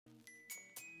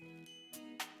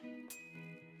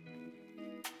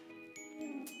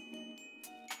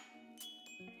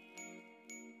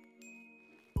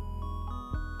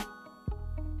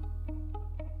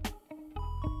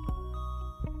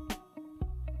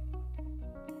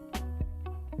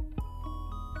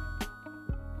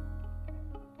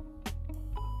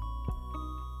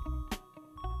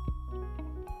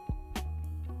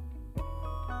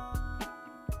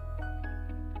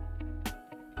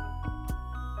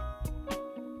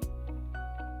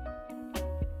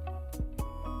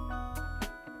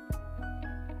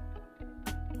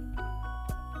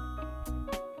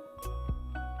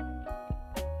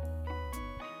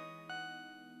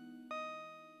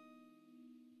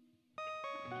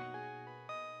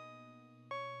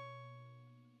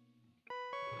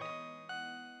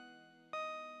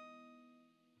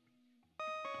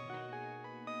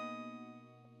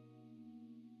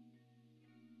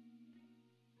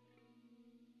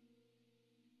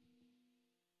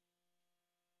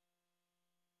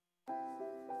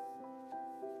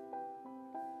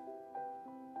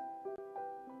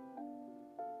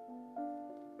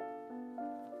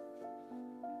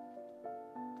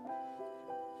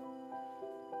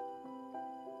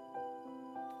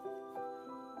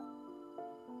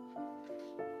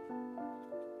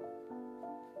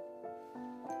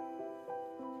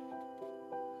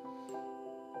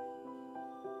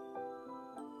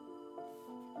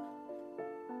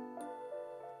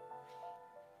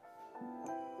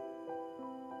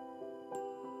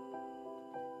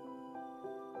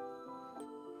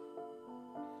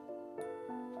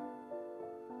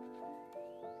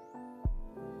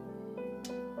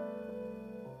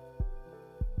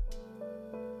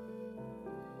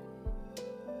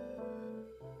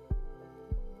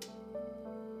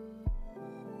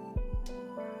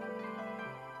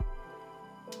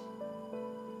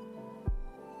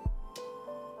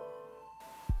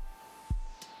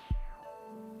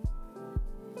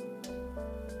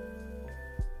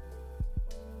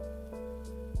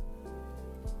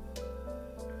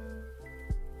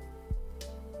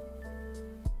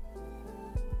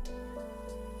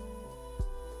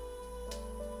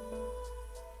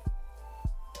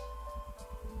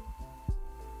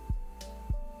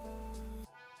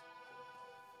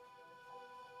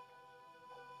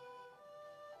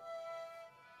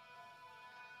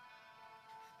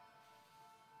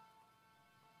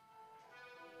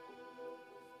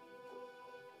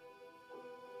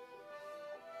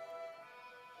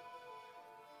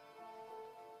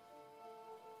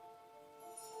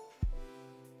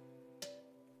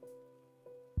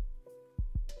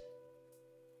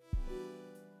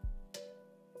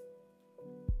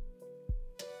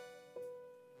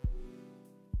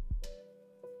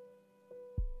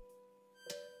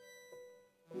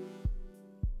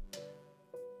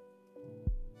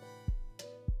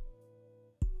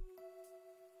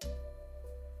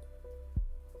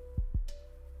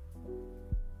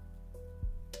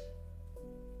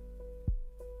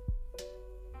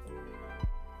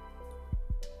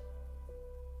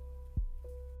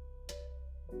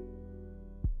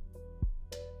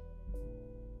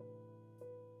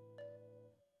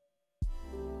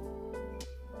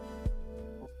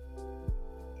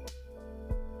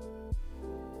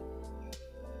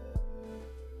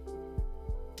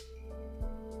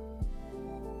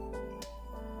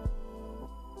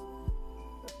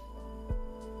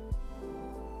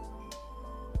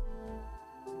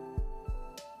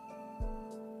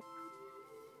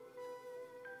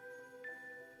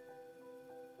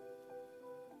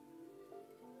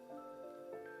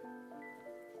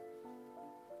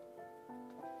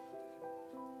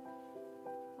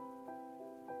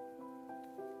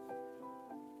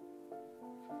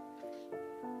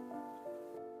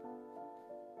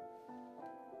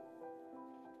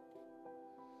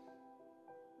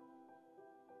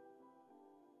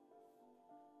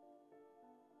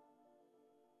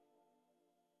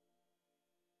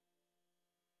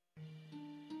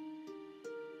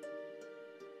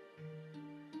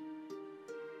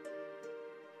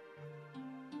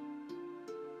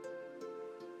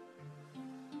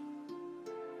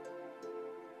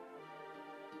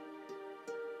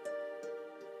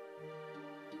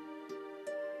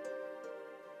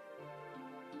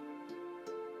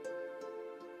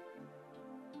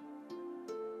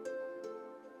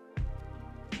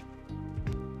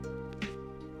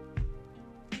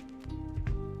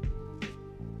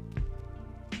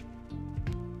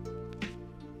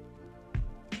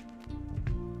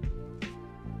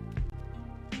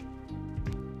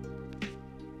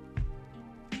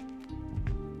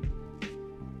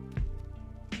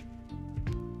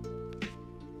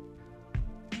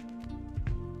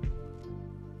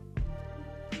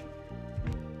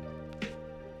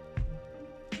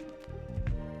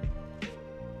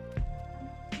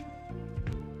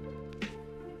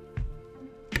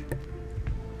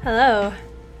Hello.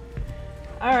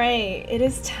 Alright, it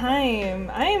is time.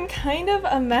 I am kind of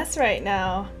a mess right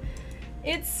now.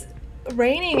 It's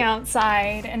raining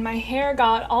outside and my hair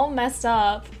got all messed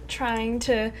up trying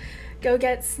to go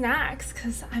get snacks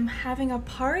because I'm having a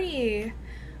party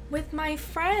with my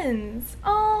friends.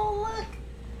 Oh, look!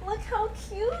 Look how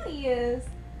cute he is.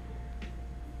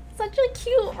 Such a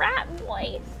cute rat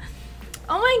boy.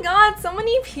 Oh my god, so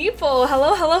many people.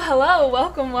 Hello, hello, hello.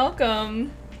 Welcome,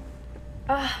 welcome.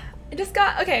 I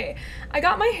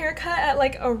got my hair cut at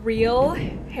like a real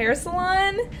hair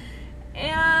salon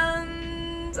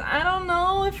and I don't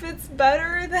know if it's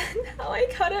better than how I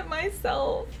cut it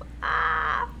myself.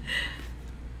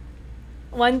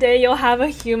 One day you'll have a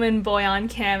human boy on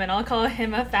cam and I'll call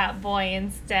him a fat boy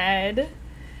instead.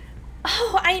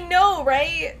 Oh, I know,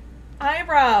 right?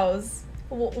 Eyebrows.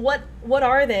 What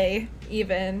are they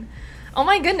even? Oh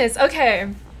my goodness,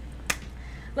 okay.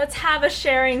 Let's have a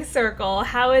sharing circle.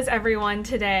 How is everyone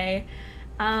today?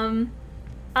 I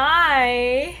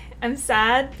am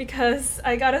sad because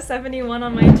I got a 71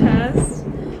 on my chest.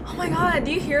 Oh my god,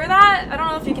 do you hear that? I don't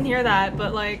know if you can hear that,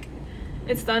 but like,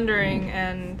 it's thundering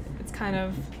and it's kind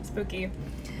of spooky.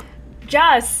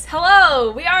 Jess,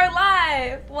 hello! We are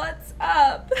live! What's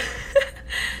up?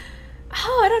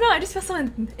 Oh, I don't know, I just feel so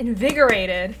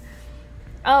invigorated.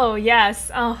 Oh,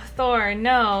 yes. Oh, Thor,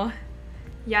 no.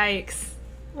 Yikes.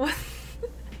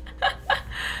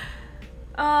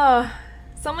 Oh,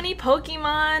 so many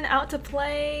Pokemon out to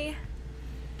play.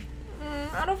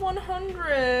 Out of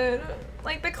 100.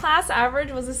 Like, the class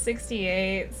average was a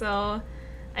 68, so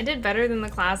I did better than the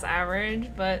class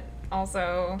average, but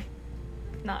also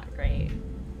not great.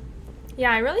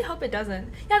 Yeah, I really hope it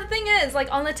doesn't. Yeah, the thing is,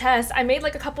 like, on the test, I made,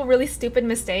 like, a couple really stupid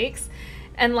mistakes,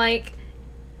 and, like,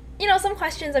 you know, some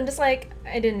questions I'm just like,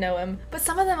 I didn't know him. But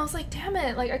some of them I was like, damn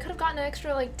it, like I could have gotten an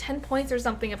extra like 10 points or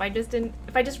something if I just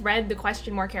read the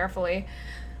question more carefully.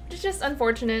 Which is just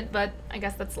unfortunate, but I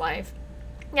guess that's life.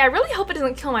 Yeah, I really hope it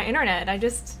doesn't kill my internet. I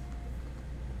just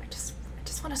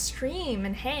want to stream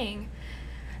and hang.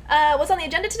 What's on the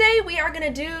agenda today? We are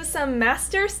gonna do some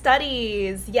master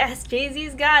studies. Yes,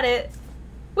 Jay-Z's got it.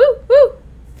 Woo, woo!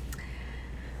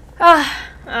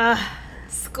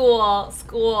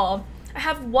 School. I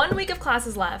have 1 week of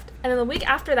classes left, and then the week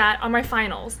after that are my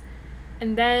finals.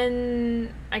 And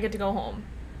then I get to go home.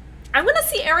 I'm gonna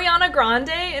see Ariana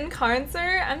Grande in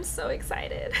concert. I'm so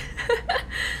excited.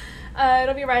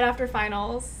 It'll be right after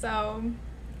finals, so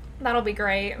that'll be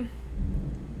great.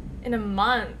 In a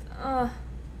month. I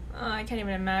can't even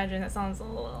imagine. That sounds a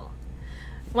little...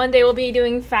 One day we'll be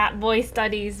doing fat boy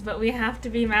studies, but we have to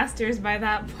be masters by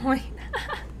that point.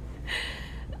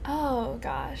 Oh,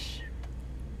 gosh.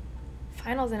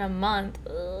 Finals in a month.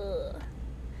 Ugh.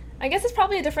 I guess it's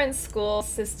probably a different school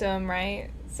system,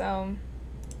 right? So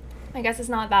I guess it's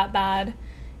not that bad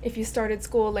if you started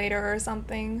school later or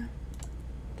something.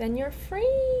 Then you're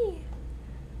free.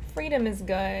 Freedom is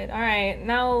good. All right,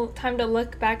 now time to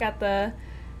look back at the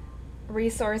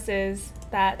resources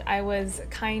that I was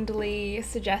kindly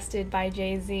suggested by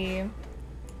Jay-Z.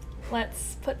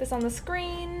 Let's put this on the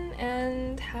screen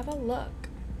and have a look.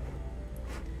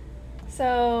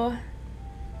 So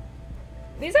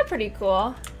these are pretty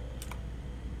cool.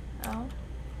 Oh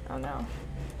no.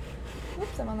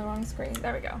 Whoops, I'm on the wrong screen.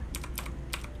 There we go.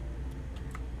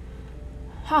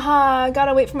 Haha,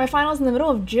 gotta wait for my finals in the middle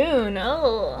of June.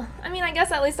 Oh, I mean, I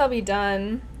guess at least I'll be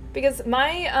done. Because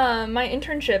my my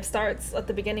internship starts at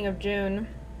the beginning of June.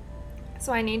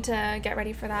 So I need to get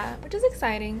ready for that, which is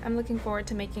exciting. I'm looking forward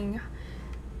to making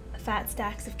fat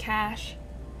stacks of cash.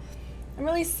 I'm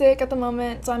really sick at the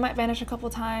moment, so I might vanish a couple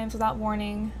times without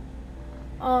warning.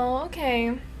 Oh,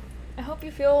 okay. I hope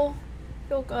you feel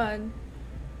good.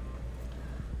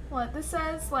 What, this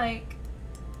says, like,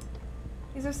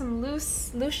 these are some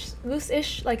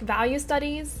loose-ish, like, value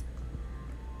studies.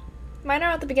 Mine are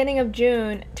at the beginning of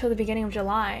June till the beginning of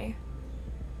July.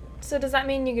 So does that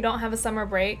mean you don't have a summer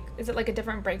break? Is it, like, a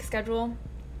different break schedule?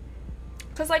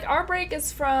 Because, like, our break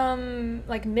is from,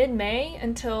 like, mid-May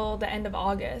until the end of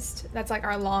August. That's, like,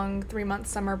 our long 3-month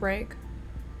summer break.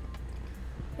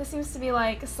 This seems to be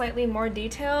like slightly more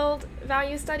detailed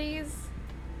value studies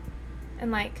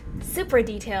and like super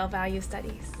detailed value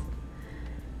studies.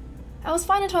 I was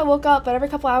fine until I woke up, but every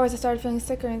couple hours I started feeling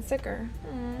sicker and sicker.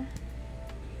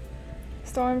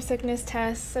 Storm sickness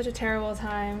test, such a terrible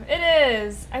time. It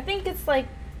is! I think it's like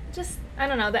just, I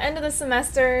don't know, the end of the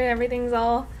semester, everything's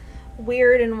all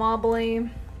weird and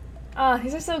wobbly. Oh,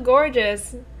 these are so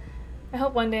gorgeous. I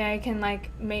hope one day I can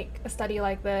like make a study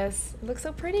like this. It looks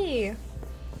so pretty.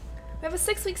 We have a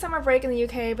 6-week summer break in the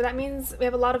UK, but that means we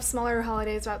have a lot of smaller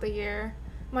holidays throughout the year.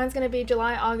 Mine's gonna be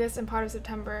July, August, and part of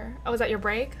September. Oh, is that your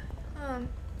break?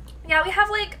 Yeah, we have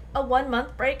like a 1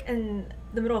 month break in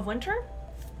the middle of winter.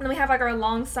 And then we have like our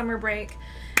long summer break.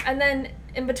 And then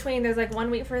in between there's like 1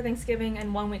 week for Thanksgiving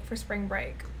and 1 week for spring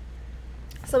break.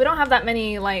 So we don't have that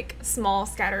many like small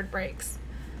scattered breaks.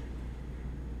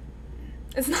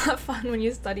 It's not fun when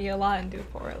you study a lot and do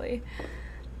poorly.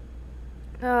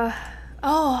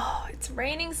 Oh, it's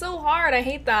raining so hard. I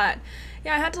hate that.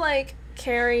 Yeah, I had to like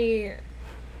carry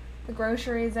the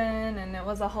groceries in, and it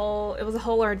was a whole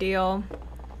ordeal.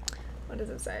 What does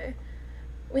it say?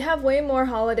 We have way more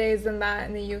holidays than that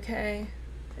in the UK.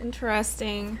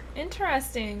 Interesting.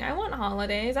 Interesting. I want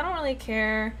holidays. I don't really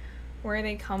care where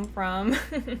they come from.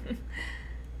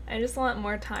 I just want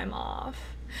more time off.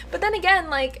 But then again,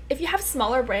 like, if you have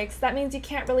smaller breaks, that means you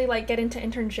can't really, like, get into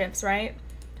internships, right?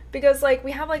 Because, like,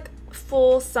 we have, like,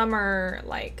 full summer,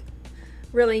 like,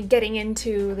 really getting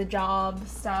into the job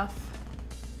stuff.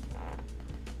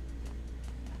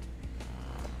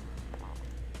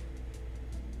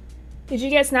 Did you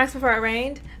get snacks before it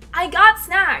rained? I got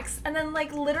snacks, and then,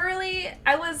 like, literally,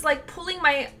 I was, like, pushing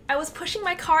my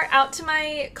cart out to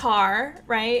my car,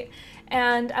 right?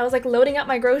 And I was, like, loading up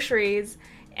my groceries,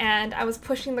 and I was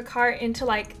pushing the cart into,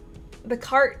 like, the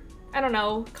cart, I don't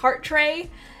know, cart tray,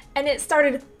 and it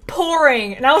started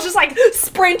pouring, and I was just, like,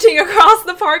 sprinting across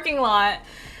the parking lot,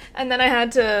 and then I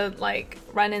had to, like,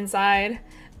 run inside.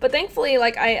 But thankfully,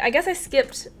 like, I guess I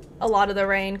skipped a lot of the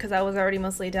rain because I was already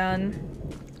mostly done.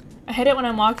 I hate it when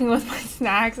I'm walking with my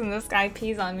snacks and this guy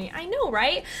pees on me. I know,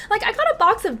 right? Like, I got a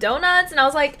box of donuts and I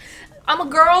was like, I'm a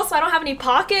girl, so I don't have any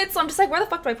pockets. So I'm just like, where the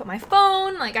fuck do I put my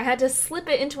phone? Like, I had to slip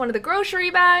it into one of the grocery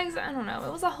bags. I don't know.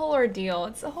 It was a whole ordeal.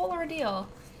 It's a whole ordeal.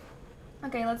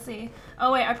 Okay, let's see.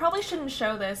 Oh, wait. I probably shouldn't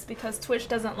show this because Twitch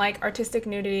doesn't like artistic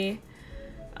nudity.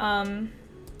 In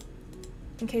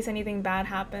case anything bad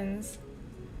happens.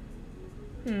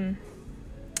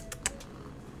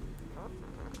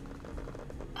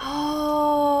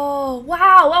 Oh,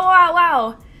 wow, wow, wow,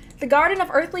 wow. The Garden of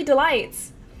Earthly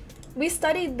Delights. We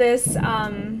studied this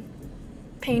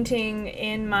painting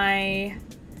in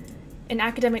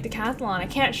academic decathlon. I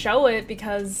can't show it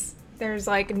because there's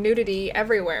like nudity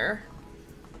everywhere.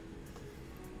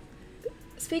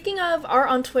 Speaking of art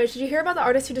on Twitch, did you hear about the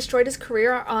artist who destroyed his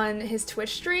career on his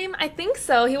Twitch stream? I think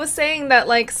so. He was saying that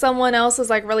like someone else was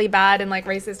like really bad and like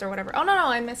racist or whatever. Oh no,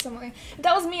 I missed something. If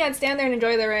that was me, I'd stand there and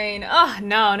enjoy the rain. Oh,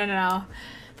 no.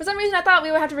 For some reason I thought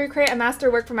we would have to recreate a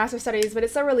master work for master studies, but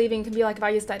it's so relieving. It can be like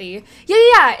value study.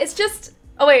 Yeah, it's just,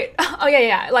 oh wait, oh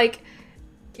yeah, like,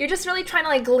 you're just really trying to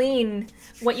like glean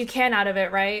what you can out of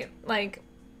it, right? Like,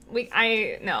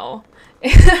 no.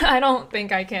 I don't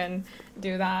think I can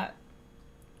do that.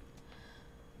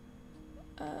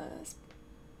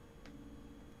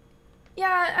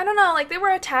 Yeah, I don't know, like, they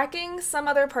were attacking some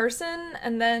other person,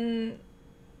 and then,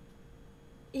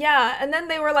 yeah, and then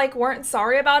they were, like, weren't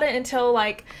sorry about it until,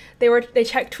 like, they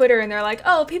checked Twitter, and they're like,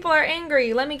 oh, people are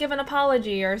angry, let me give an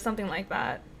apology, or something like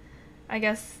that. I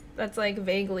guess that's, like,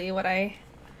 vaguely what I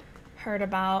heard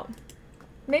about.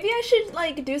 Maybe I should,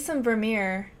 like, do some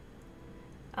Vermeer.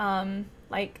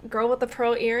 Like, girl with the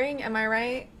pearl earring, am I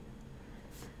right?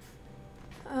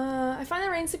 I find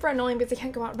the rain super annoying because I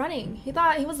can't go out running. He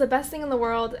thought he was the best thing in the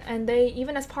world, and they,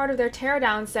 even as part of their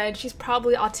teardown, said she's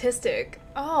probably autistic.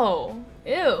 Oh,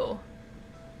 ew.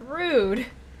 Rude.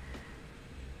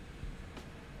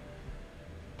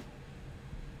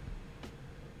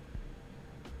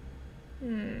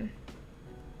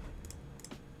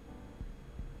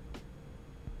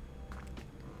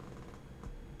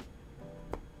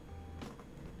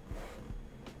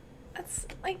 That's,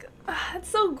 like, that's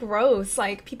so gross,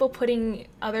 like, people putting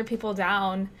other people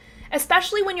down.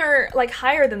 Especially when you're, like,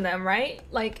 higher than them, right?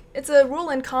 Like, it's a rule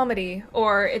in comedy,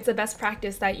 or it's a best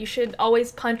practice that you should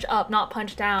always punch up, not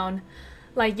punch down.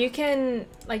 Like, you can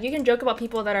joke about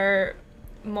people that are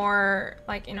more,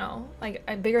 like, you know, like,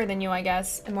 bigger than you, I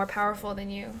guess, and more powerful than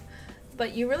you.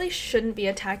 But you really shouldn't be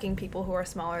attacking people who are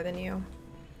smaller than you.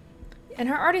 And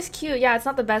her art is cute. Yeah, it's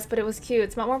not the best, but it was cute.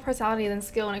 It's not more personality than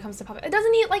skill when it comes to puppet. It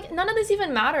doesn't need, like, none of this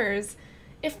even matters.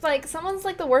 If, like, someone's,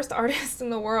 like, the worst artist in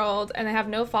the world and they have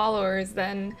no followers,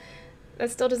 then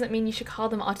that still doesn't mean you should call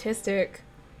them autistic.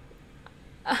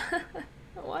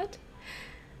 What?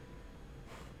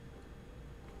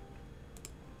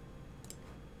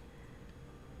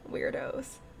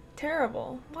 Weirdos.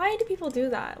 Terrible. Why do people do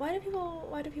that? Why do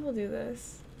people do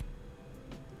this?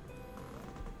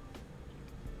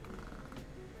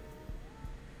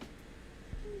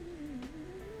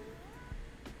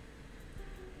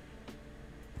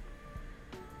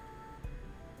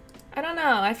 I don't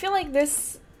know. I feel like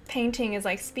this painting is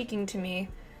like speaking to me.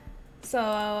 So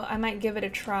I might give it a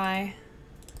try.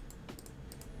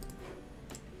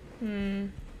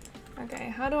 Okay,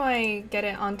 how do I get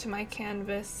it onto my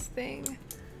canvas thing?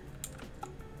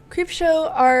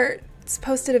 Creepshow Arts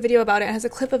posted a video about it. It has a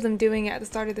clip of them doing it at the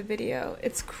start of the video.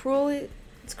 It's cruelty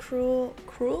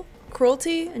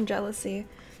and jealousy.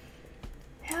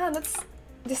 Yeah, that's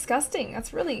disgusting.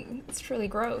 It's really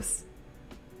gross.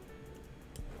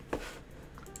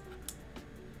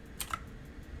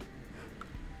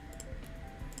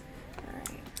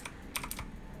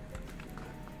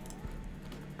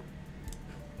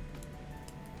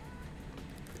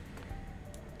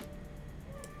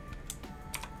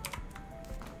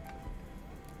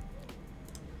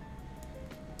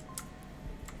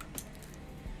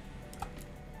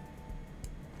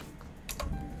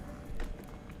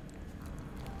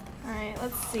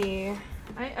 Let's see.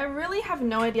 I really have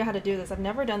no idea how to do this. I've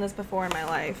never done this before in my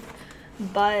life,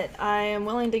 but I am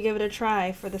willing to give it a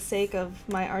try for the sake of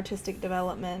my artistic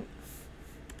development.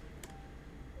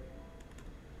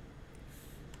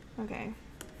 Okay,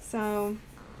 so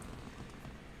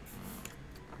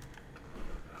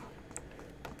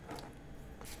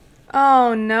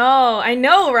oh no, I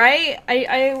know, right?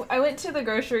 I went to the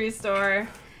grocery store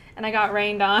and I got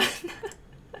rained on.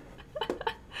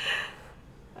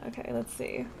 Okay, let's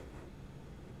see.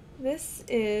 This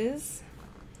is...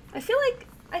 I feel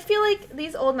like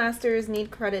these old masters need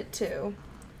credit too,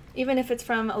 even if it's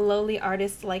from a lowly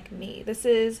artist like me. This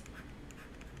is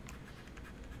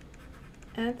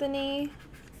Anthony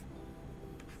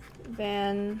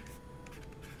Van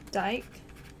Dyke,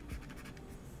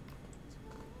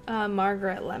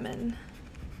 Margaret Lemon.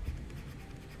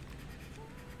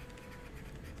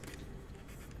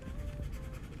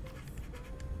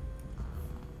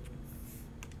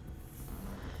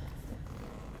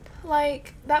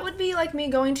 Like, that would be like me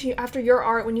going to you after your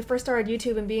art when you first started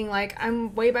YouTube and being like,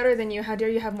 I'm way better than you, how dare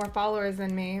you have more followers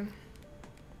than me.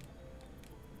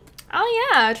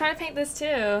 Oh yeah, I try to paint this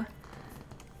too.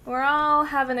 We're all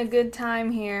having a good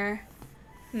time here.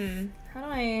 How do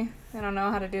I don't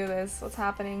know how to do this. What's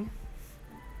happening?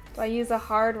 Do I use a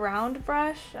hard round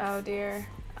brush? Oh dear.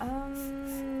 I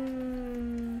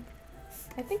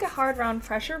think a hard round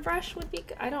pressure brush would be,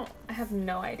 I have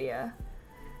no idea.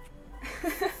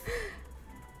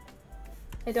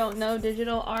 I don't know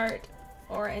digital art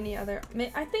or any other.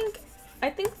 I think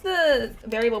the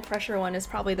variable pressure one is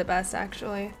probably the best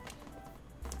actually.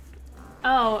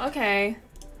 Oh, okay.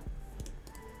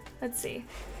 Let's see.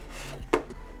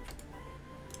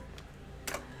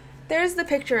 There's the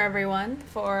picture, everyone,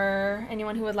 for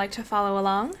anyone who would like to follow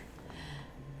along.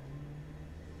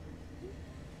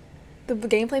 The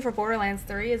gameplay for Borderlands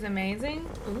 3 is amazing.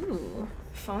 Ooh,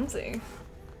 fancy.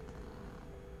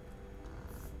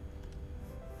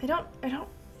 I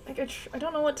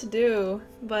don't know what to do,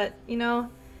 but you know,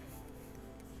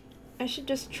 I should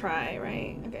just try,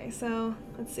 right? Okay, so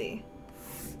let's see.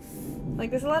 Like,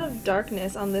 there's a lot of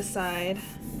darkness on this side.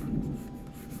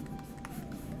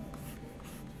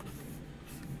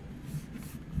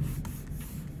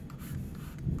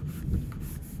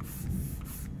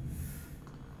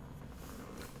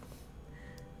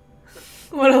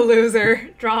 What a loser.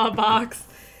 Draw a box.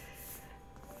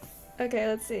 Okay,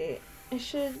 let's see. I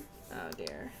should... Oh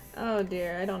dear. Oh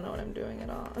dear, I don't know what I'm doing at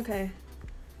all. Okay.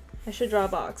 I should draw a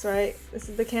box, right? This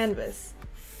is the canvas.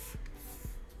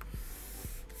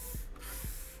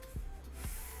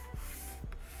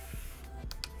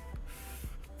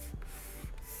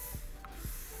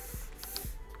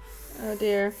 Oh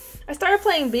dear. I started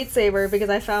playing Beat Saber because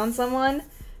I found someone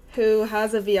who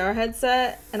has a VR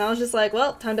headset, and I was just like,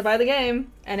 well, time to buy the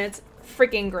game. And it's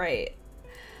freaking great.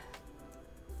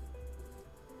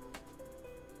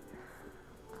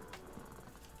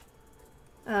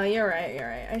 Oh, you're right, you're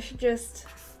right. I should just...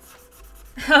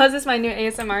 Oh, is this my new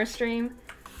ASMR stream?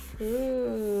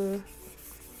 Ooh.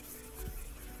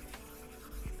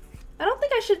 I don't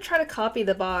think I should try to copy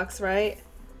the box, right?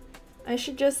 I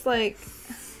should just, like...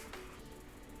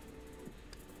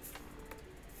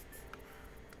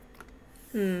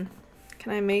 Can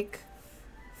I make...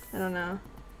 I don't know.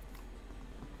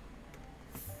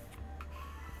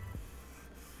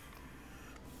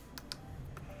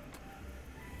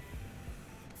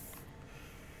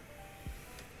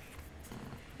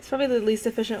 It's probably the least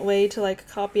efficient way to, like,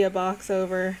 copy a box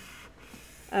over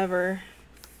ever.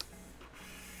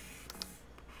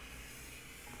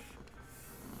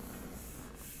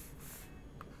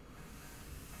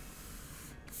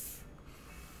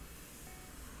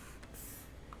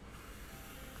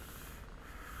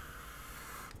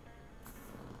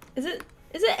 Is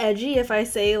it edgy if I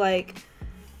say, like,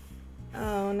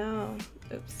 oh no,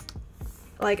 oops,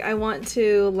 like I want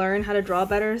to learn how to draw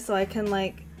better so I can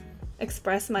like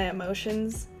express my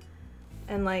emotions,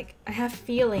 and like I have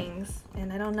feelings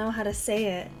and I don't know how to say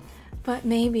it, but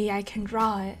maybe I can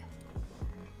draw it.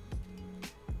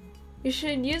 You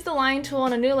should use the line tool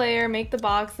on a new layer, make the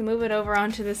box, and move it over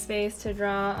onto the space to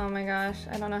draw. Oh my gosh,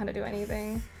 I don't know how to do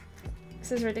anything.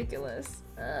 This is ridiculous.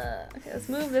 Okay, let's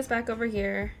move this back over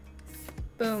here.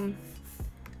 Boom.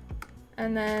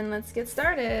 And then let's get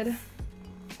started.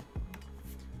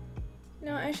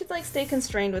 No, I should like stay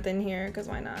constrained within here, because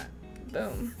why not?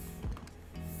 Boom.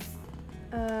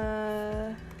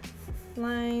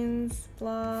 Lines,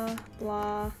 blah,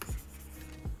 blah.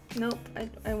 Nope,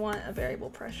 I want a variable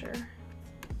pressure.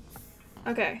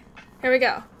 Okay, here we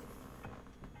go.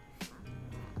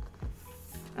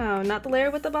 Oh, not the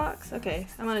layer with the box? Okay,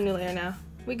 I'm on a new layer now.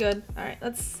 We good. Alright,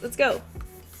 let's go.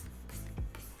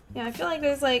 Yeah, I feel like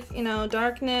there's like, you know,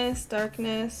 darkness,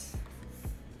 darkness.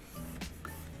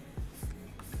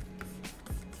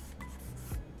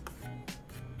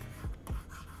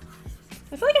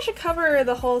 I feel like I should cover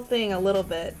the whole thing a little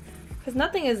bit, because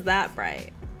nothing is that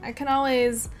bright. I can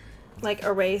always like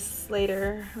erase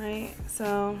later, right?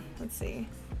 So let's see.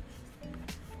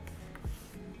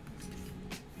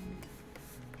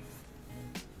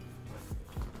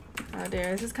 Oh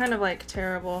dear, this is kind of like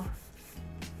terrible.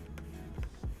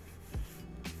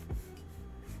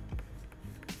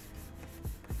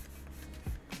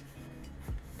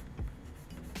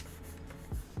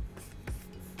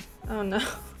 Oh no.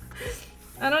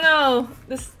 I don't know.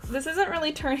 This isn't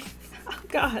really turning. Oh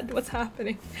god, what's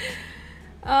happening?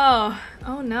 Oh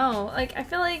no. Like I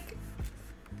feel like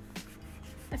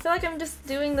I'm just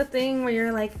doing the thing where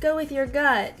you're like, go with your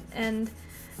gut and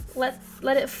let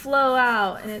it flow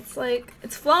out, and it's like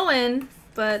it's flowing,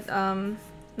 but I'm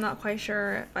not quite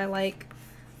sure if I like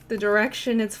the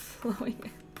direction it's flowing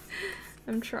in.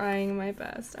 I'm trying my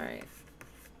best. All right.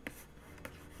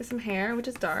 Here's some hair, which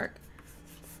is dark.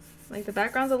 Like the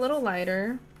background's a little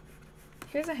lighter.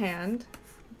 Here's a hand.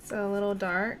 It's a little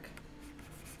dark.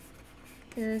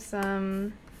 Here's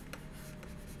some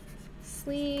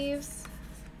sleeves.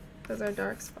 Those are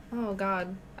dark. Oh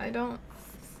god, I don't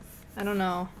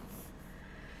know.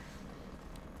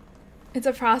 It's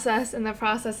a process, and the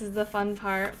process is the fun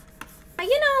part.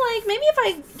 You know, like maybe if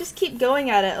I just keep going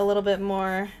at it a little bit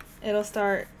more, it'll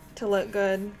start to look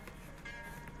good.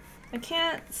 I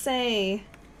can't say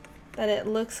that it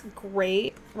looks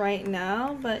great right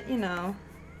now, but you know,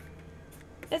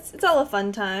 it's all a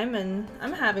fun time, and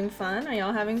I'm having fun. Are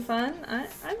y'all having fun? I'm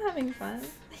having fun.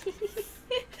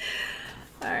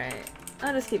 Alright,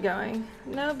 I'll just keep going.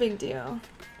 No big deal.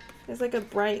 There's like a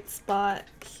bright spot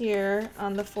here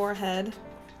on the forehead.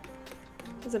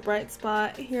 There's a bright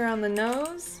spot here on the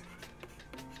nose.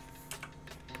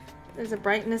 There's a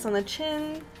brightness on the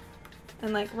chin.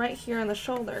 And like right here on the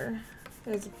shoulder,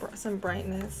 there's some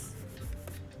brightness.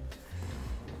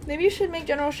 Maybe you should make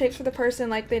general shapes for the person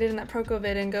like they did in that Proco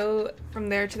vid and go from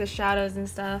there to the shadows and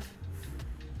stuff.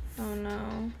 Oh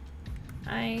no.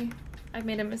 I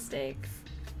made a mistake.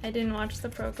 I didn't watch the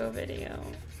Proco video.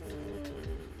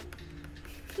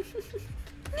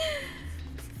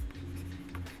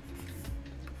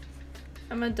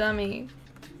 I'm a dummy.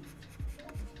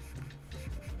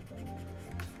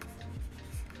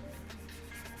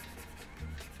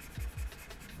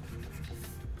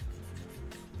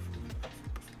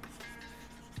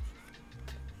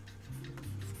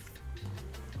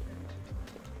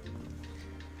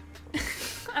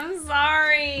 I'm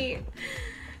sorry.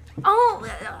 Oh,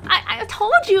 I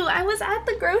told you I was at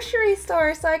the grocery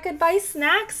store so I could buy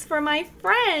snacks for my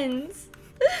friends.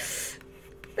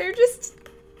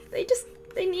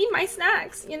 They need my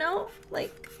snacks, you know?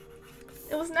 Like,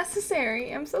 it was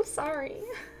necessary. I'm so sorry.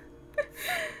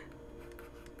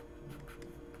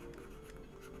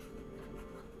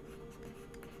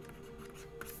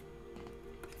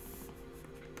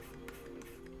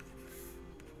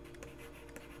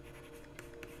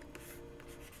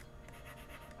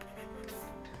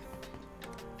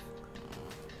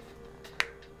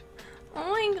 Oh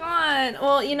my god.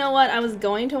 Well, you know what? I was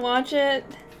going to watch it,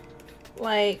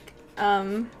 like,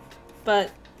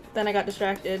 but then I got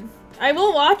distracted. I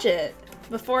will watch it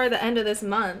before the end of this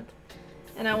month,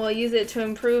 and I will use it to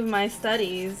improve my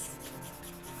studies.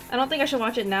 I don't think I should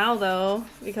watch it now, though,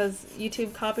 because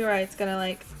YouTube copyright's gonna,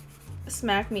 like,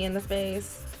 smack me in the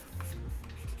face.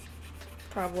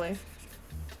 Probably.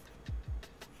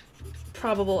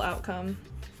 Probable outcome.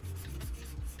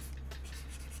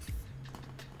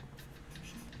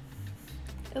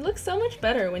 It looks so much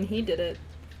better when he did it.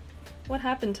 What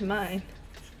happened to mine?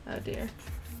 Oh dear.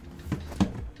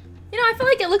 You know, I feel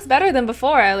like it looks better than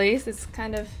before, at least. It's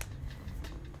kind of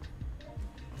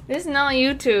It is not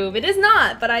YouTube. It is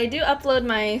not, but I do upload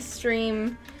my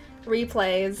stream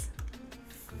replays.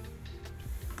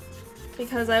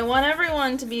 Because I want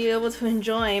everyone to be able to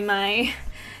enjoy my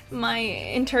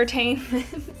entertainment.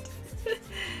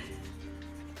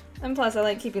 And plus I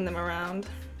like keeping them around.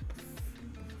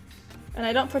 And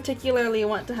I don't particularly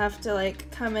want to have to like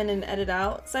come in and edit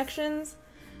out sections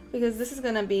because this is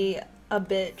gonna be a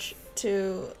bitch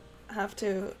to have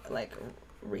to like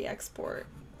re-export.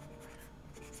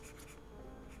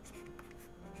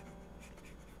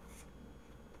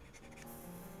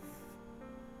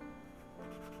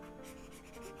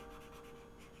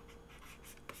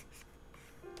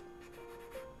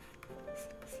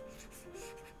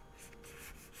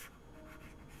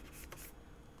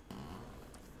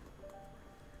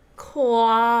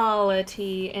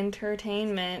 Quality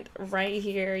entertainment right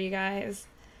here, you guys.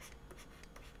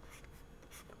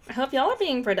 I hope y'all are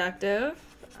being productive.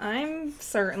 I'm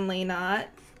certainly not.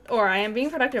 Or I am being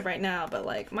productive right now, but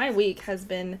like my week has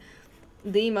been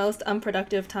the most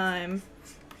unproductive time.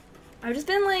 I've just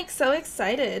been like so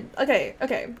excited. Okay.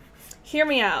 Hear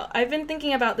me out. I've been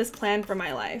thinking about this plan for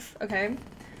my life, okay?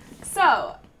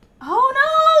 So, oh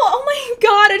no! Oh my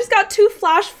god, I just got 2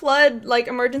 flash flood like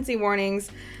emergency warnings.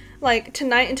 Like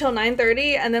tonight until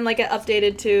 9:30 and then like it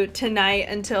updated to tonight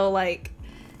until like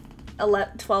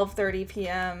 12:30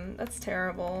 p.m. That's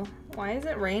terrible. Why is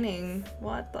it raining?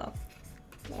 What the?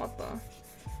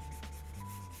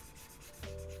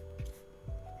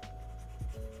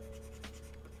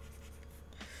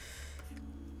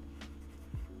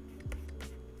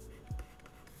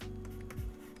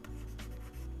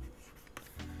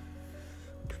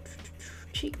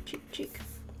 Cheek.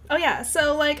 Oh yeah,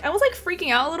 so like I was like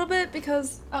freaking out a little bit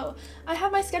because I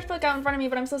have my sketchbook out in front of me,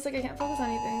 but I'm so sick I can't focus on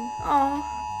anything. Oh.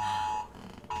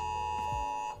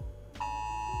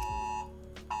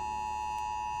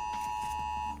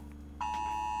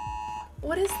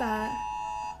 What is that?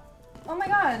 Oh my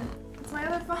god, it's my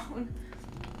other phone.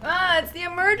 Ah, it's the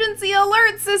emergency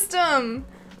alert system.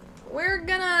 We're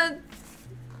gonna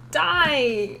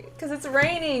die because it's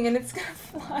raining and it's gonna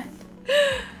flood.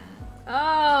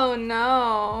 Oh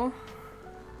no.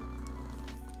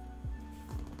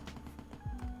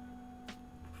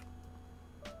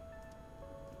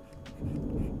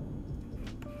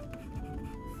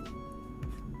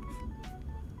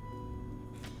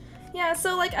 Yeah,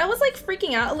 so like I was like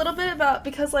freaking out a little bit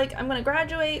because like I'm gonna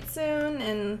graduate soon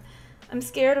and I'm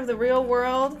scared of the real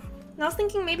world. And I was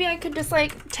thinking maybe I could just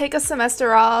like take a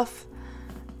semester off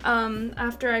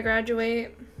after I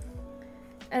graduate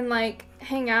and like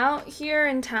hang out here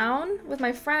in town with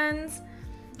my friends,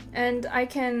 and I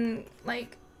can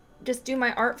like just do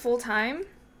my art full time.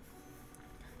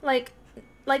 Like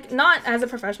not as a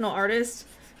professional artist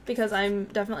because I'm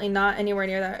definitely not anywhere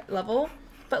near that level,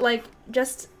 but like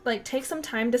just like take some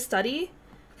time to study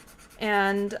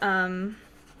and I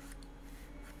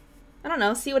don't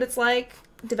know, see what it's like,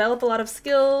 develop a lot of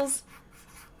skills,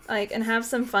 like, and have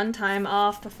some fun time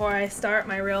off before I start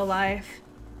my real life.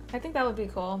 I think that would be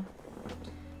cool.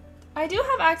 I do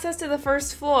have access to the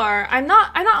first floor. I'm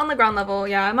not on the ground level.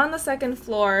 Yeah, I'm on the second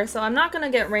floor, so I'm not gonna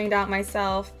get rained out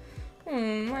myself.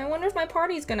 I wonder if my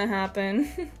party's gonna happen.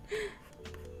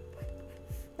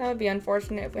 That would be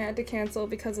unfortunate if we had to cancel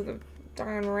because of the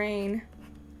darn rain.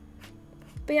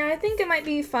 But yeah, I think it might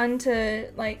be fun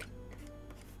to, like,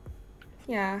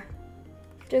 yeah,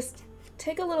 just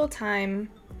take a little time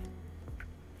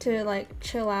to, like,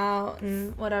 chill out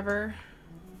and whatever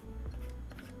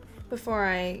before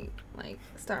I, like,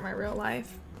 start my real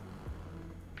life.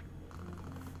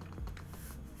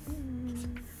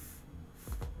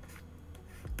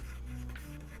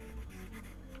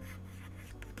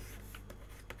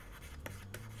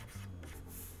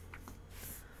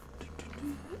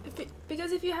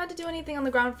 Because if you had to do anything on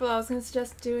the ground floor, I was gonna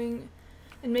suggest doing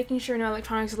and making sure no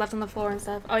electronics is left on the floor and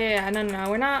stuff. Oh yeah, no,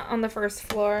 we're not on the first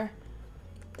floor.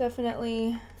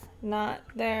 Definitely not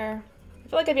there. I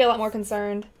feel like I'd be a lot more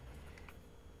concerned.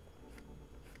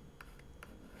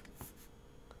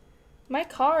 My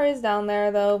car is down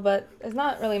there though, but there's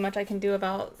not really much I can do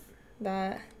about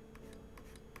that.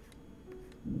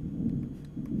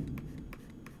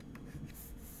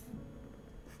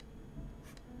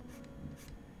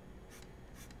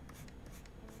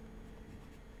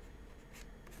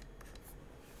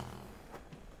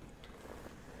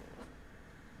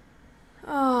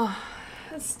 Oh,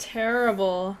 that's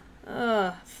terrible.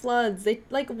 Ugh, floods. They,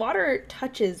 like, water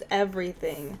touches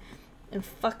everything and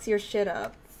fucks your shit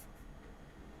up.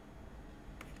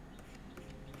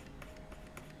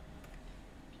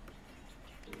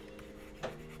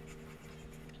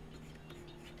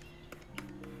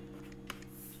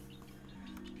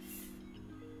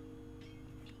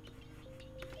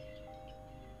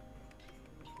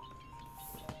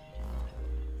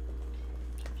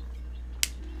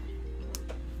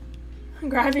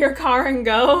 Grab your car and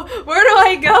go. Where do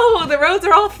I go? The roads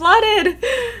are all flooded.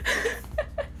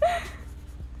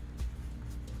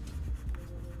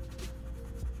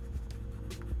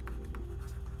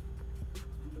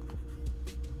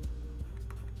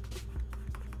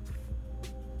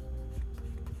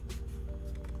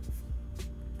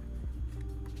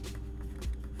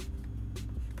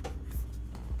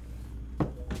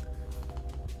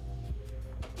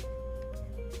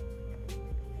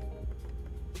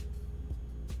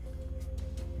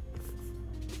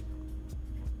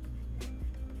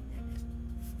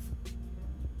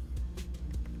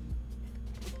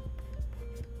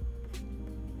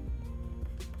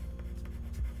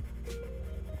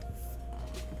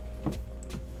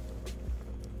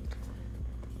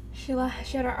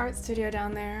 She had her art studio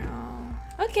down there.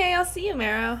 Oh. Okay, I'll see you,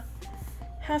 Marrow.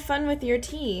 Have fun with your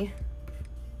tea.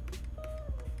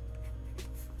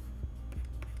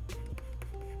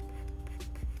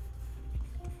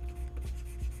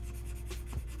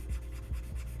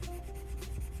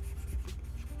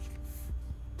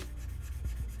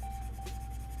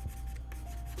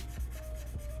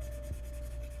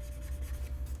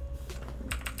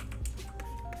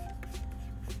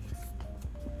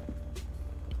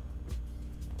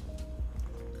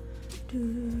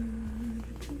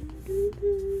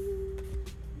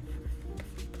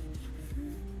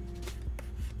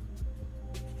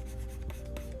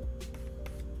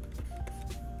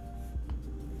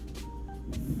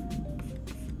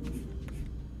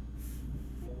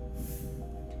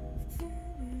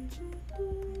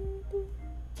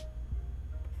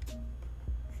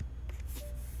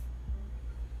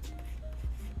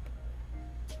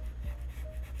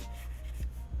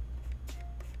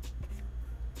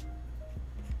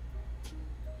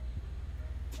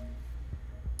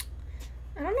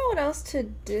 I don't know what else to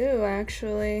do,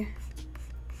 actually.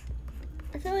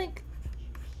 I feel like...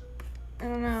 I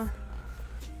don't know.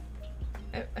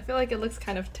 I feel like it looks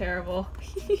kind of terrible.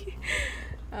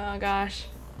 Oh gosh.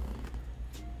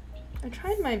 I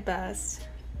tried my best.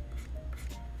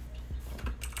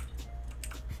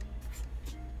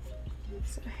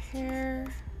 There's a hair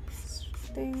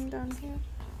thing down here.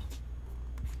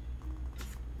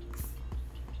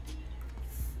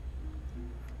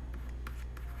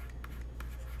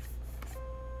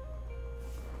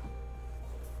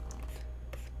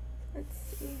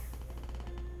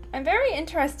 I'm very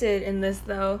interested in this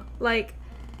though. Like,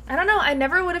 I don't know, I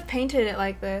never would have painted it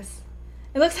like this.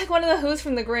 It looks like one of the Who's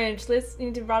from the Grinch. This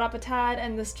need to brought up a tad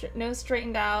and the nose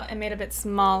straightened out and made a bit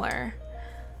smaller.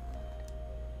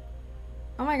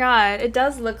 Oh my god, it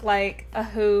does look like a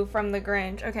Who from the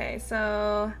Grinch. Okay,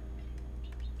 so...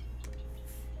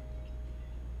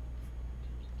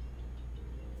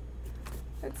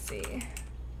 let's see.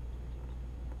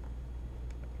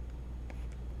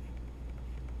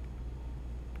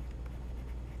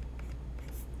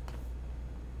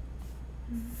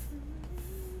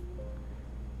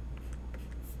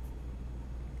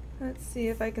 Let's see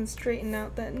if I can straighten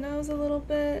out that nose a little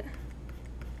bit.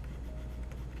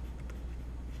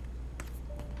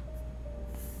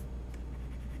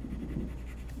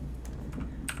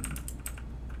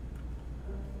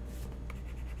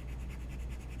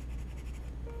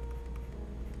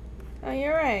 Oh,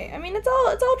 you're right. I mean, it's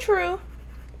all true.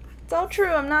 It's all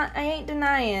true. I ain't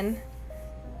denying.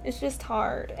 It's just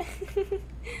hard.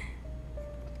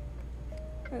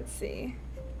 Let's see.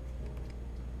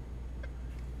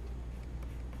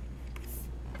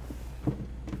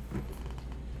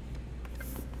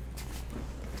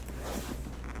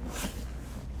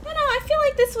 I feel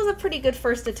like this was a pretty good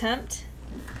first attempt.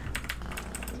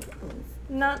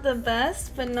 Not the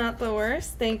best, but not the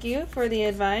worst. Thank you for the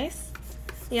advice.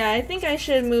 Yeah, I think I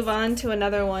should move on to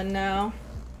another one now.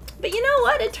 But you know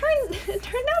what? It turned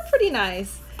out pretty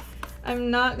nice.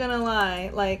 I'm not gonna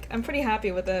lie. Like, I'm pretty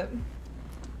happy with it.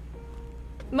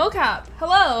 Mocap!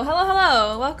 Hello! Hello,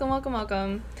 hello! Welcome, welcome,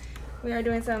 welcome. We are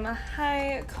doing some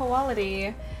high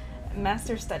quality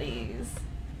master studies.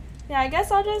 Yeah, I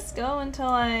guess I'll just go until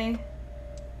I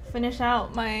finish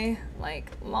out my,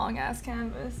 like, long-ass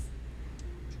canvas.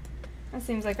 That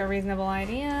seems like a reasonable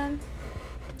idea.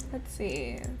 Let's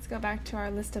see. Let's go back to our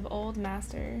list of old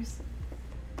masters.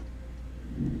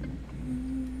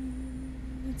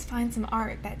 Let's find some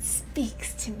art that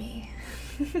speaks to me.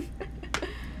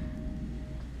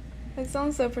 It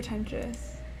sounds so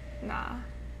pretentious. Nah.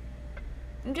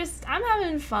 I'm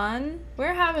having fun.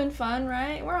 We're having fun,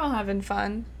 right? We're all having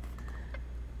fun.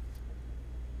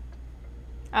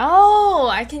 Oh,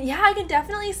 I can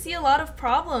definitely see a lot of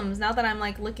problems now that I'm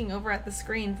like looking over at the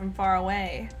screen from far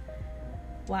away.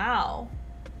 Wow.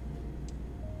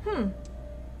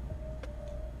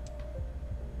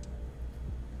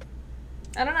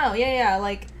 I don't know. Yeah,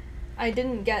 like I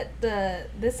didn't get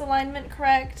this alignment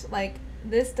correct. Like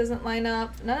this doesn't line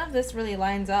up. None of this really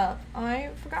lines up. Oh,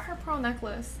 I forgot her pearl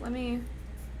necklace.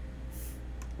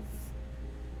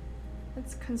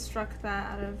 Let's construct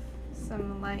that out of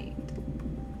some light.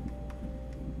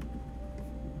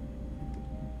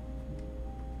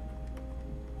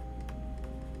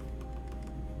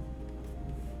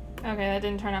 Okay, that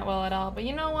didn't turn out well at all, but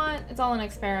you know what? It's all an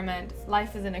experiment.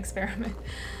 Life is an experiment.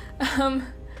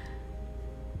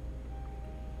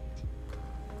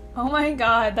 Oh my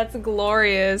god, that's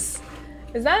glorious.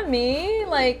 Is that me?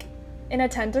 Like, in a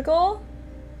tentacle?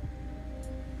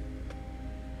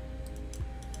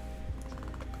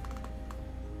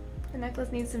 The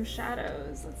necklace needs some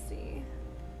shadows. Let's see.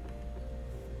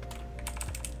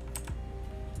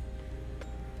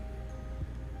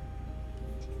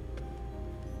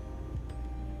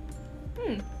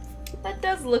 That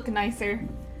does look nicer.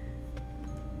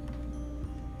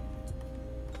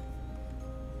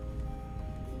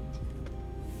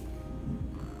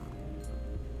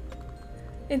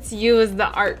 It's you as the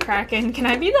art kraken. Can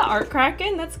I be the art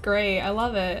kraken? That's great. I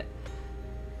love it.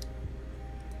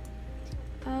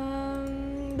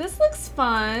 This looks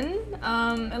fun.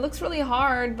 It looks really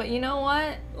hard, but you know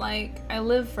what? Like, I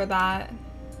live for that.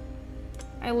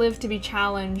 I live to be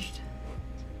challenged.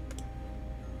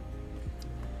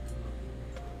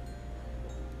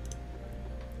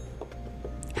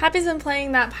 Happy's been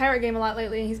playing that pirate game a lot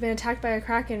lately. He's been attacked by a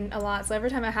kraken a lot, so every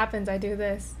time it happens, I do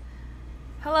this.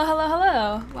 Hello, hello,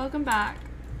 hello. Welcome back.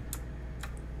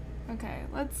 Okay,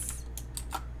 let's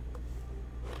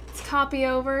copy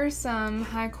over some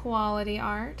high quality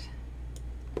art.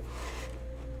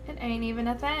 It ain't even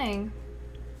a thing.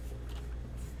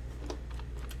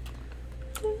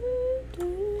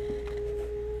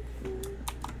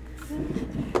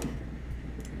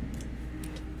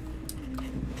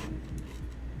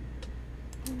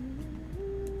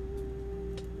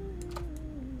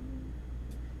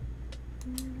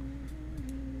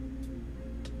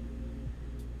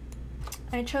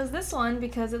 I chose this one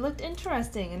because it looked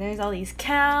interesting, and there's all these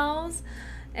cows,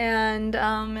 and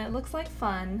it looks like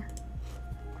fun.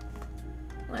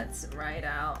 Let's write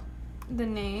out the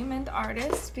name and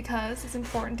artist because it's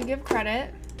important to give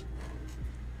credit.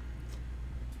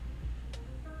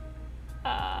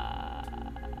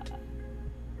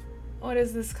 What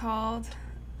is this called?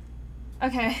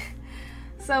 Okay,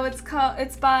 so it's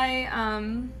by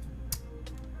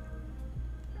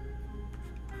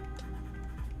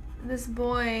this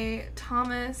boy,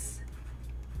 Thomas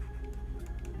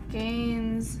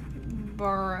Gainsborough.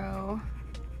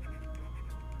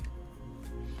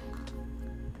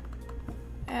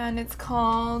 And it's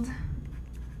called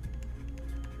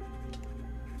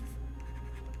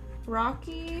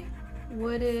Rocky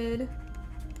Wooded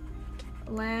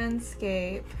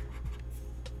Landscape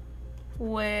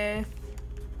with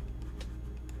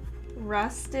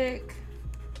Rustic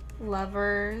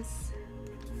Lovers,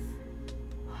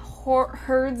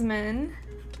 Herdsmen,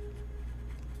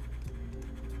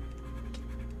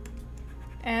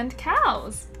 and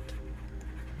Cows.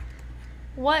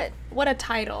 What a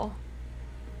title.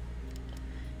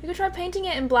 You could try painting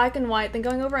it in black and white, then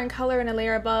going over in color in a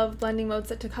layer above, blending mode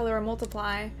set to color or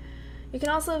multiply. You can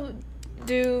also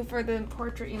do for the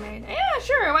portrait you made. Yeah,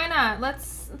 sure, why not?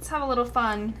 Let's have a little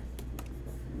fun.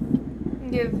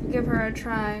 Give her a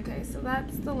try. Okay, so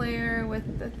that's the layer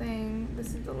with the thing. This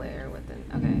is the layer with the,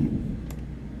 okay.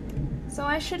 So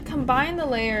I should combine the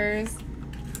layers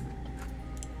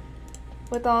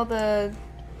with all the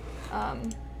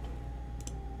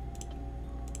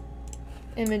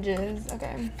images.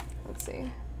 Okay, let's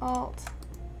see. Alt.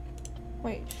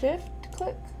 Wait, shift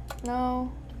click?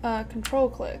 No. Control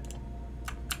click.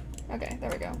 Okay, there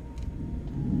we go.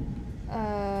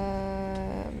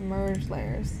 Merge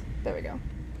layers. There we go.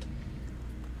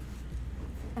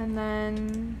 And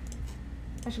then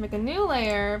I should make a new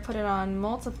layer, put it on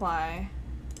multiply.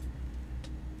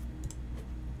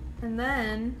 And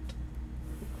then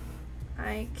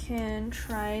I can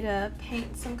try to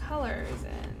paint some colors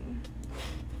in.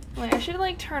 Wait, I should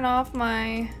like turn off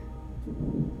my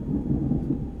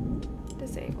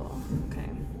disable. Okay.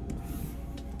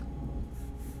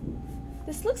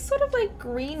 This looks sort of like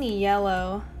greeny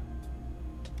yellow.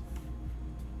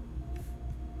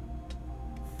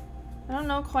 I don't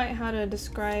know quite how to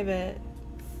describe it,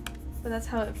 but that's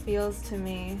how it feels to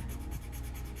me.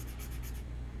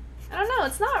 I don't know,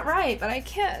 it's not right, but I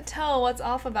can't tell what's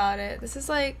off about it. This is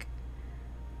like,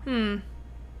 I'm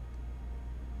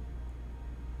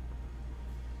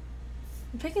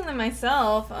picking them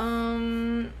myself. I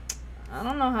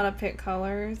don't know how to pick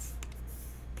colors.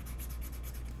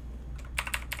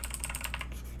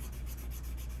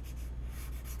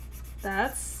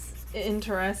 That's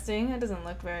interesting. It doesn't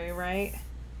look very right.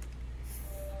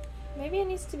 Maybe it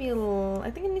needs to be a little,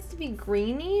 I think it needs to be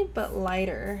greeny, but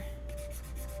lighter.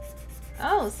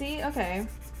 Oh, see? Okay.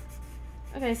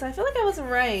 Okay, so I feel like I was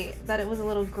right that it was a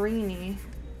little greeny.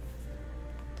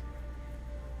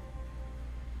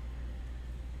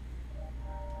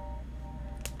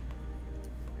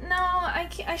 No,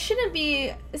 I shouldn't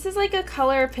be, this is like a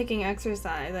color picking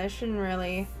exercise. I shouldn't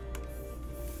really.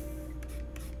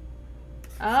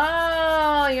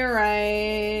 Oh, you're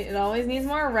right. It always needs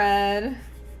more red.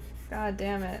 God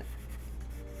damn it.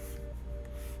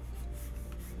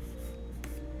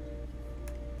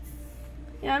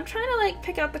 Yeah, I'm trying to like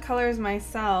pick out the colors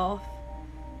myself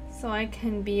so I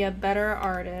can be a better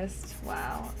artist.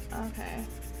 Wow. Okay.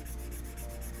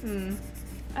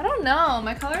 I don't know.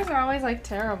 My colors are always like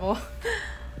terrible.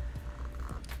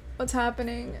 What's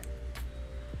happening?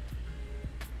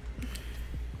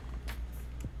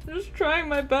 I'm just trying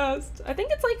my best. I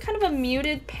think it's like kind of a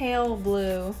muted pale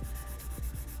blue.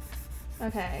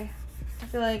 Okay. I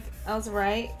feel like I was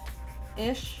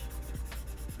right-ish.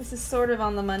 This is sort of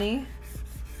on the money.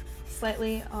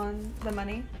 Slightly on the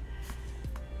money.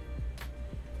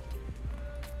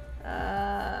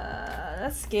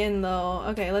 That's skin though.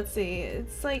 Okay, let's see.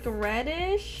 It's like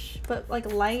reddish, but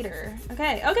like lighter.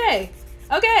 Okay, okay,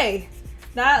 okay!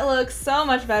 That looks so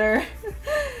much better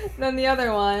than the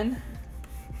other one.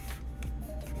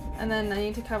 And then I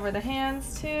need to cover the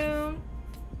hands too.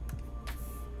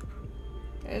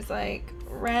 There's like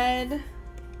red.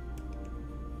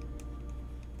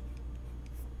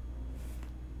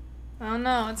 I don't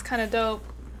know, it's kind of dope.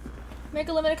 Make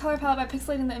a limited color palette by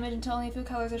pixelating the image until only a few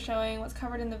colors are showing. What's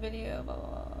covered in the video, blah, blah,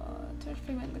 blah. Touch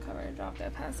pigment in the cover, drop the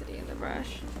opacity in the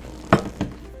brush.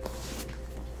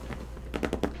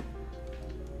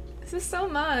 This is so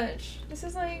much. This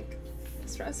is like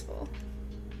stressful.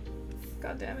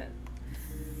 God damn it.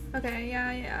 Okay,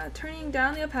 yeah. Turning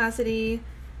down the opacity.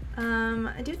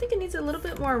 I do think it needs a little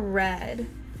bit more red.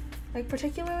 Like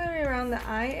particularly around the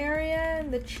eye area,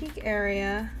 the cheek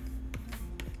area,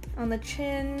 on the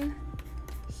chin,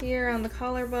 here on the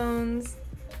collarbones,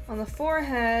 on the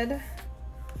forehead.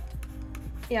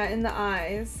 Yeah, in the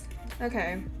eyes.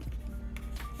 Okay.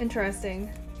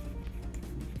 Interesting.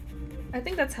 I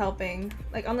think that's helping.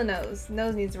 Like on the nose.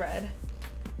 Nose needs red.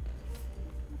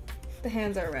 The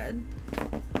hands are red.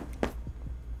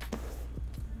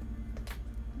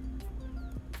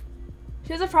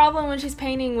 She has a problem when she's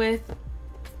painting with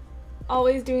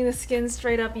always doing the skin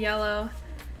straight up yellow.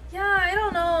 Yeah, I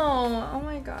don't know. Oh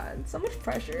my god, so much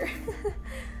pressure.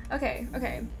 Okay.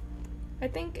 I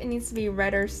think it needs to be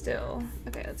redder still.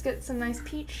 Okay, let's get some nice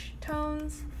peach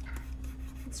tones.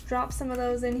 Let's drop some of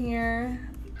those in here.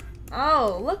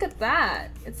 Oh, look at that.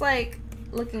 It's like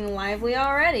looking lively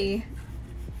already.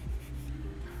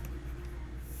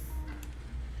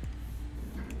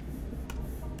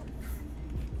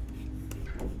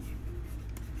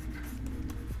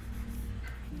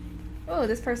 Oh,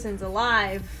 this person's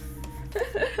alive.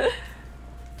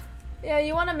 Yeah,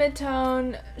 you want a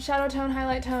mid-tone, shadow tone,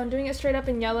 highlight tone. Doing it straight up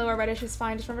in yellow or reddish is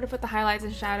fine. Just remember to put the highlights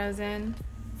and shadows in.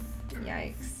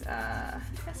 Yikes.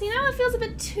 See, now it feels a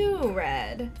bit too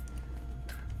red.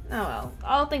 Oh well,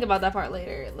 I'll think about that part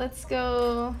later. Let's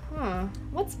go,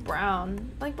 what's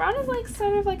brown? Like brown is like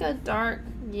sort of like a dark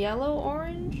yellow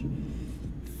orange.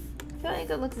 I feel like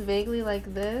it looks vaguely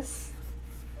like this.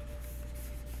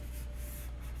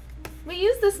 We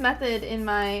used this method in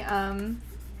my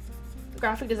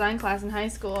graphic design class in high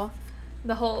school.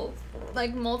 The whole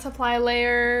like multiply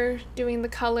layer, doing the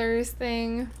colors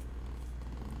thing.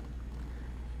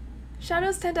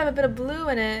 Shadows tend to have a bit of blue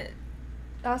in it.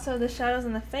 Also, the shadows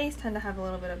in the face tend to have a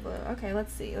little bit of blue. Okay,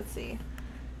 let's see.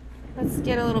 Let's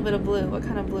get a little bit of blue. What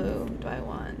kind of blue do I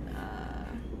want?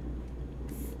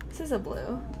 This is a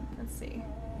blue. Let's see.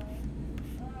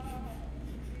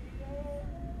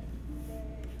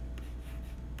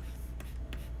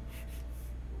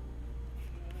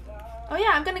 Oh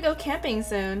yeah, I'm gonna go camping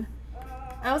soon.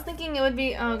 I was thinking it would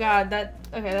be, oh god,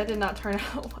 that did not turn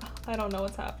out well. I don't know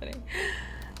what's happening.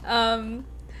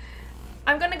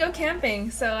 I'm gonna go camping,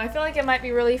 so I feel like it might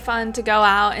be really fun to go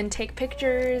out and take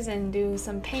pictures and do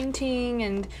some painting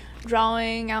and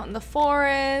drawing out in the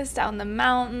forest, out in the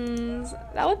mountains.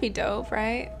 That would be dope,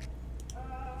 right?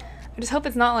 I just hope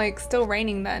it's not like still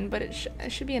raining then, but it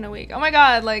should be in a week. Oh my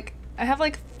god, like I have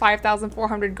like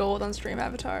 5,400 gold on stream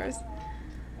avatars.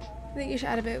 I think you should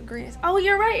add a bit of greenness. Oh,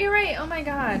 you're right. Oh my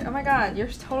god, you're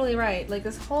totally right. Like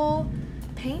this whole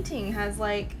painting has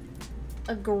like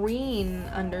a green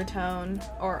undertone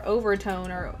or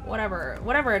overtone or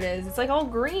whatever it is. It's like all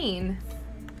green.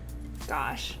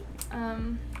 Gosh.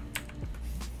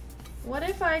 What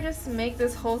if I just make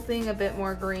this whole thing a bit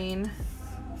more green?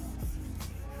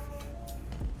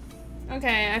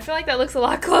 Okay, I feel like that looks a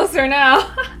lot closer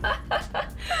now.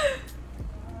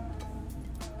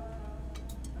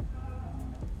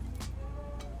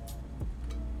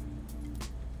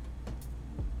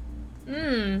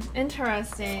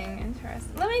 Interesting,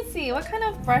 interesting. Let me see, what kind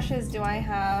of brushes do I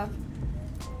have?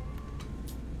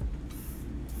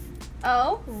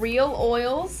 Oh, real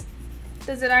oils.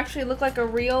 Does it actually look like a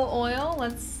real oil?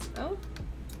 Let's, oh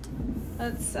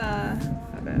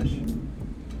gosh.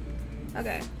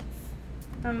 Okay.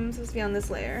 I'm supposed to be on this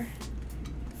layer.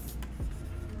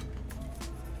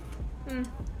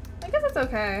 I guess it's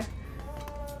okay.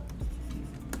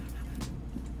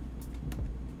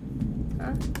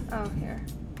 Huh? Oh, here.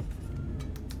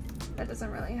 That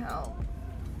doesn't really help.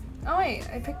 Oh wait,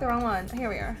 I picked the wrong one. Here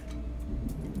we are.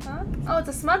 Huh? Oh, it's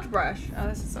a smudge brush. Oh,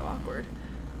 this is so awkward.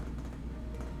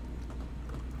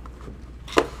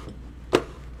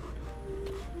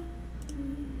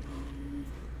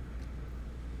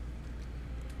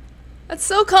 That's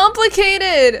so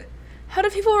complicated! How do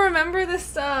people remember this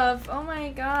stuff? Oh my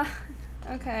god.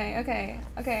 Okay,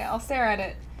 I'll stare at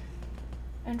it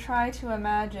and try to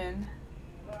imagine.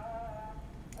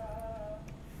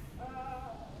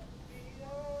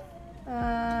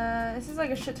 This is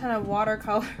like a shit ton of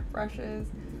watercolor brushes.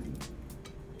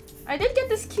 I did get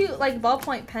this cute, like,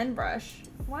 ballpoint pen brush.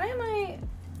 Why am I...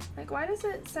 like, why does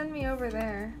it send me over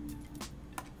there?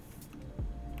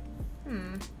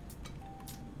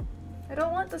 I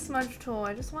don't want the smudge tool.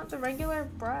 I just want the regular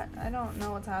brush. I don't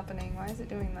know what's happening. Why is it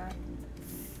doing that?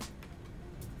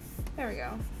 There we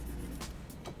go.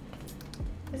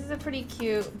 This is a pretty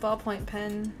cute ballpoint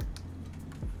pen.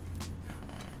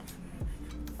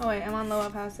 Oh wait, I'm on low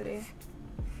opacity.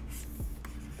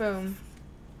 Boom.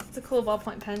 It's a cool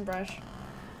ballpoint pen brush.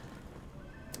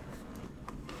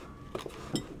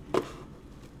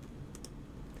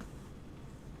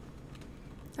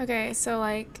 Okay, so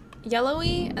like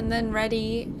yellowy and then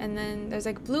reddy, and then there's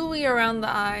like bluey around the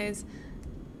eyes,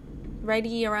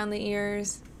 reddy around the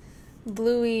ears,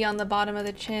 bluey on the bottom of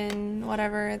the chin,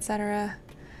 whatever, etc.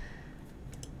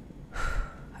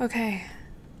 Okay.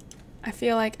 I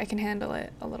feel like I can handle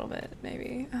it a little bit,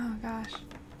 maybe. Oh gosh.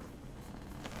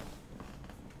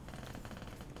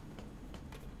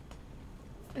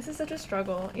 This is such a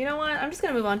struggle. You know what? I'm just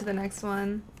gonna move on to the next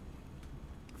one.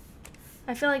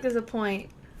 I feel like there's a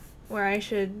point where I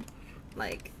should,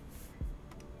 like,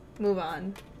 move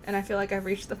on. And I feel like I've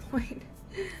reached the point.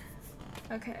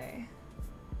 Okay.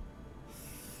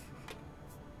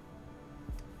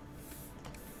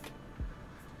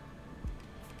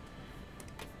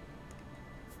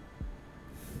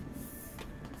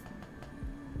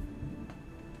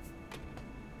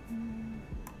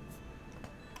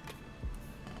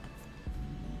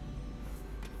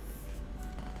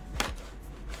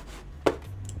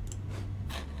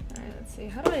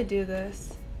 How do I do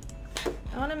this?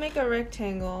 I want to make a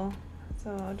rectangle, so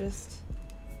I'll just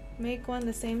make one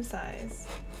the same size.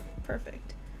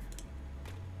 Perfect.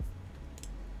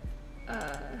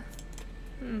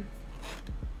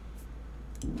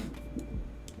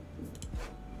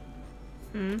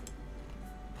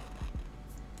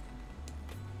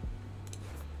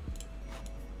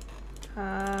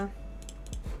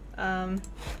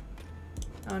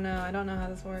 Oh no, I don't know how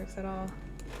this works at all.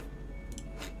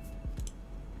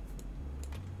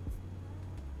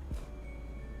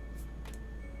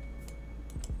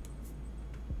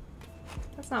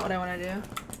 That's not what I want to do.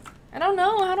 I don't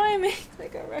know. How do I make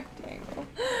like a rectangle?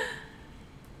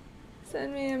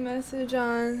 Send me a message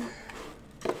on...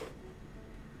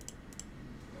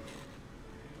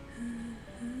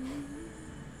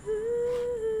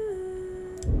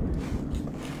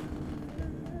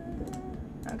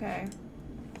 Okay.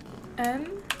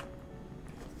 M.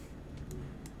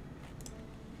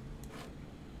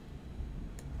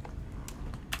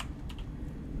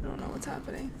 I don't know what's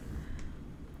happening.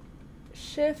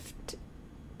 Shift,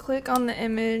 click on the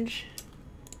image.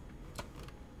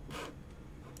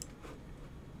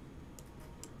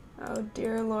 Oh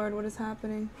dear Lord, what is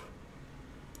happening?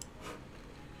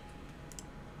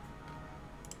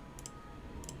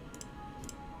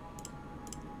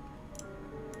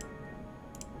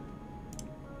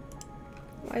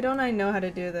 Why don't I know how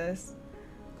to do this?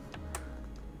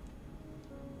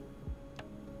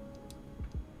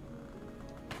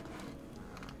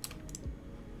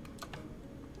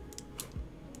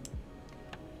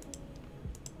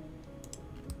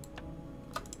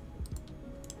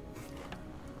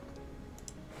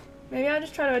 Maybe I'll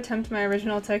just try to attempt my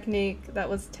original technique that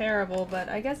was terrible, but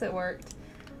I guess it worked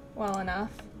well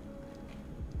enough.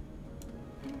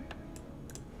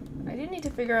 I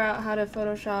to figure out how to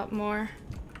Photoshop more.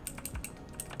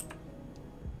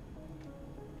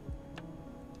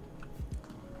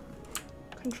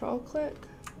 Control click.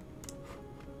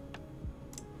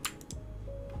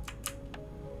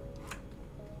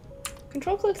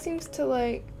 Control click seems to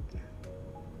like...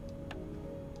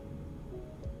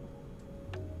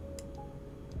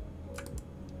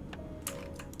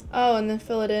 Oh, and then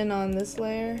fill it in on this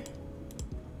layer.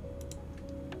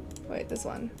 Wait, this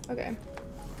one. Okay.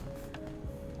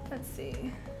 Let's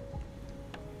see.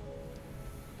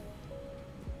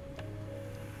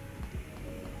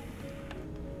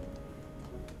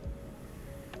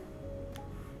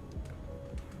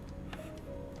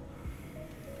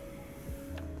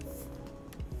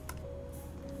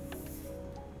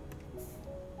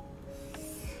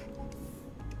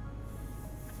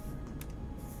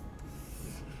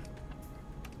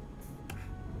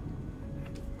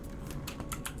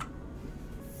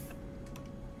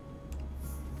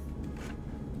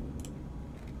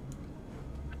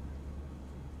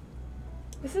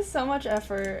 This is so much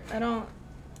effort. I don't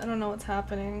know what's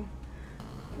happening,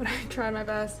 but I tried my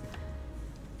best.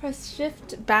 Press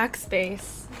Shift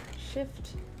Backspace.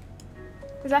 Shift.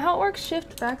 Is that how it works?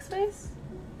 Shift Backspace?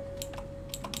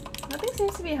 Nothing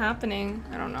seems to be happening.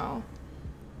 I don't know.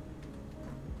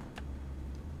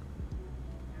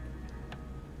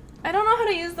 I don't know how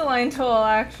to use the line tool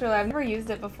actually. I've never used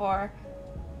it before.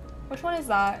 Which one is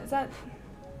that? Is that...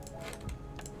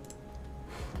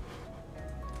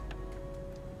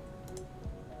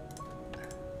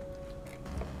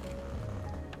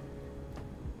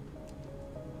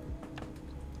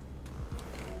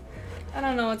 I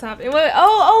don't know what's happening. Wait,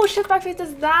 oh, Shift Backspace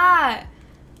does that.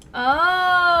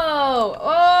 Oh,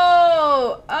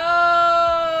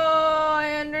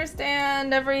 I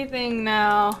understand everything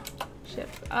now.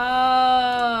 Shift.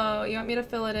 Oh, you want me to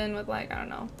fill it in with like, I don't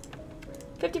know.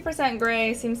 50%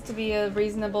 gray seems to be a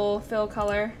reasonable fill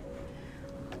color.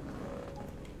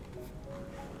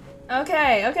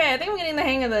 Okay, I think I'm getting the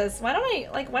hang of this. Why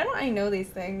don't I know these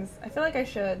things? I feel like I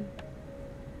should.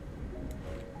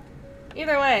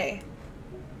 Either way.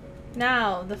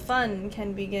 Now, the fun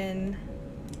can begin.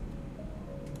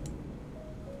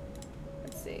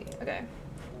 Let's see. Okay.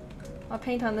 I'll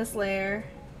paint on this layer.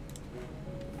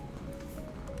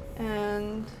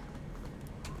 And...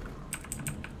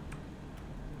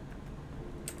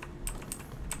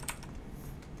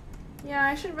 yeah,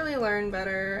 I should really learn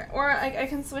better. Or I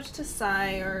can switch to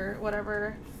Psy or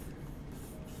whatever.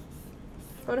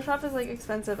 Photoshop is like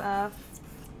expensive AF.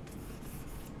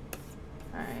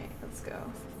 Alright, let's go.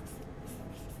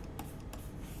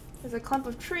 There's a clump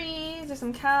of trees, there's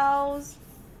some cows,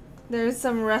 there's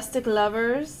some rustic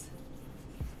lovers,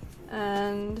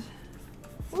 and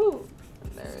woo,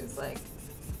 there's like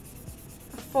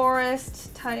a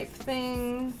forest type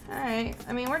thing. Alright,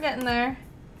 I mean, we're getting there.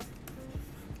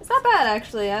 It's not bad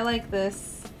actually. I like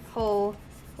this whole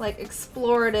like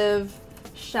explorative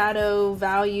shadow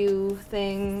value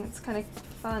thing. It's kind of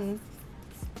fun.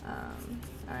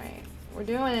 Alright, we're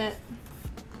doing it.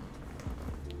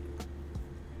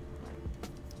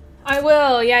 I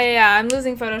will, yeah. I'm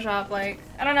losing Photoshop, like,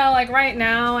 I don't know, like right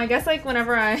now, I guess like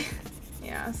whenever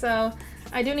yeah, so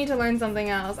I do need to learn something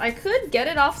else. I could get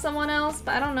it off someone else,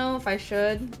 but I don't know if I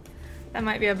should. That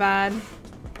might be a bad.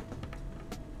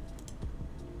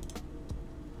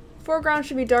 Foreground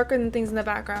should be darker than things in the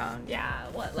background. Yeah,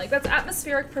 what, like that's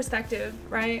atmospheric perspective,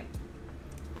 right?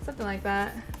 Something like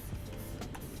that.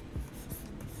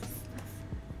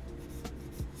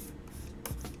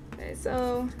 Okay,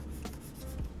 so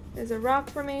there's a rock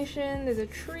formation, there's a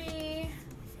tree,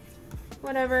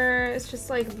 whatever. It's just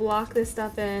like block this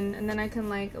stuff in, and then I can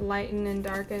like lighten and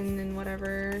darken and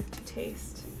whatever to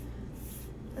taste.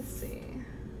 Let's see.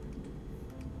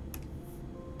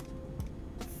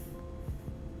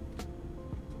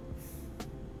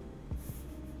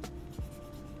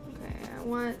 Okay, I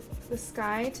want the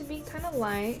sky to be kind of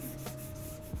light.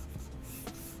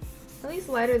 At least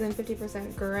lighter than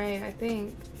 50% gray, I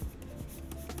think.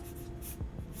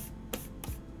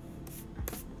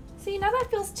 See, now that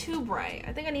feels too bright.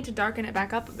 I think I need to darken it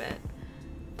back up a bit.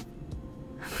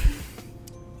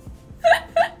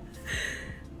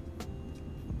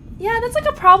 Yeah, that's like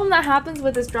a problem that happens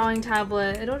with this drawing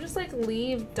tablet. It'll just like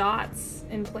leave dots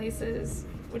in places,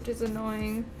 which is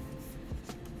annoying.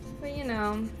 But you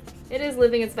know, it is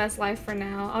living its best life for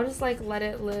now. I'll just like let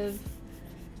it live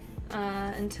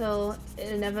until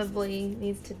it inevitably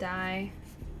needs to die.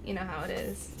 You know how it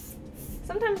is.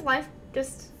 Sometimes life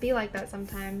just be like that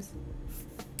sometimes.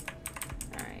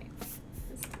 Alright.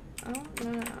 Oh,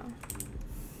 no.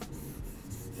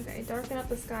 Okay, darken up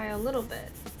the sky a little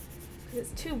bit. Because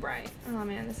it's too bright. Oh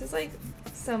man, this is like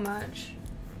so much.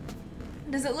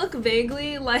 Does it look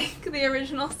vaguely like the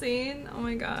original scene? Oh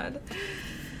my god.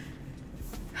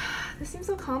 This seems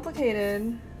so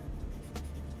complicated.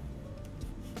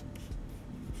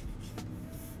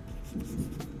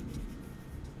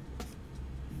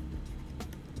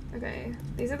 Okay,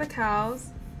 these are the cows.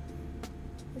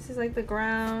 This is like the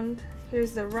ground.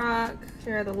 Here's the rock.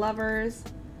 Here are the lovers.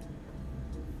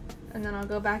 And then I'll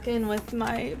go back in with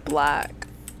my black.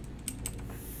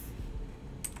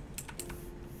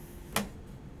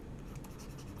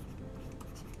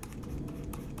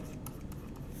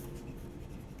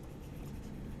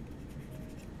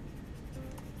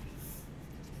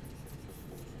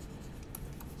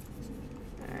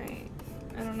 Alright,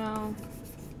 I don't know.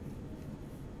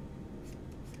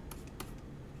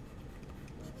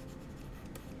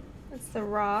 That's the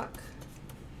rock.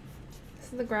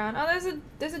 This is the ground. Oh,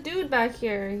 there's a dude back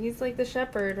here. He's like the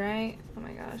shepherd, right? Oh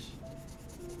my gosh.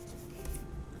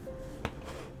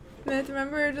 I have to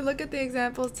remember to look at the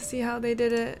examples to see how they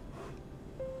did it.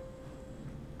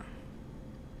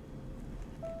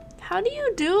 How do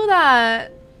you do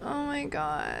that? Oh my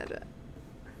god.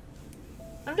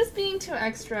 I'm just being too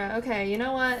extra. Okay, you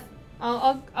know what?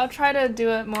 I'll try to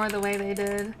do it more the way they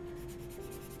did.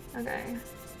 Okay.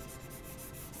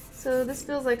 So this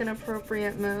feels like an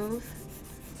appropriate move.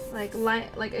 Like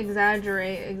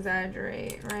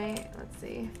exaggerate, right? Let's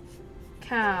see.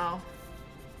 Cow.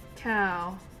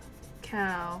 Cow.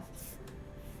 Cow.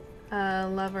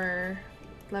 Lover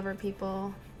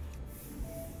people.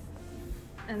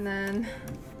 And then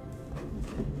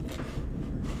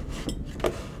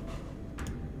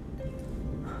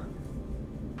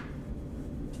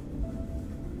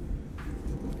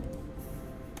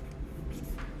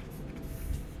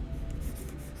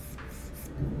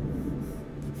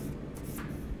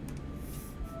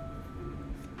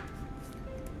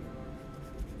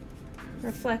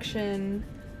reflection,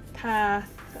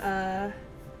 path,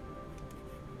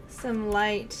 some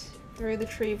light through the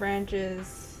tree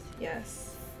branches,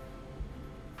 yes.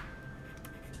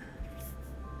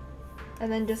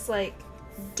 And then just like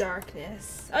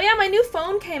darkness. Oh yeah, my new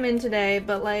phone came in today,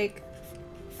 but like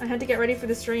I had to get ready for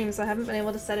the stream, so I haven't been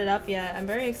able to set it up yet. I'm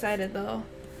very excited though.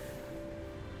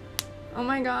 Oh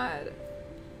my god.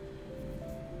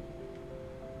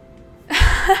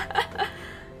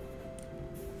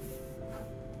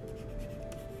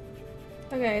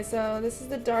 Okay, so this is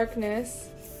the darkness.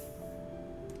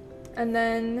 And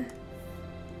then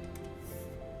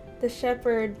the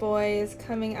shepherd boy is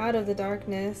coming out of the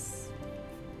darkness.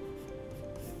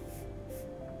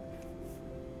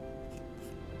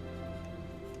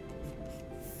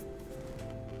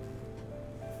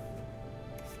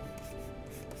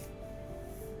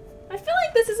 I feel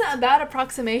like this isn't a bad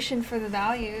approximation for the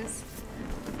values.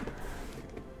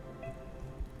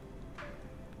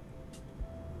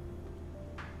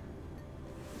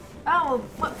 Oh,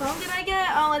 what phone did I get?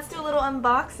 Oh, let's do a little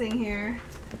unboxing here.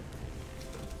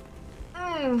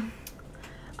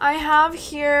 I have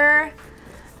here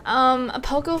a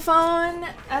Pocophone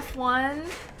F1.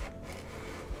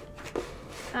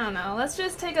 I don't know. Let's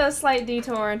just take a slight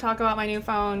detour and talk about my new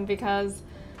phone because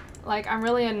like I'm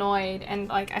really annoyed and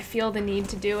like I feel the need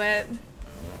to do it.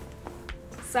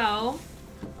 So,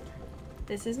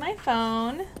 this is my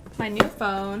phone, my new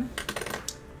phone.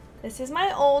 This is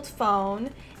my old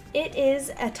phone. It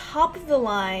is a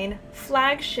top-of-the-line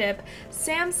flagship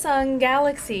Samsung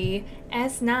Galaxy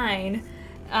S9,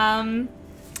 and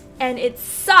it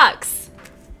sucks.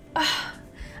 Ugh.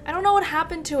 I don't know what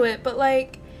happened to it, but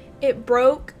like, it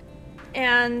broke,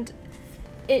 and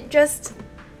it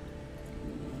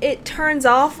turns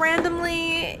off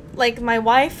randomly, like my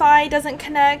Wi-Fi doesn't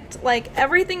connect, like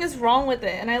everything is wrong with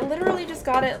it, and I literally just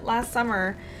got it last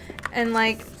summer, and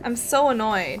like, I'm so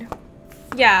annoyed.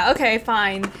 Yeah, okay,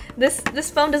 fine. This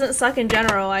phone doesn't suck in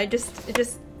general. It's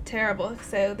just terrible.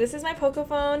 So this is my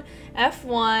Pocophone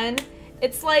F1.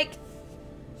 It's like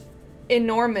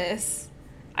enormous.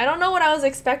 I don't know what I was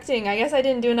expecting. I guess I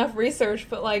didn't do enough research,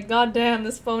 but like goddamn,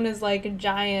 this phone is like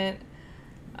giant.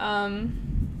 Let's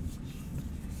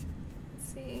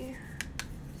see.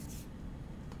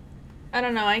 I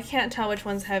don't know. I can't tell which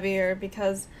one's heavier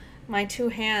because my two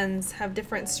hands have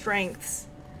different strengths.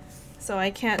 So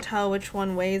I can't tell which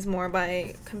one weighs more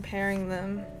by comparing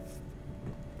them.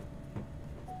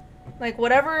 Like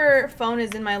whatever phone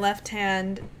is in my left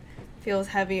hand feels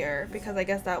heavier because I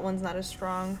guess that one's not as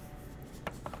strong.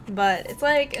 But it's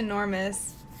like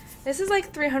enormous. This is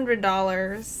like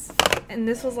 $300 and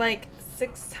this was like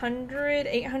 $600,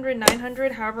 $800,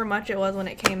 $900, however much it was when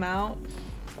it came out.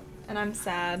 And I'm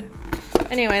sad.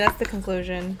 Anyway, that's the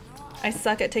conclusion. I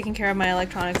suck at taking care of my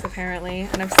electronics apparently,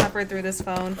 and I've suffered through this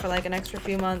phone for like an extra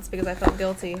few months because I felt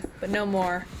guilty, but no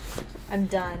more. I'm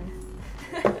done.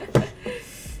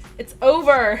 It's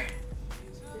over.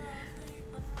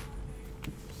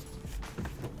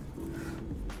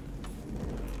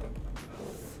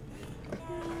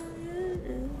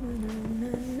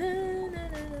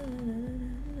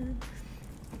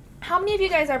 How many of you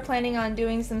guys are planning on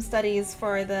doing some studies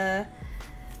for the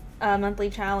monthly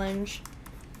challenge?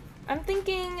 I'm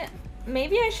thinking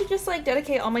maybe I should just like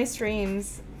dedicate all my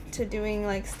streams to doing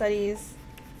like studies.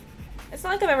 It's not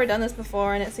like I've ever done this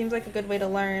before, and it seems like a good way to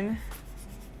learn.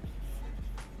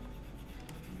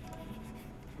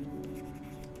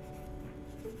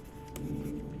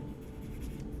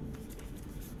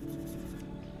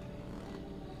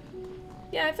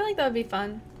 Yeah, I feel like that would be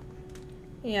fun.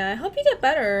 Yeah, I hope you get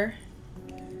better.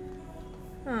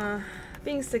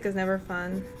 Being sick is never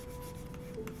fun.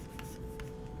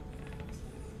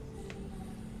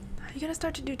 You gotta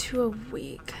start to do 2 a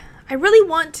week. I really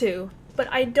want to, but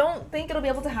I don't think it'll be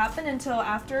able to happen until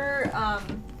after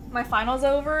my final's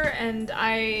over and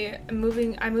I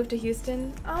moved to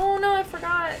Houston. Oh no, I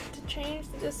forgot to change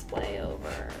the display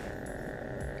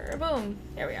over. Boom,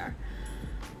 there we are.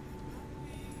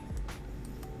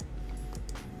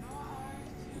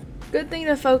 Good thing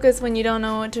to focus when you don't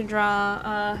know what to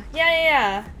draw.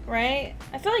 Yeah, right?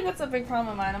 I feel like that's a big problem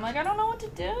of mine. I'm like, I don't know what to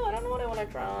do. I don't know what I want to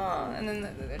draw. And then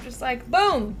they're just like,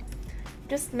 boom!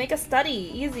 Just make a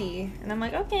study, easy. And I'm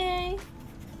like, okay.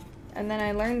 And then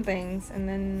I learn things, and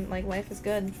then, like, life is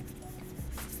good.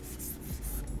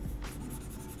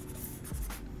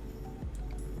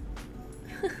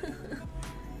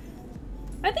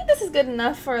 I think this is good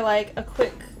enough for, like, a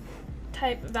quick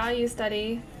type value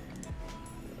study.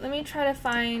 Let me try to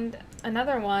find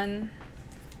another one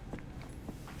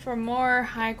for more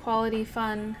high quality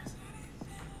fun.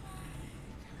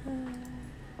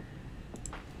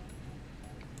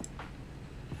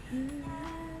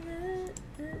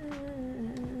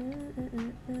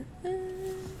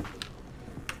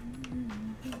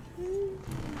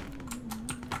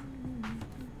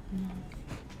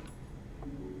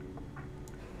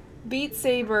 Beat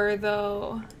Saber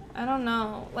though. I don't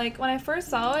know. Like, when I first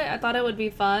saw it, I thought it would be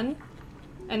fun.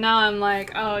 And now I'm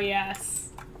like, oh yes.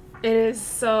 It is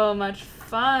so much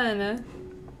fun.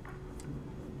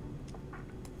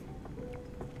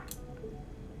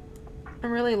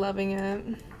 I'm really loving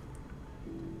it.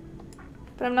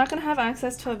 But I'm not gonna have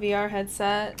access to a VR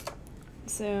headset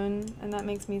soon, and that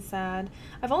makes me sad.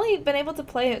 I've only been able to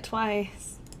play it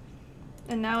twice.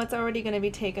 And now it's already gonna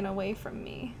be taken away from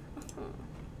me.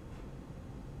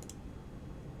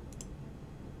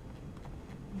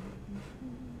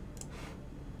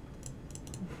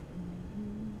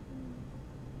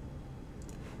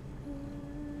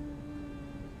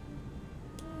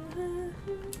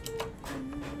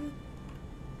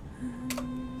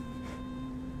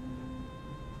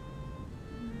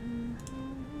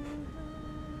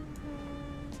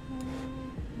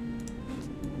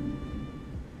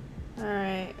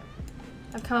 Alright,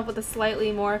 I've come up with a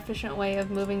slightly more efficient way of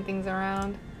moving things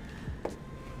around.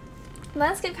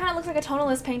 Landscape kind of looks like a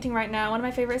tonalist painting right now, one of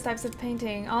my favorite types of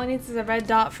painting. All it needs is a red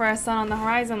dot for a sun on the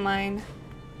horizon line.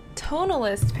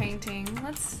 Tonalist painting,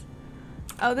 let's...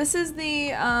 Oh, this is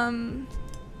the,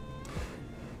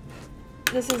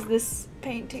 this is this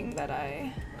painting that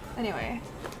I... Anyway.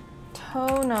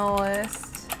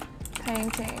 Tonalist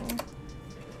painting.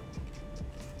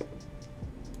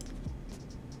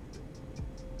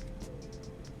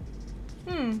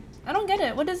 I don't get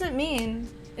it. What does it mean?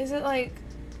 Is it like...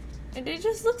 It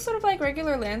just looks sort of like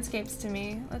regular landscapes to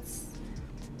me. Let's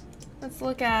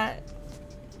look at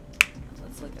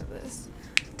this.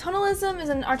 Tonalism is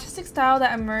an artistic style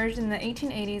that emerged in the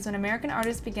 1880s when American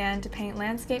artists began to paint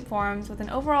landscape forms with an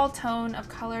overall tone of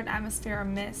colored atmosphere or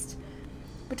mist.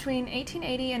 Between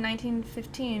 1880 and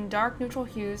 1915, dark neutral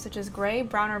hues such as gray,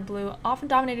 brown, or blue often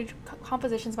dominated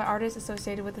compositions by artists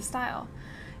associated with the style.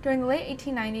 During the late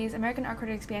 1890s, American art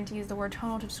critics began to use the word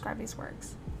tonal to describe these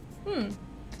works.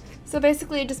 So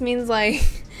basically it just means like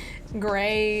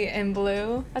gray and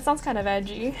blue. That sounds kind of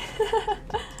edgy.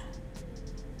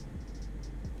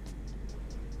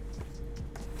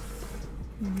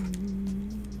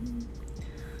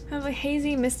 Have a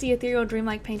hazy, misty, ethereal,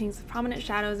 dreamlike paintings with prominent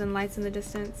shadows and lights in the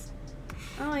distance.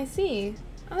 Oh, I see.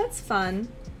 Oh, that's fun.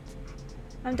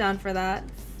 I'm down for that.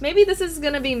 Maybe this is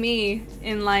gonna be me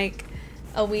in like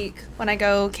a week when I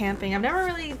go camping. I've never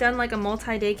really done like a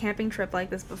multi-day camping trip like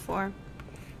this before.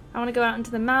 I want to go out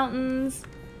into the mountains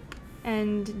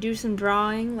and do some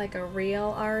drawing like a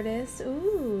real artist.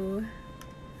 Ooh,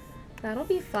 that'll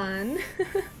be fun.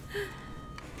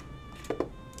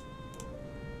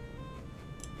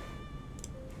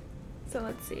 So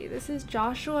let's see. This is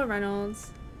Joshua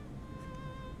Reynolds.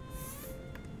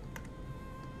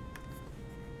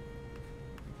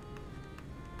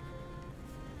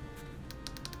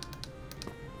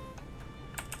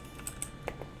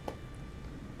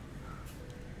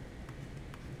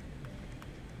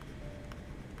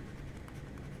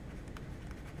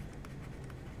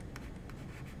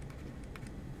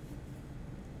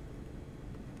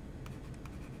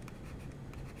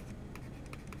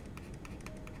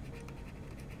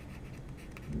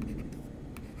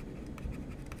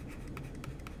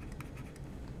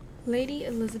 Lady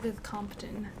Elizabeth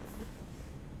Compton.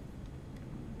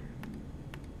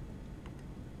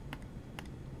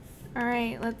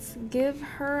 Alright, let's give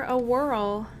her a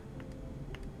whirl.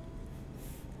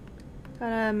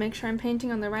 Gotta make sure I'm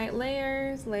painting on the right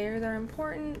layers. Layers are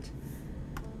important.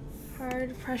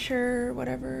 Hard pressure,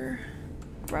 whatever.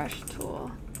 Brush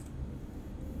tool.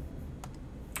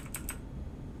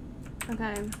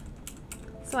 Okay.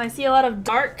 So I see a lot of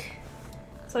dark.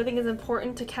 So I think it's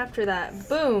important to capture that.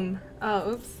 Boom!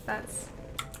 Oh, oops, that's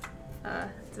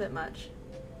it's a bit much.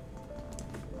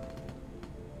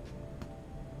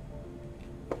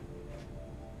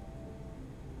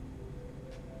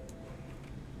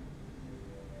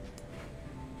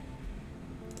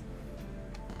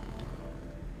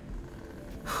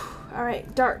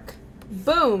 Alright, dark.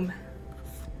 Boom!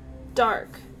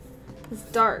 Dark. It's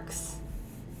darks.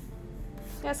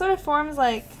 Yeah, it sort of forms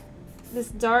like this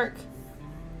dark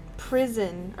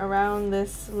prison around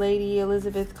this Lady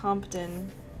Elizabeth Compton.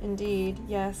 Indeed,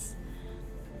 yes.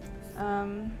 I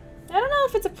don't know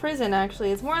if it's a prison,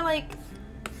 actually. It's more like,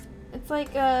 it's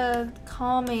like a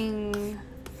calming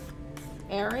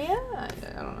area? I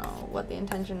don't know what the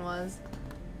intention was,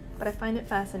 but I find it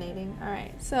fascinating.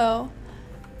 Alright, so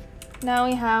now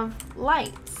we have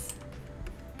lights.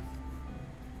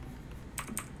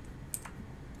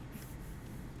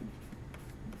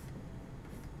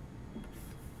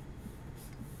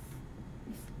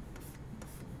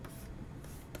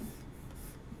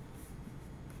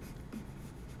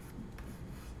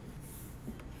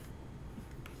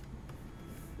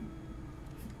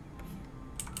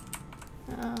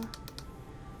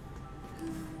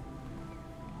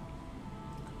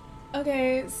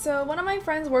 Okay, so one of my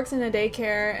friends works in a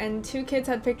daycare and 2 kids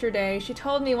had picture day. She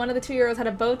told me one of the 2-year-olds had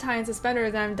a bow tie and suspenders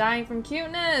and I'm dying from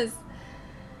cuteness.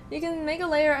 You can make a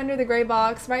layer under the gray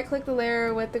box, right click the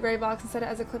layer with the gray box and set it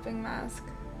as a clipping mask.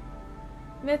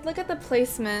 Myth, look at the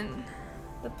placement.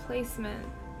 The placement.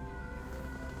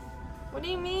 What do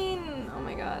you mean? Oh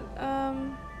my god.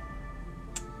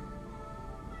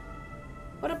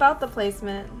 What about the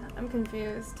placement? I'm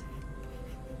confused.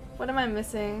 What am I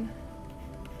missing?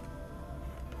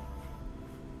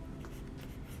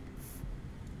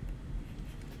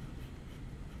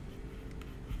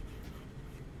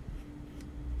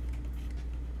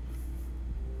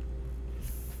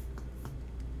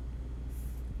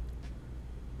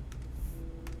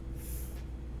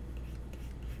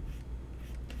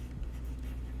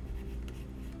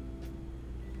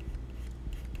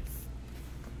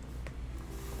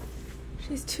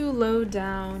 She's too low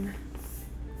down.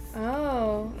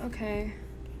 Oh, okay.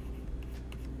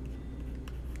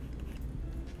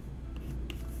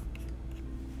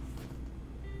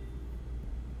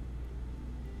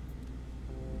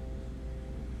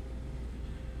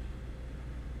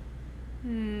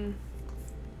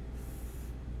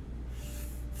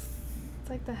 It's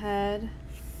like the head.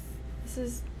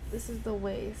 This is the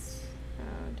waist.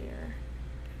 Oh dear.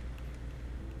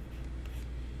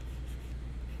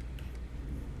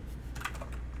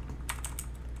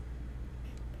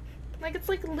 Like, it's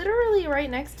like literally right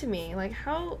next to me. Like,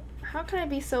 how can I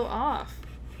be so off?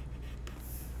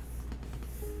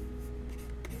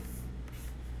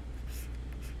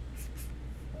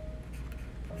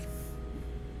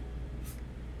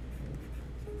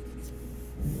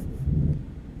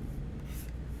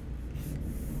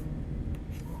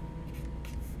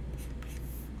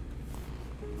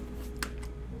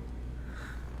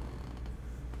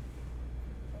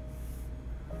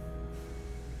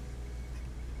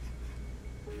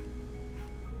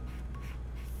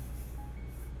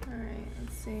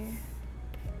 See.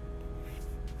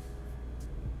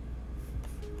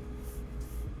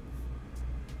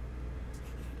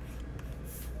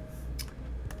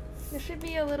 There should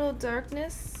be a little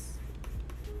darkness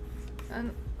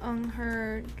on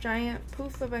her giant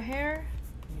poof of a hair.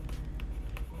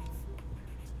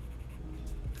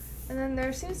 And then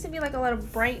there seems to be like a lot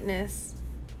of brightness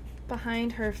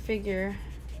behind her figure.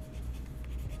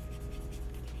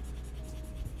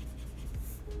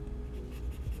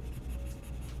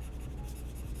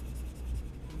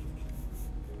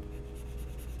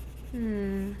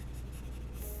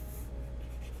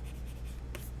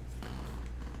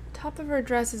 Top of her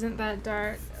dress isn't that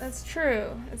dark. That's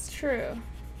true. It's true.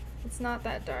 It's not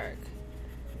that dark.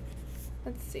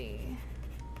 Let's see.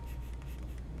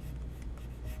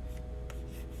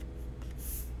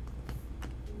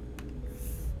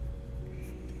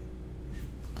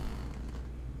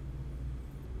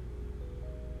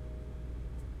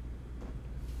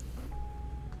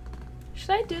 Should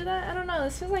I do that? I don't know.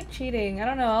 This feels like cheating. I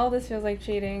don't know. All this feels like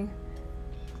cheating.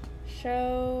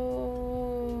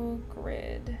 Show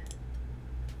grid.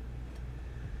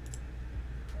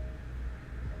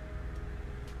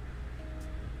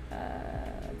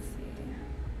 Let's see.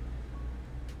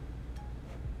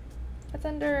 That's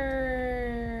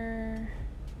under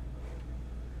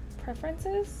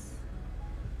preferences.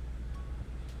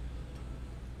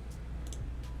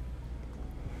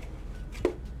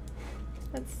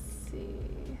 Let's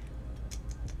see.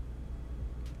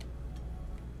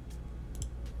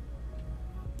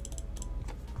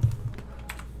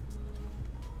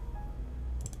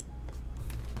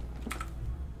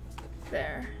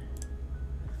 There.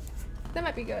 That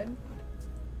might be good.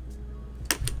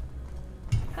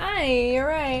 Hi, you're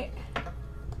right.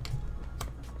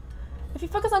 If you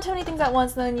focus on too many things at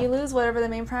once, then you lose whatever the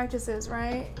main practice is,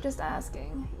 right? Just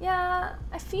asking. Yeah,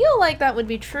 I feel like that would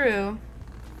be true.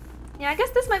 Yeah, I guess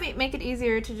this might make it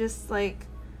easier to just, like,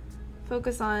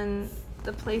 focus on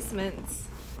the placements.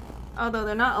 Although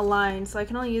they're not aligned, so I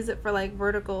can only use it for, like,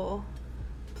 vertical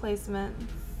placement.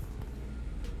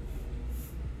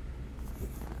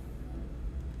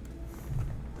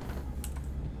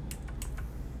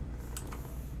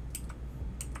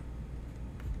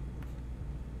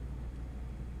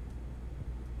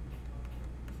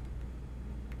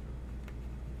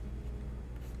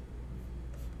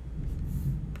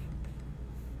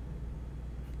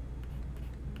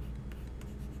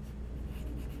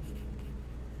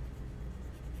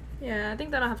 Yeah, I think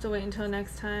that'll have to wait until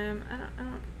next time.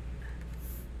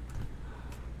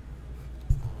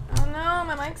 Oh no,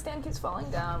 my mic stand keeps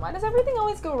falling down. Why does everything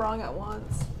always go wrong at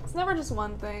once? It's never just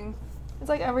one thing. It's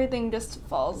like everything just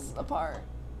falls apart.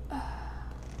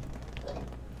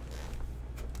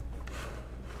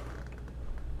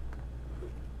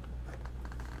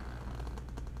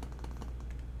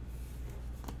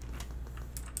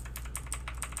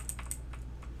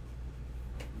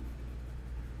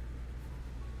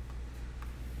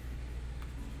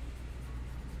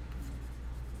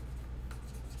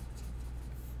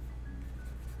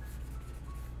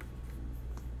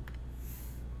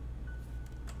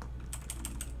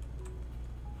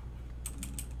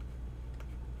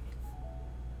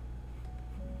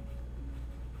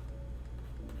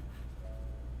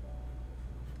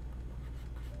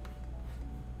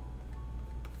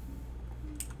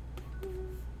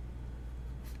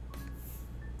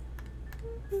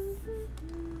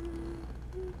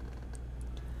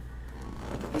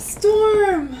 A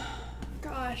storm!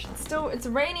 Gosh, it's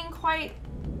raining quite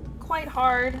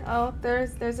hard. Oh,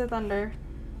 there's a thunder.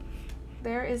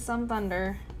 There is some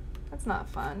thunder. That's not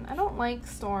fun. I don't like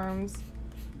storms.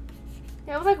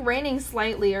 Yeah, it was like raining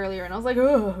slightly earlier and I was like,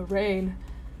 ugh, rain.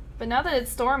 But now that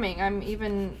it's storming, I'm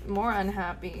even more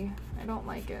unhappy. I don't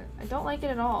like it. I don't like it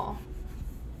at all.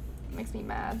 It makes me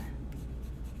mad.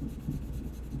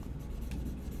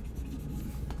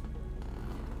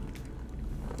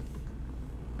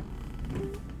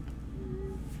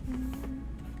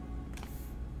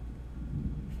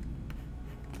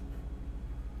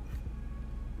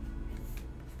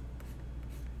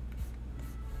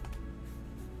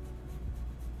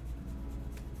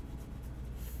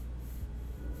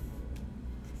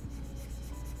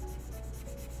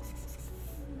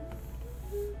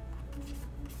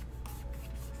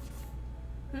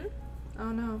 Oh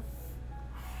no.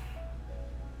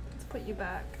 Let's put you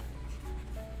back.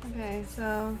 Okay,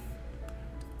 so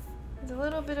there's a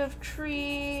little bit of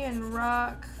tree and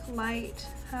rock light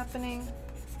happening.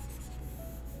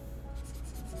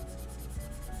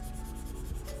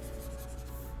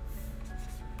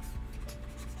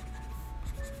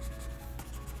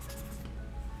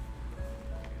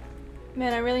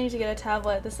 Man, I really need to get a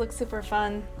tablet. This looks super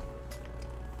fun.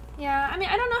 Yeah, I mean,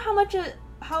 I don't know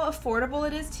how affordable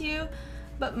it is to you,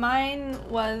 but mine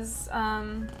was,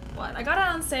 what? I got it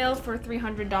on sale for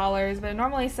 $300, but it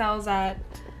normally sells at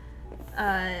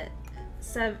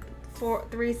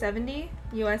 $370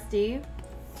 USD.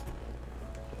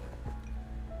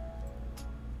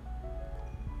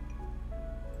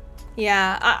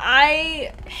 Yeah,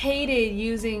 I hated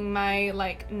using my,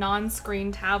 like,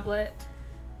 non-screen tablet.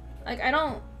 Like, I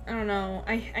don't know.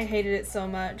 I hated it so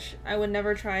much. I would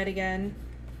never try it again.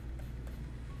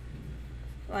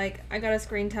 Like, I got a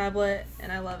screen tablet and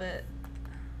I love it.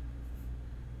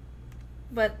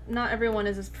 But not everyone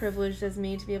is as privileged as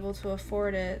me to be able to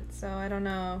afford it, so I don't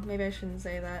know. Maybe I shouldn't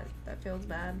say that. That feels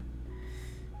bad.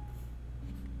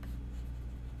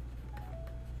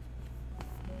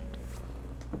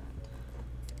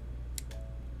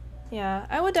 Yeah,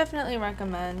 I would definitely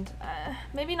recommend.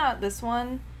 Maybe not this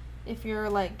one if you're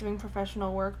like doing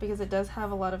professional work, because it does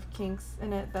have a lot of kinks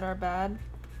in it that are bad.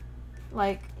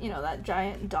 Like, you know, that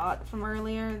giant dot from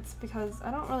earlier. It's because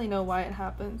I don't really know why it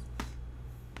happens.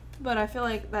 But I feel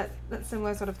like that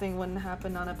similar sort of thing wouldn't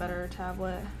happen on a better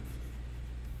tablet.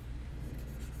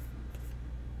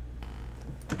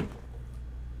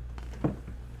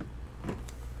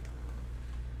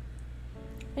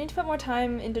 I need to put more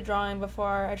time into drawing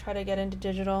before I try to get into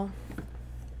digital.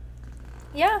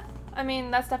 Yeah, I mean,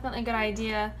 that's definitely a good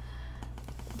idea.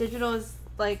 Digital is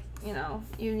like, you know,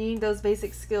 you need those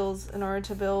basic skills in order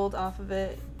to build off of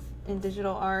it in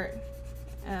digital art.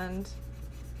 And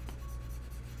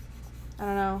I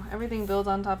don't know, everything builds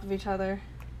on top of each other.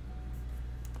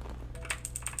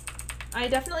 I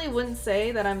definitely wouldn't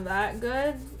say that I'm that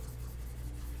good.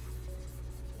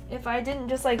 If I didn't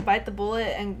just like bite the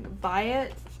bullet and buy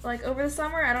it like over the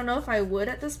summer, I don't know if I would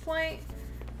at this point.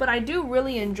 But I do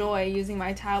really enjoy using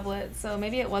my tablet, so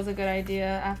maybe it was a good idea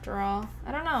after all.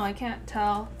 I don't know, I can't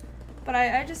tell. But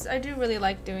I do really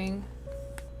like doing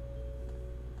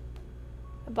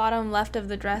the bottom left of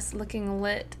the dress looking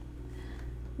lit.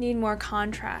 Need more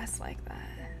contrast like that.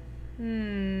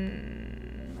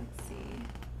 Let's see.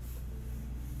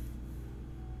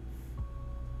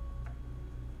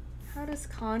 How does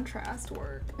contrast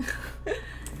work? Let's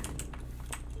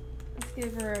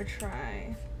give her a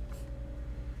try.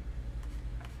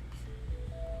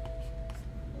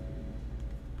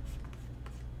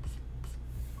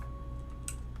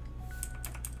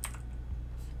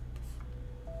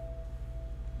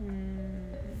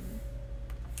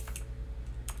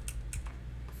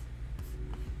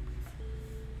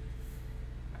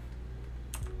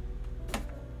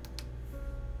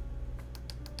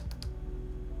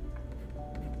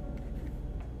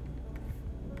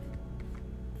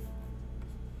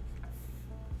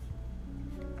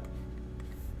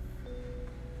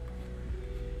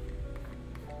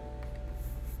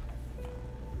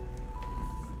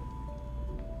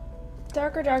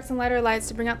 Darker darks and lighter lights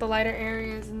to bring out the lighter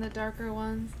areas and the darker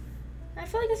ones. I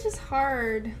feel like it's just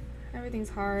hard. Everything's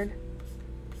hard.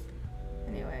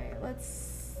 Anyway,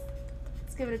 let's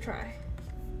give it a try.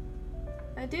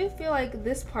 I do feel like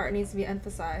this part needs to be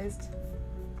emphasized.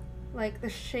 Like the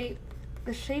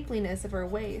shapeliness of her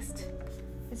waist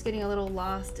is getting a little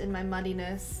lost in my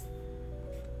muddiness.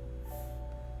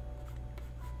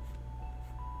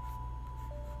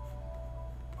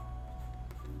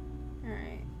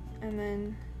 Alright, and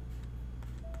then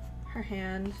her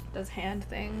hand does hand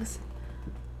things.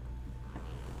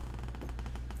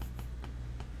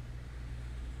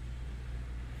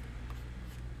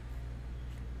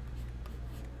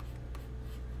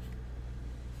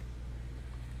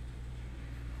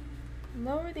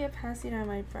 Lower the opacity on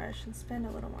my brush and spend a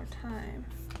little more time.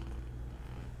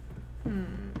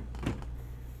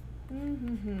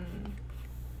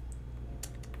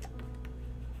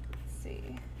 Let's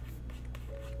see.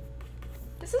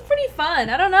 This is pretty fun.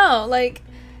 I don't know. Like,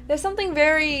 there's something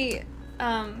very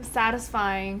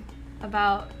satisfying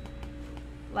about,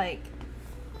 like,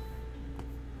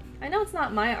 I know it's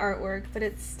not my artwork, but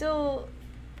it's still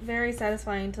very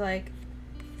satisfying to, like,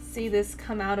 see this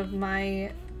come out of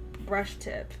my brush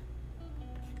tip.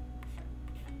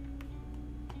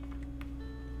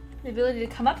 The ability to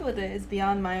come up with it is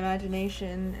beyond my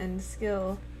imagination and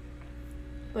skill.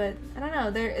 But I don't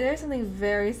know, there's something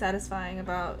very satisfying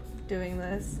about doing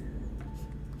this.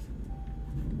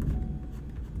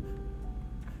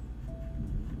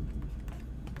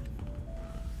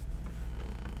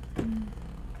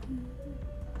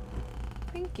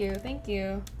 Thank you, thank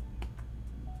you.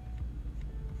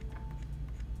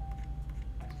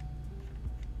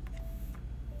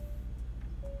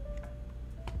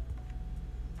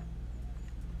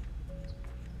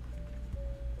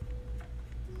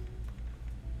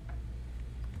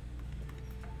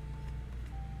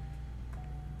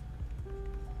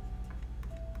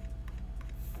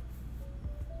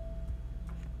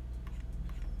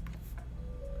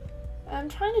 I'm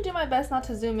trying to do my best not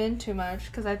to zoom in too much,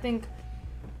 because I think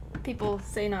people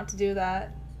say not to do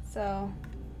that, so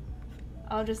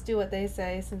I'll just do what they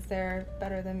say since they're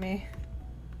better than me.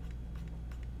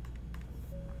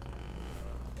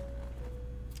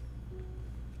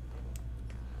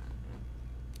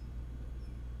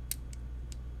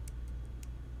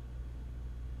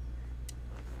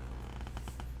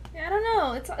 Yeah, I don't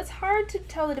know, it's hard to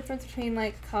tell the difference between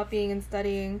like copying and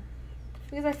studying.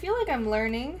 Because I feel like I'm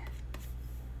learning,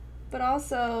 but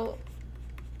also,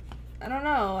 I don't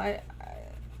know,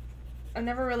 I've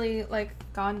never really, like,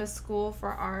 gone to school for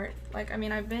art. Like, I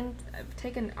mean, I've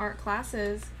taken art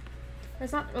classes, but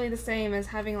it's not really the same as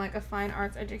having, like, a fine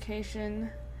arts education.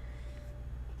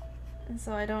 And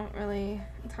so I don't really,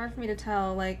 it's hard for me to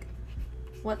tell, like,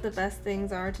 what the best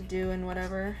things are to do and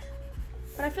whatever.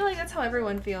 But I feel like that's how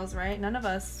everyone feels, right? None of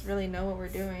us really know what we're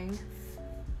doing.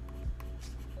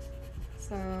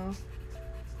 So,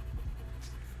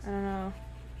 I don't know.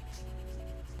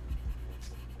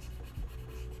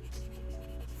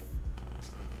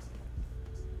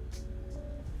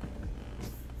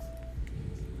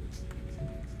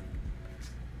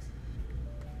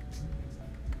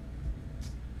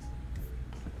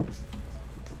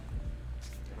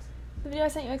 The video I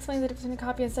sent you explains the difference between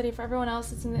copy and study. For everyone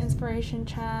else, it's in the inspiration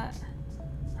chat.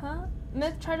 Huh?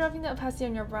 Myth, try dropping the opacity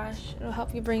on your brush. It'll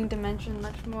help you bring dimension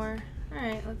much more.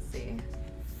 Alright, let's see.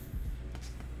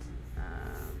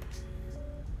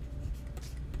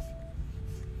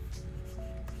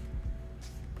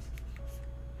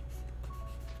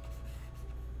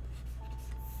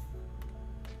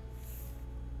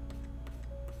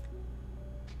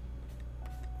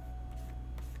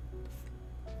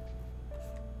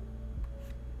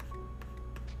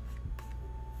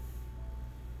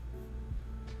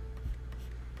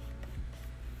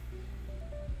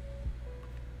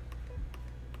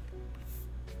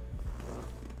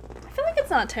 It's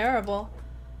not terrible.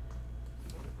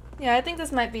 Yeah, I think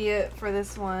this might be it for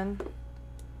this one.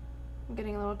 I'm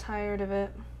getting a little tired of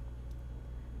it.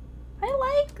 I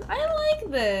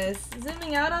like this.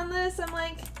 Zooming out on this, I'm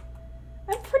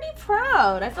pretty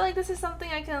proud. I feel like this is something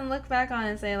I can look back on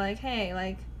and say like, hey,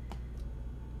 like,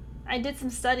 I did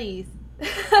some studies.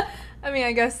 I mean,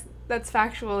 I guess that's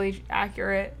factually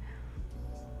accurate.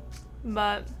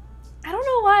 But I don't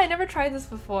know why I never tried this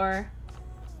before.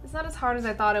 It's not as hard as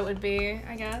I thought it would be,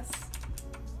 I guess.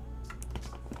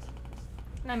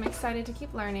 And I'm excited to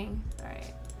keep learning.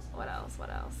 Alright, what else? What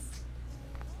else?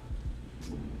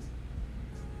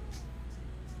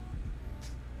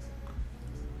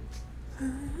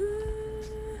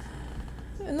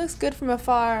 It looks good from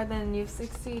afar, then you've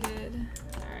succeeded.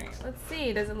 Alright, let's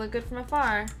see. Does it look good from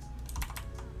afar?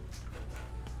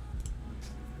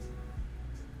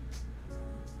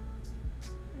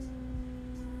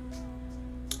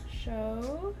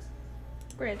 Show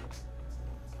grid.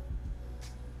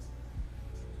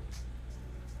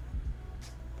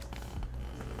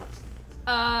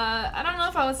 I don't know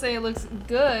if I would say it looks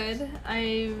good.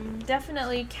 I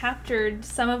definitely captured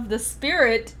some of the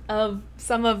spirit of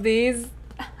some of these.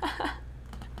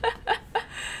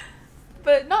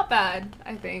 But not bad,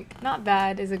 I think. Not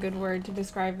bad is a good word to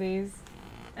describe these.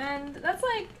 And that's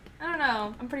like, I don't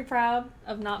know, I'm pretty proud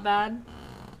of not bad.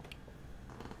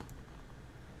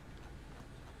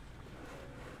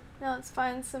 Now let's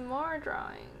find some more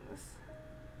drawings.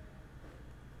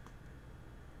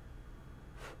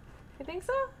 You think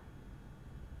so?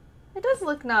 It does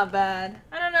look not bad.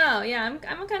 I don't know. Yeah, I'm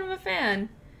kind of a fan.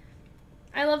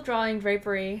 I love drawing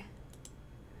drapery.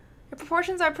 Your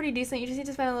proportions are pretty decent. You just need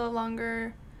to spend a little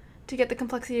longer to get the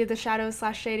complexity of the shadows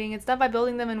 / shading. It's done by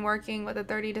building them and working with a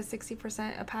 30 to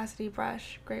 60% opacity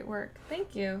brush. Great work.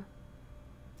 Thank you.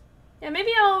 Yeah,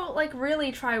 maybe I'll like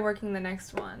really try working the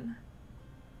next one.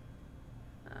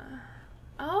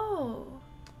 Oh.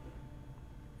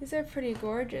 These are pretty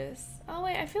gorgeous. Oh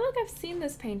wait, I feel like I've seen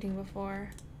this painting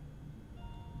before.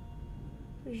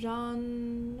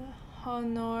 Jean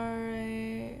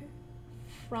Honore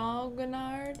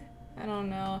Fragonard? I don't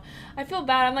know. I feel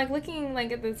bad. I'm like looking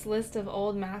like at this list of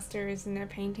old masters and their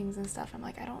paintings and stuff. I'm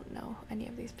like, I don't know any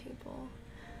of these people.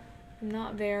 I'm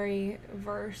not very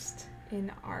versed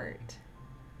in art.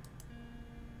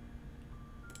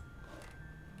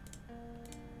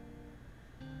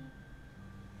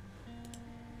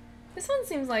 This one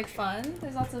seems like fun.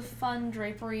 There's lots of fun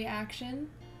drapery action.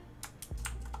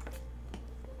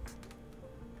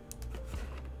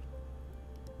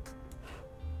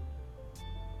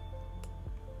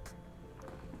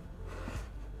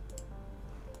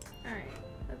 Alright,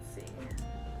 let's see.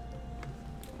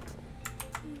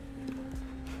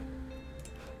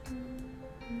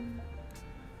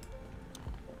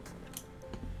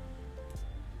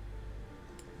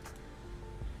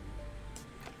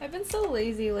 I've been so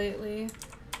lazy lately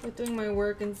with doing my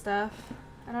work and stuff.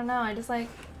 I don't know, I just like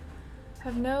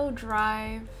have no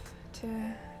drive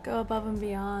to go above and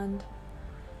beyond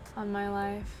on my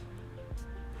life.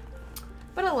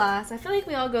 But alas, I feel like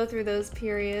we all go through those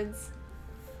periods.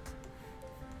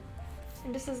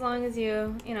 And just as long as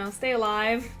you know, stay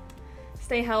alive,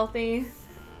 stay healthy,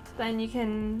 then we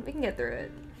can get through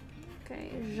it.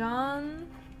 Okay, Jean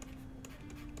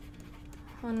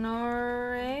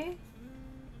Honore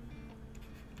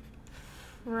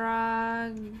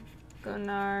Fragonard.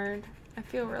 I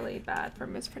feel really bad for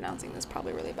mispronouncing this,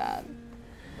 probably really bad.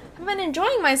 I've been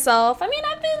enjoying myself. I mean,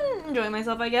 I've been enjoying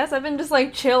myself, I guess. I've been just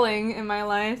like chilling in my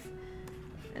life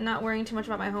and not worrying too much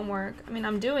about my homework. I mean,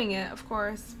 I'm doing it, of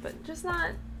course, but just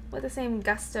not with the same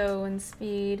gusto and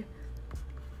speed.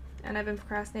 And I've been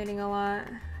procrastinating a lot.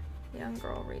 Young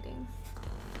girl reading.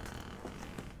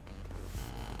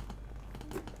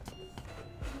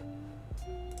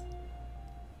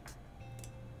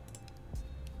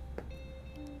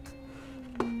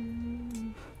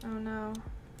 Oh no.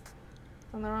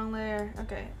 On the wrong layer.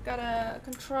 Okay, gotta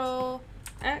Control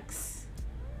X.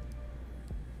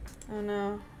 Oh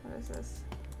no, what is this?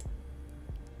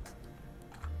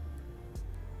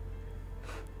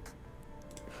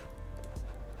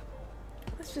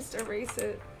 Let's just erase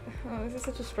it. Oh, this is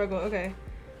such a struggle. Okay,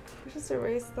 let's just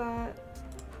erase that.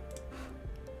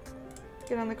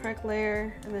 Get on the correct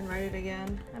layer and then write it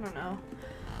again. I don't know.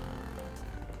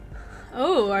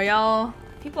 Oh, are y'all...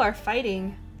 People are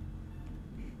fighting.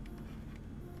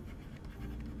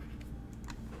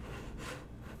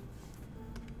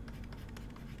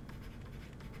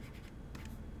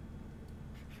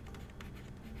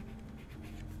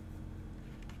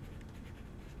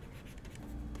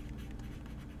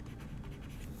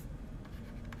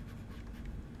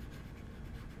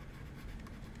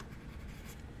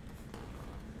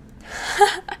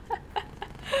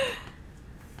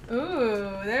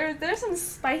 Ooh, there's some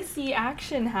spicy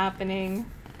action happening.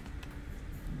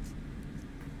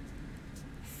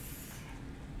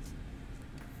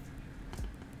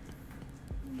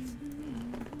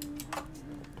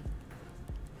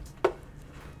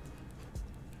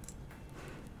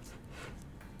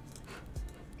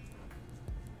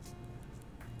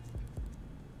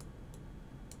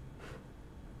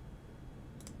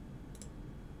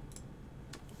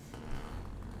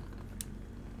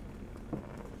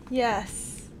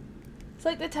 Yes.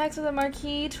 Select the text with a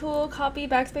marquee tool, copy,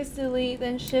 backspace to delete,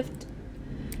 then shift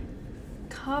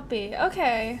copy.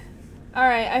 Okay.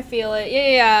 Alright, I feel it.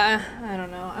 Yeah. I don't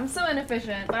know. I'm so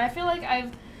inefficient, but I feel like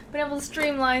I've been able to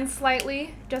streamline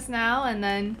slightly just now, and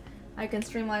then I can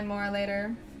streamline more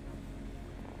later.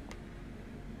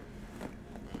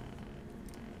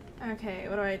 Okay,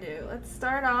 what do I do? Let's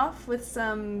start off with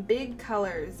some big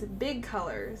colors. Big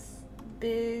colors.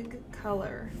 Big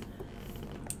color.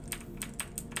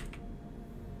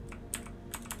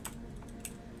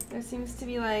 There seems to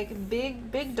be like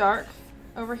big dark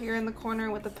over here in the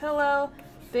corner with the pillow,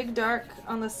 big dark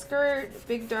on the skirt,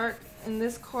 big dark in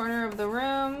this corner of the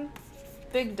room,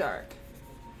 big dark.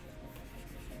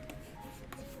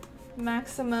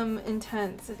 Maximum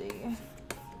intensity.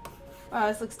 Wow,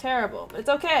 this looks terrible, but it's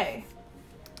okay.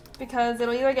 Because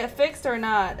it'll either get fixed or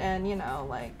not, and you know,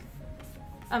 like,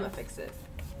 I'm gonna fix it.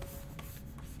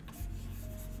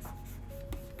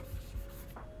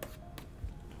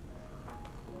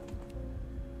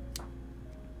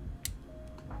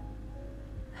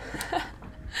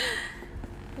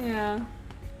 Yeah.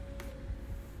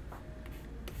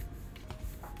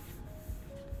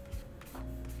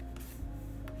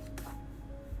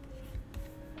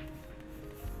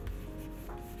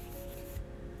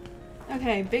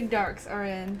 Okay, big darks are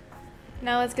in.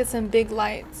 Now let's get some big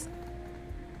lights.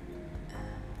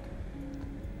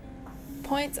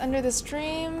 Points under the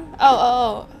stream.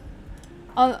 Oh.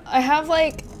 I have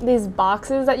like these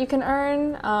boxes that you can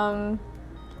earn.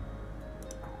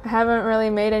 I haven't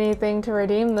really made anything to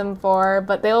redeem them for,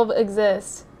 but they'll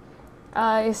exist.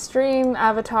 Stream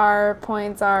avatar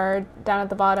points are down at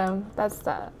the bottom. That's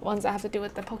the ones that have to do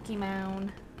with the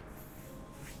Pokemon.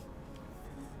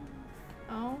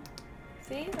 Oh,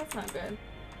 see? That's not good.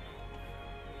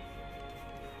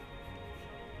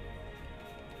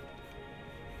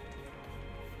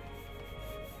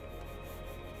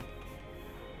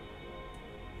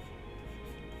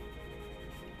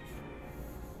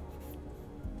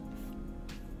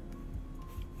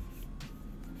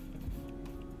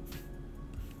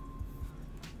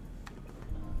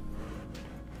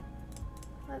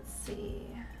 Let's see.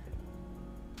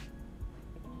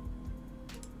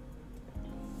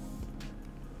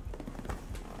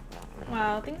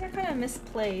 Wow, things are kind of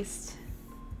misplaced.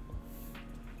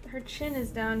 Her chin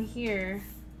is down here,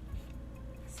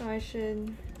 so I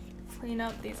should clean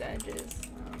up these edges.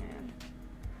 Oh man.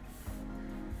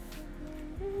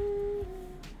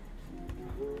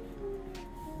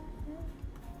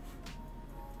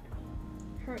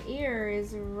 Her ear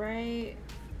is right...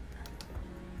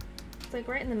 It's like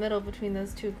right in the middle between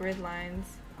those two grid lines.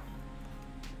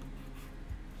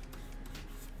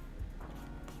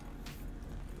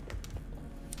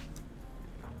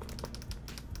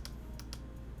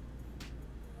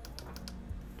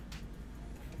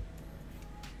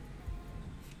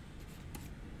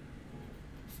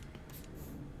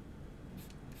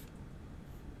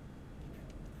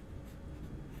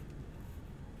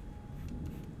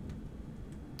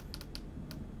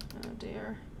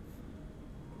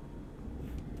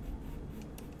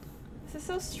 This is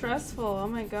so stressful. Oh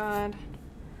my god.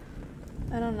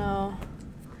 I don't know.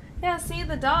 Yeah, see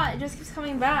the dot, it just keeps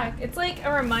coming back. It's like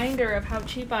a reminder of how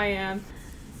cheap I am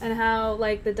and how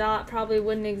like the dot probably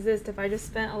wouldn't exist if I just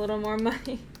spent a little more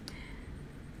money.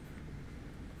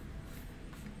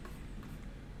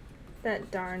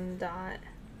 That darn dot.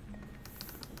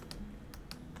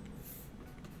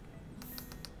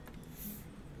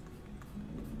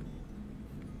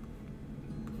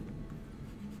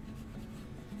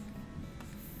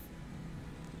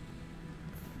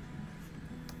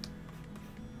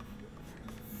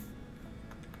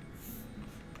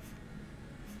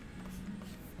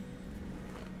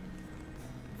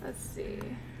 Let's see.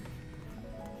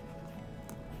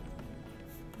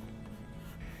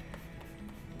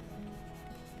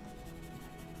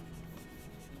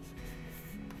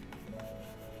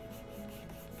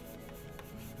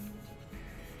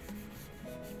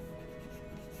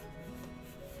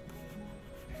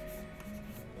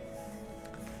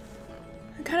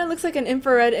 It kind of looks like an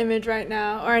infrared image right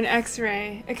now, or an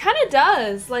X-ray. It kind of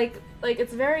does, like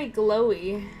it's very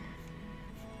glowy.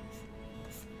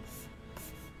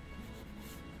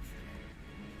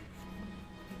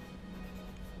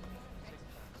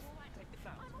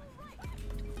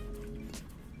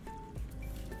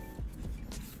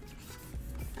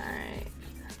 Alright.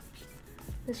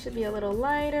 This should be a little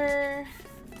lighter.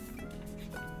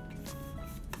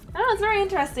 I don't know, it's very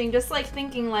interesting, just like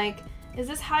thinking like, is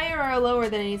this higher or lower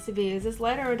than it needs to be? Is this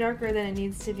lighter or darker than it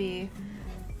needs to be?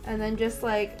 And then just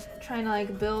like trying to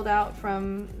like build out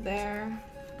from there.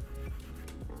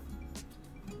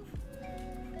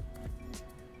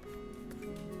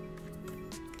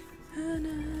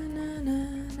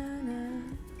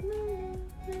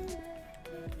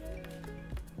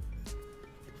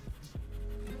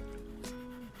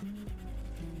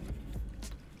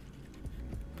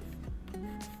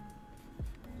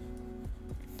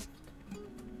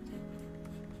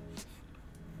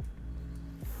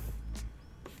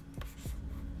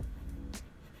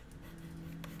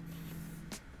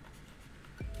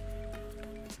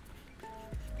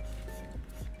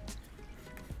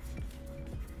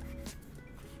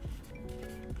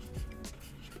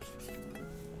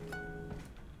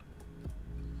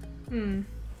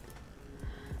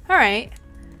 Alright.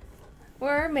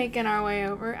 We're making our way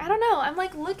over. I don't know. I'm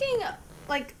like looking,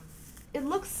 like, it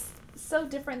looks so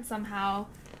different somehow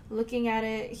looking at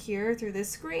it here through this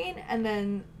screen, and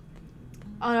then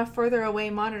on a further away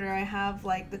monitor I have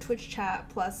like the Twitch chat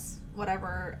plus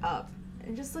whatever up.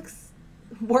 It just looks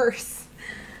worse.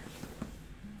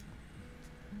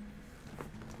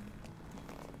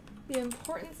 The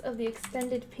importance of the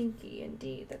extended pinky.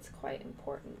 Indeed, that's quite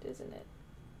important, isn't it?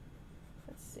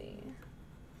 Let's see.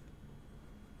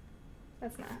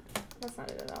 That's not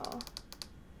it at all.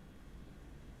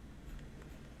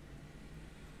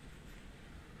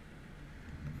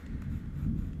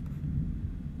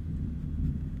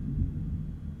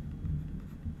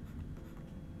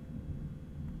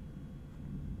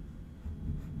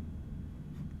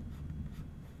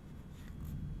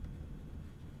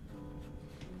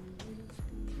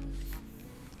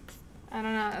 I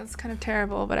don't know, it's kind of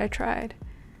terrible, but I tried.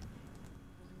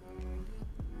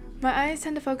 My eyes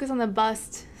tend to focus on the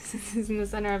bust since it's in the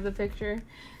center of the picture.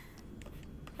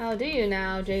 Oh, do you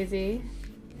now, Jay-Z?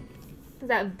 Is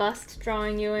that bust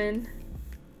drawing you in?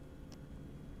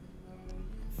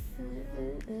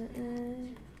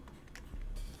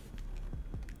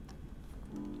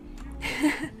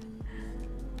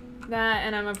 That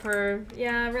and I'm a perv.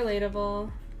 Yeah,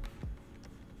 relatable.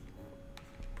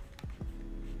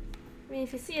 I mean,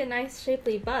 if you see a nice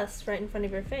shapely bust right in front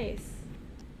of your face,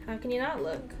 how can you not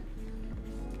look?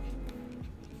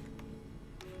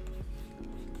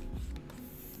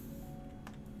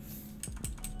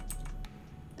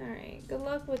 Alright, good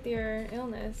luck with your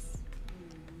illness.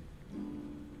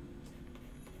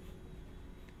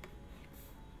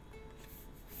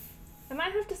 I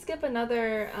might have to skip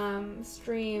another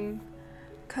stream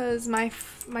because my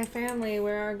family,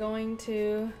 we are going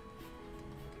to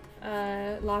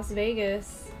Las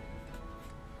Vegas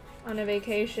on a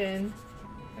vacation.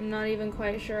 I'm not even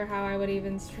quite sure how I would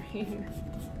even stream.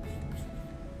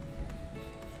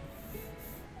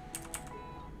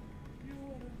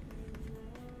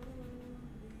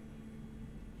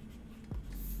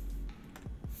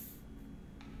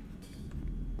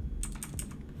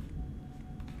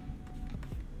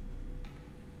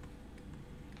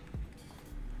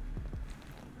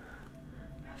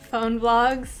 Phone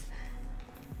vlogs,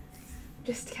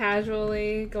 just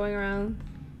casually going around.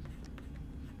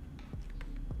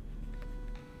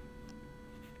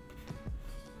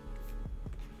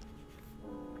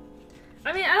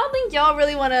 I mean, I don't think y'all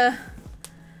really want to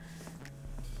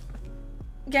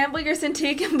Gamble your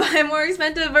Cintiq and buy a more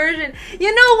expensive version.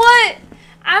 You know what?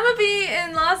 I'm gonna be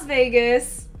in Las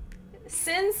Vegas,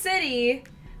 Sin City,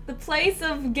 the place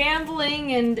of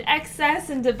gambling and excess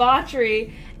and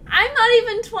debauchery. I'm not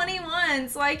even 21,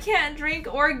 so I can't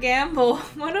drink or gamble.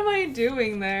 What am I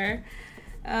doing there?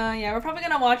 Yeah, we're probably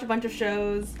gonna watch a bunch of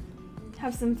shows,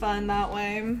 have some fun that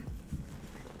way.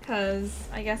 Because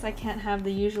I guess I can't have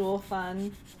the usual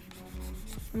fun.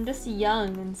 I'm just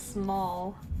young and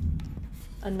small,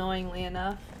 annoyingly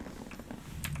enough.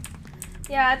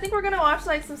 Yeah, I think we're gonna watch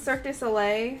like some Cirque du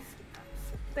Soleil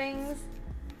things,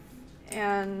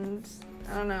 and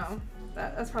I don't know,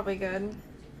 that's probably good.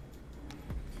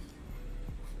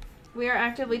 We are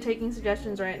actively taking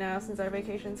suggestions right now since our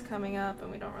vacation's coming up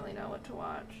and we don't really know what to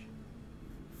watch.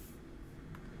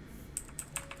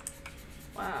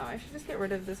 Wow, I should just get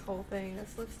rid of this whole thing.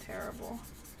 This looks terrible.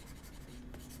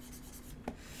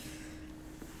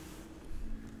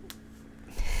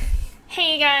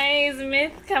 Hey guys,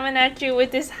 Myth coming at you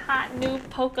with this hot new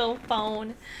Poco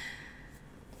phone.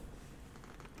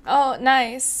 Oh,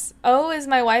 nice. Oh is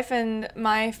my wife and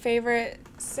my favorite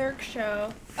Cirque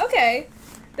show. Okay,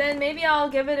 then maybe I'll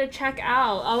give it a check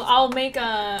out. I'll make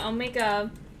a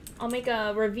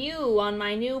review on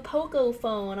my new Poco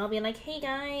phone. I'll be like, hey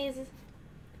guys,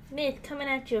 Myth coming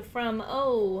at you from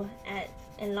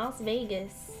in Las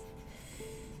Vegas.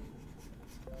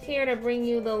 Here to bring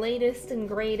you the latest and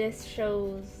greatest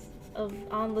shows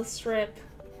on the strip.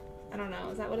 I don't know,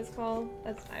 is that what it's called?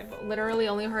 I've literally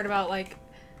only heard about like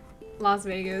Las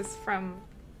Vegas from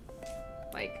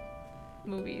like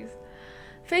movies.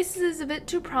 Faces is a bit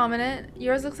too prominent.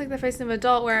 Yours looks like the face of an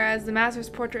adult, whereas the master's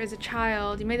portrait is a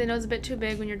child. You made the nose a bit too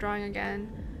big when you're drawing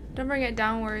again. Don't bring it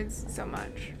downwards so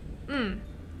much.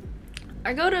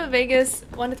 I go to Vegas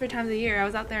 1 to 3 times a year. I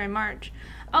was out there in March.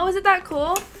 Oh, is it that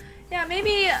cool? Yeah,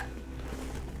 maybe.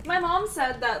 My mom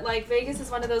said that like Vegas is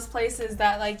one of those places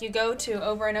that like you go to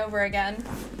over and over again.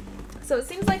 So it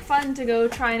seems like fun to go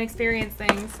try and experience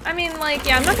things. I mean, like,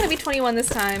 yeah, I'm not gonna be 21 this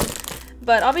time,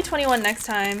 but I'll be 21 next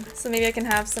time, so maybe I can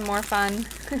have some more fun.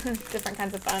 Different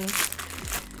kinds of fun.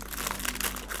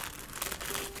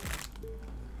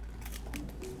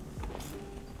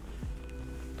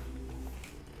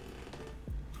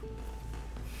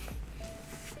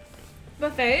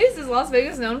 Buffets? Is Las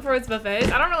Vegas known for its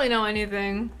buffets? I don't really know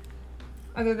anything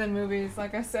other than movies,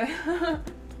 like I said.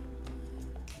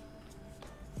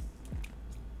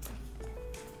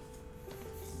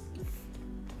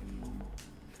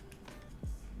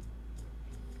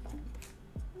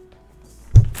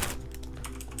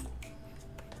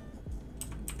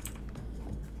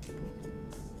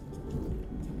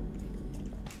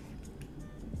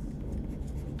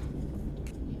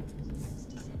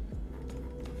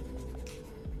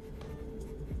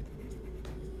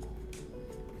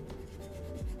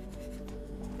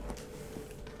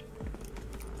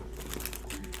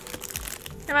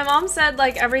 And my mom said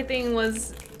like everything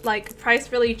was like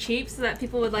priced really cheap so that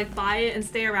people would like buy it and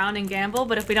stay around and gamble,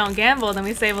 but if we don't gamble then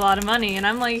we save a lot of money. And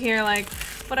I'm like here like,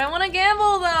 but I want to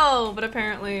gamble though, but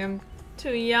apparently I'm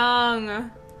too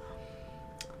young.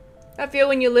 I feel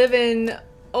when you live in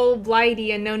old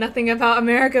Blighty and know nothing about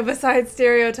America besides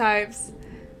stereotypes.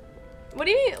 What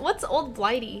do you mean? What's old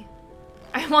Blighty?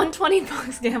 I won 20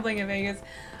 bucks gambling in Vegas.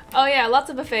 Oh yeah, lots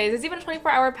of buffets. There's even a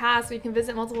 24-hour pass where you can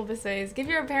visit multiple buffets. Give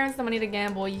your parents the money to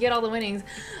gamble. You get all the winnings.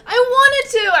 I wanted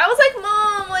to! I was like,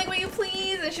 Mom, like, will you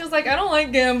please? And she was like, I don't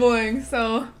like gambling,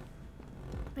 so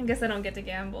I guess I don't get to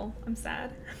gamble. I'm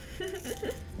sad.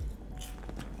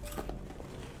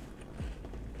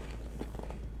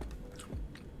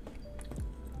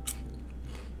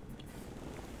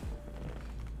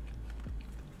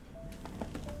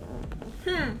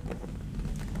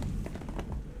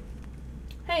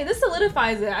 Hey, this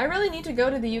solidifies it. I really need to go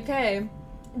to the UK.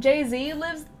 Jay-Z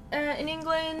lives in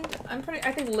England.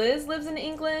 I think Liz lives in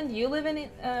England. You live in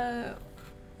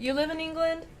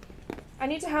England. I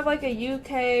need to have like a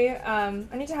UK, I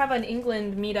need to have an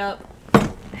England meetup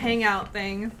hangout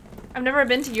thing. I've never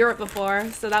been to Europe before,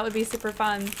 so that would be super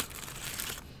fun.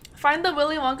 Find the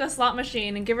Willy Wonka slot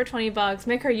machine and give her 20 bucks.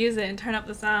 Make her use it and turn up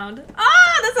the sound.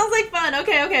 Ah, that sounds like fun.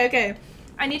 Okay.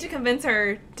 I need to convince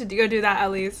her to go do that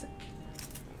at least.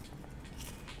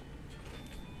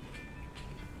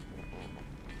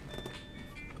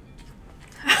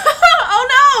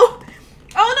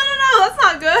 Oh no, that's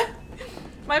not good.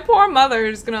 My poor mother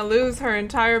is gonna lose her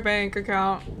entire bank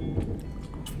account.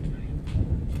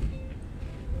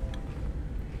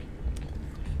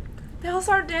 They all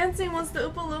start dancing once the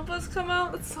Oompa Loompas come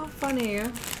out. That's so funny.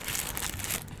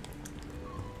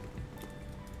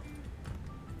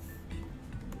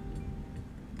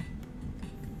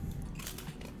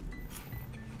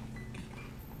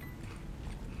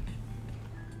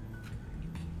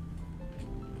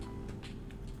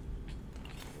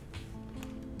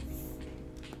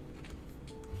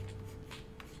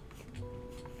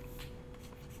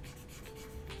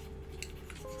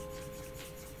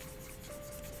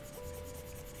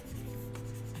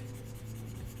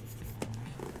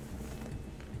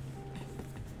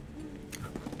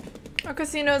 Our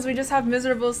casinos, we just have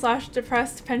miserable slash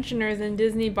depressed pensioners and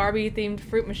Disney Barbie themed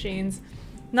fruit machines.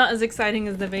 Not as exciting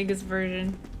as the Vegas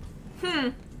version.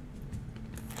 Yeah,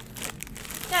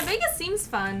 Vegas seems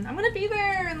fun. I'm gonna be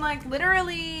there in like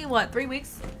literally, what, 3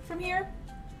 weeks from here?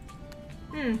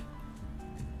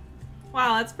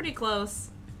 Wow, that's pretty close.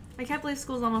 I can't believe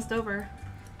school's almost over.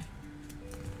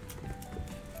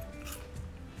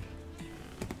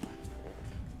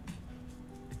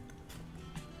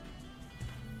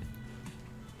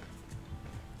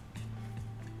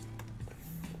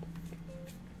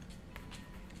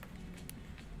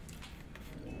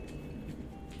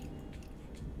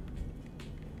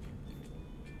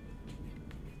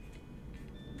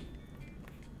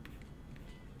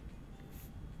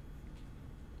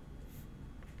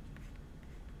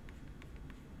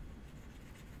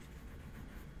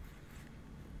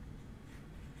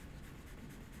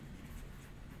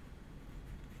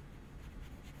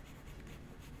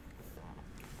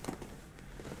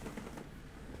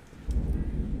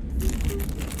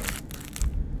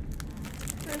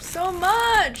 So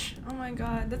much! Oh my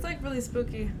god, that's like really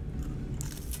spooky.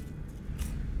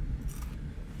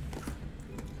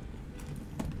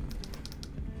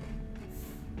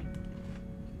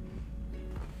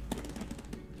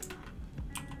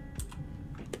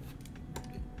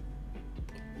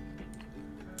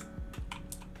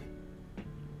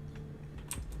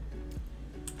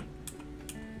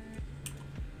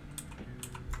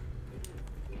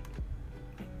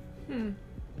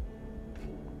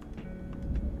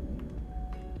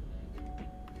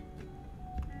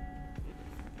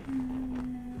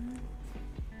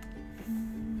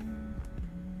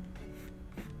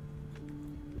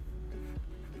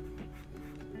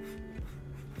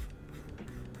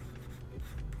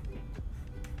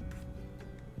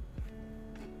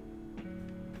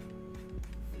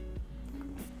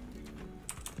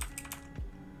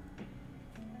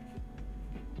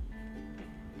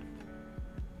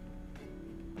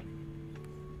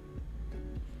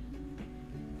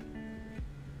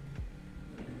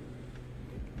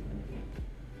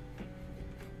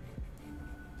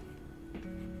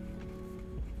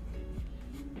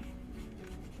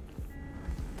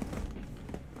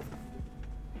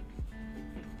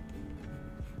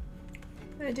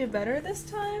 Did I do better this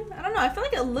time? I don't know. I feel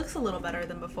like it looks a little better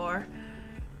than before.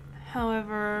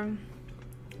 However,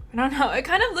 I don't know. It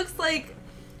kind of looks like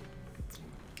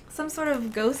some sort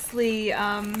of ghostly,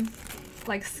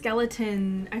 like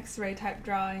skeleton x-ray type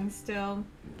drawing still.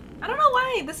 I don't know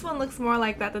why this one looks more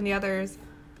like that than the others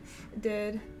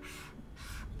did.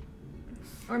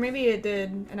 Or maybe it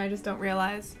did and I just don't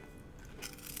realize.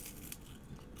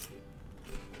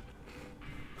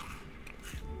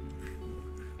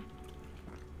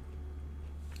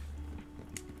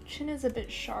 Chin is a bit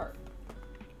sharp.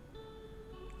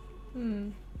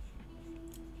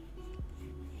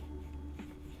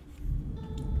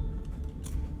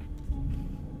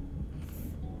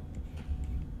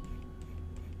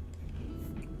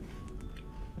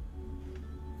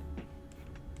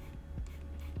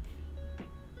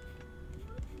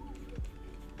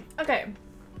 Okay.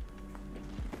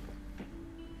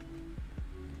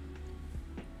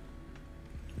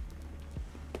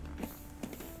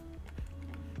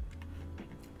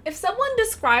 If someone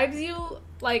describes you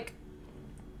like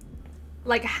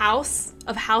House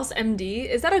MD,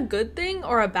 is that a good thing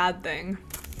or a bad thing?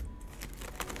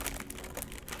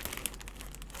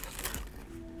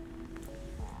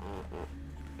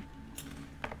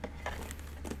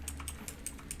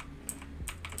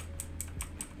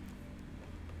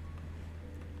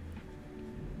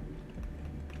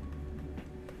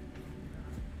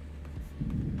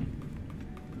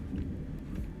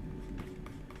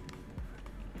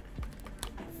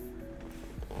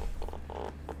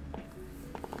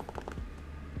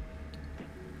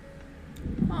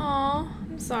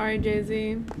 Sorry,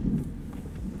 Jay-Z.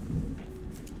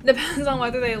 Depends on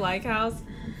whether they like House.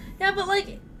 Yeah, but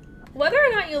like, whether or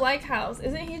not you like House,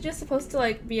 isn't he just supposed to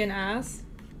like be an ass?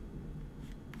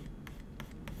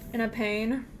 And a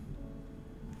pain?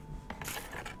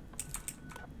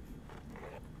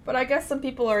 But I guess some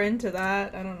people are into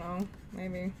that. I don't know.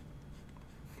 Maybe.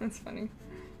 That's funny.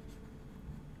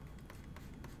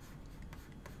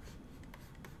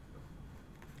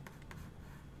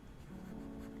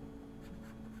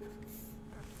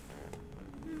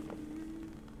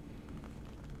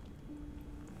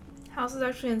 House is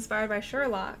actually inspired by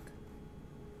Sherlock.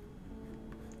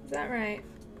 Is that right?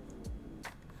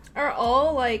 Are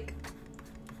all like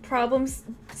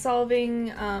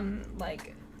problem-solving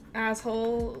like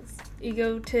assholes,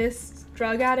 egotists,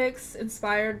 drug addicts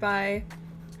inspired by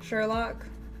Sherlock?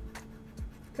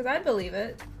 Because I believe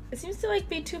it. It seems to like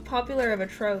be too popular of a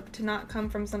trope to not come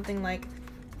from something like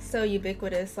so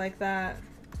ubiquitous like that.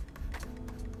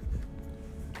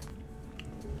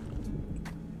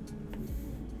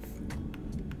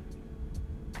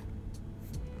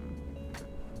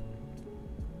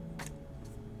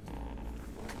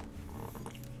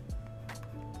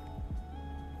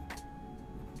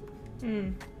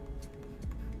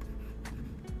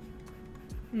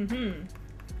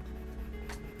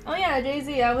 Oh yeah,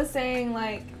 Jay-Z, I was saying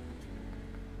like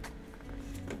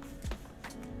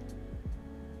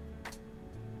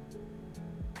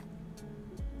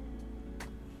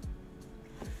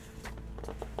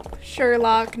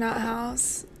Sherlock, not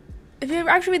House. If you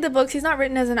actually read the books, he's not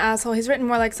written as an asshole. He's written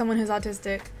more like someone who's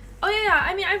autistic. Oh yeah,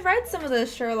 I mean, I've read some of the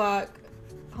Sherlock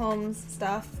Holmes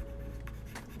stuff.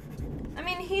 I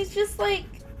mean, he's just like,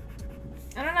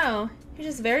 I don't know. He's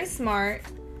just very smart.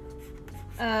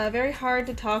 Very hard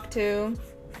to talk to.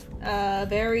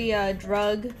 Very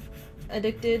drug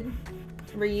addicted.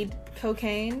 Read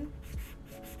cocaine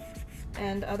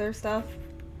and other stuff.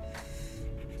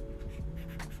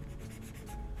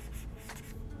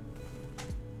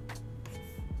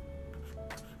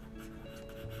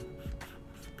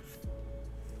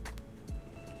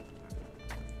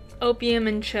 Opium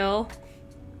and chill.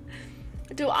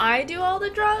 Do I do all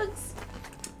the drugs?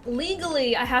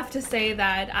 Legally, I have to say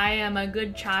that I am a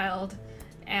good child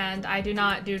and I do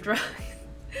not do drugs.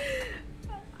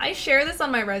 I share this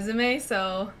on my resume,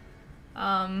 so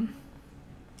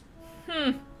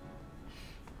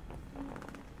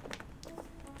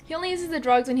He only uses the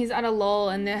drugs when he's at a lull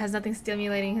and it has nothing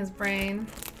stimulating his brain.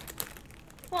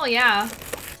 Well, yeah.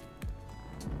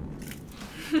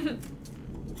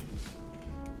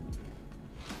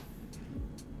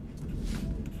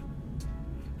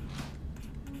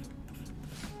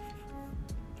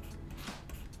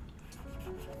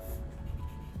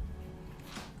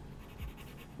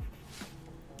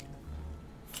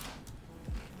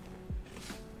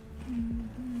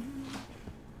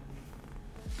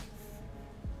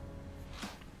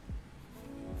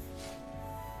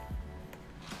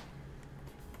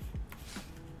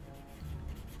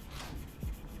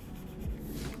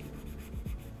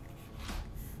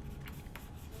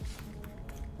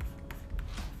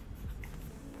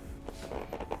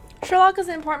 Sherlock is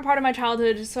an important part of my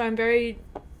childhood, so I'm very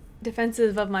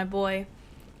defensive of my boy.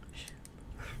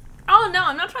 Oh no,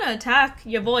 I'm not trying to attack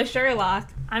your boy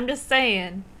Sherlock. I'm just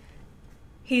saying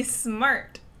he's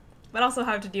smart, but also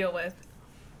hard to deal with.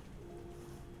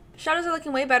 Shadows are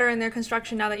looking way better in their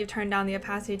construction now that you've turned down the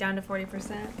opacity down to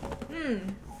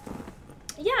 40%.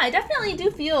 Yeah, I definitely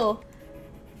do feel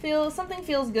something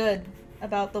feels good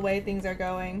about the way things are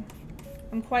going.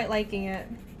 I'm quite liking it.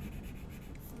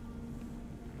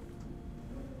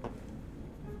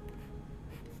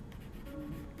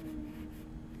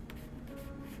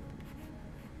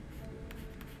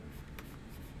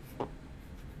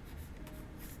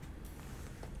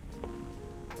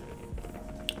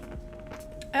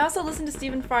 I also listened to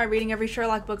Stephen Fry reading every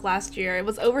Sherlock book last year. It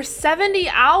was over 70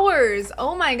 hours!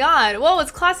 Oh my god. Whoa, it's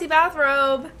Classy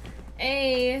Bathrobe.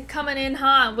 Coming in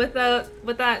hot with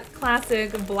that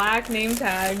classic black name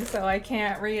tag, so I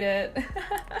can't read it.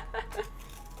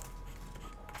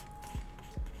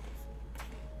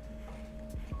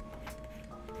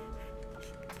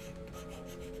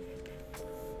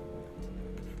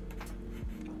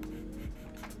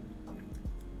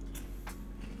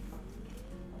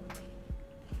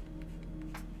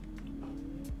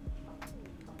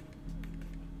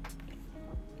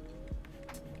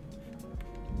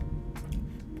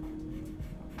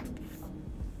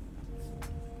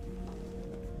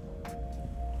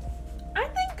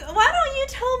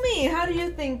 Tell me, how do you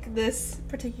think this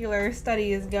particular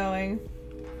study is going?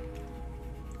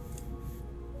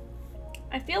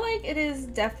 I feel like it is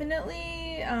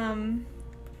definitely,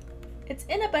 it's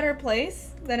in a better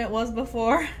place than it was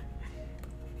before.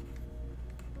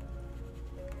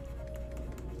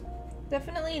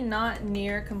 Definitely not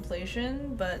near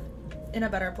completion, but in a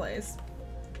better place.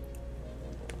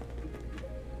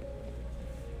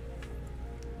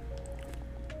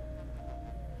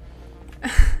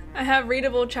 I have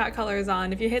readable chat colors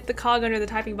on. If you hit the cog under the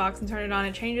typing box and turn it on,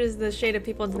 it changes the shade of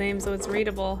people's names so it's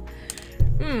readable.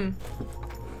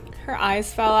 Her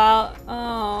eyes fell out.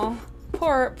 Oh,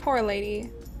 poor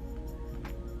lady.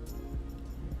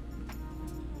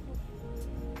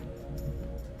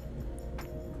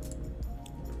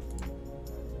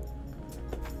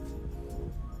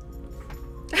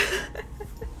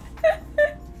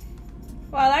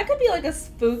 Wow, that could be like a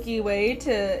spooky way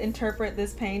to interpret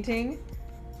this painting.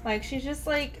 Like, she's just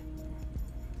like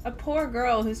a poor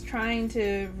girl who's trying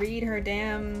to read her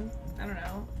damn, I don't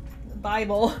know,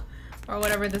 Bible or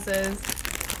whatever this is.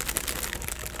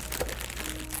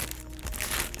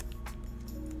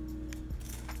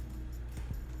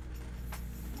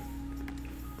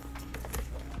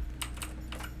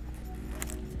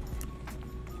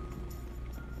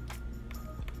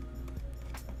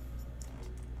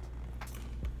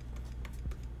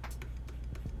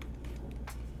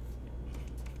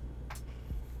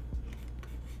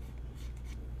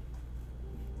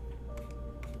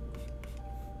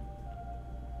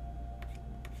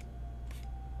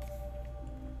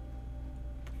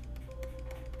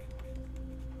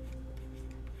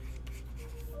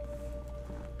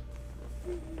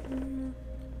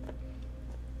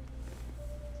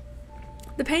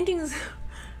 The paintings.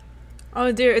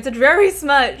 Oh dear, it's a dreary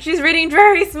smut. She's reading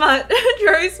dreary smut.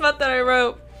 Dreary smut that I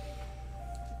wrote.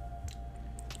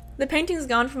 The painting's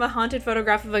gone from a haunted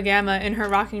photograph of a grandma in her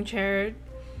rocking chair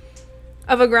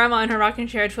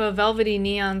to a velvety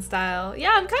neon style.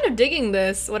 Yeah, I'm kind of digging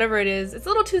this, whatever it is. It's a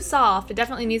little too soft. It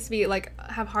definitely needs to be like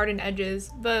have hardened edges,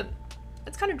 but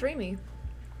it's kind of dreamy.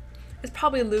 It's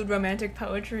probably lewd romantic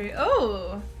poetry.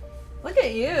 Oh, look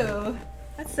at you.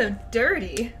 That's so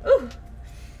dirty. Ooh.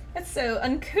 That's so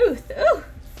uncouth. Ooh.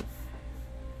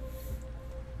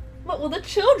 What will the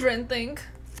children think?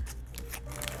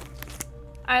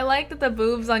 I like that the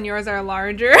boobs on yours are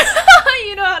larger.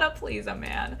 You know how to please a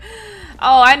man.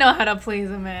 Oh, I know how to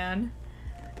please a man.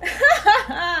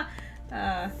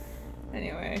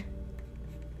 Anyway.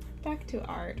 Back to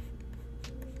art.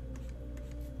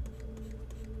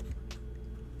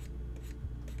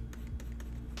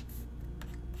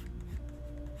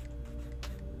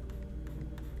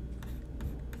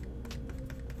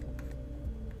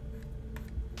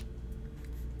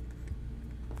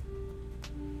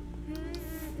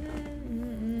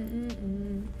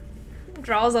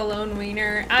 Draws a lone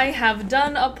wiener. I have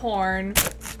done a porn.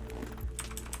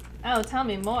 Oh, tell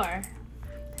me more.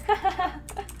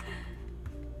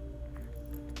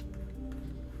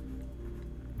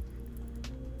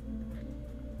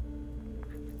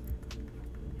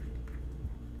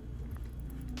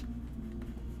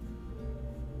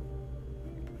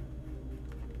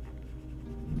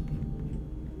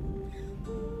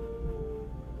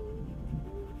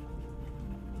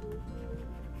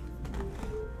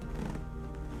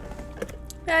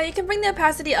 Yeah, you can bring the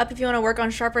opacity up if you want to work on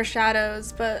sharper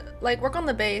shadows, but like work on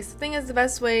the base. The thing is the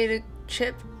best way to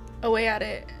chip away at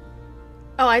it.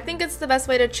 Oh, I think it's the best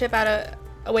way to chip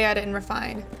away at it and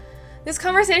refine. This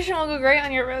conversation will go great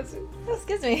on your resume.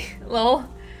 Excuse me, lol.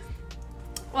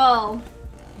 Well,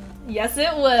 yes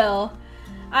it will.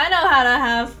 I know how to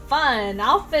have fun.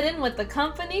 I'll fit in with the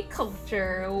company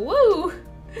culture. Woo!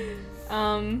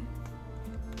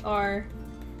 Or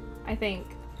I think.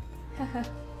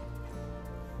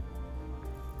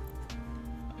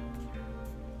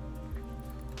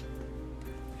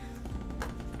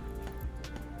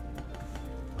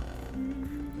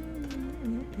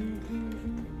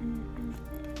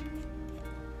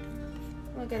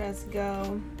 Look at us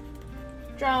go.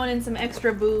 Drawing in some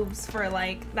extra boobs for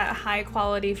like that high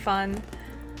quality fun.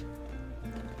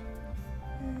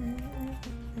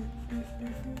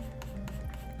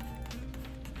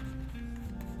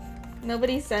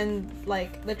 Nobody send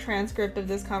like the transcript of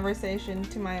this conversation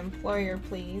to my employer,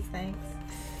 please. Thanks.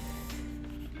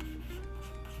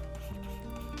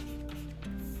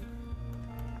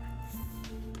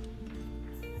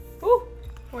 Ooh,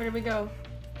 where did we go?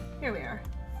 Here we are.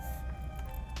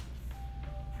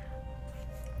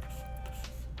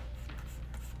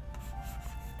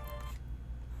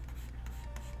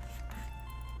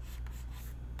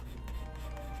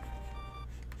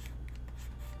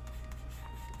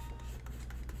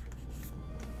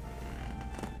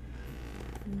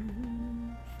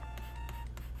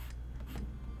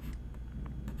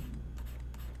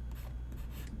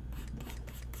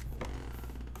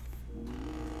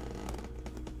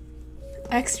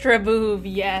 Extra boob,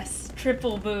 yes.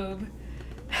 Triple boob.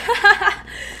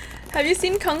 Have you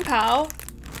seen Kung Pao?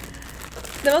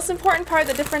 The most important part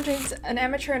that differentiates an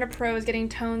amateur and a pro is getting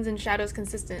tones and shadows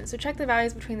consistent. So check the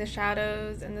values between the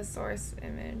shadows and the source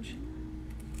image.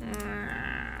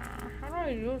 How do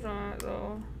I do that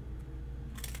though?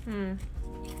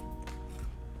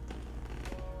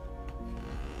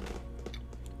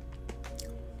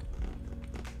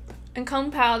 In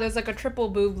Kung Pao, there's like a triple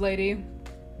boob lady.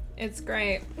 It's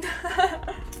great.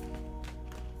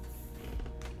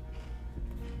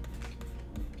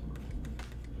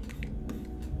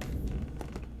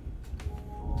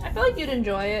 I feel like you'd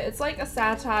enjoy it. It's like a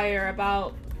satire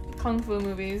about kung fu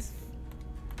movies.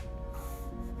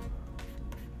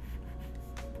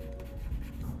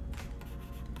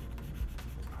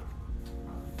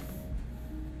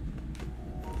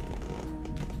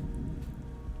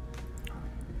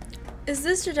 Is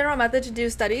this the general method to do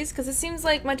studies? Because it seems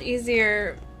like much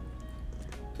easier.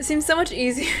 It seems so much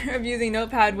easier of using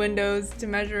notepad windows to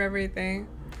measure everything.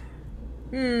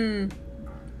 There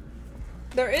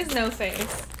is no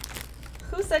face.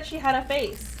 Who said she had a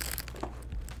face?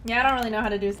 Yeah, I don't really know how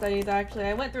to do studies actually.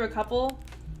 I went through a couple.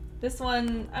 This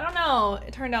one, I don't know,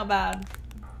 it turned out bad.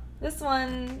 This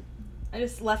one, I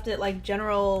just left it like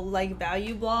general like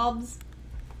value blobs.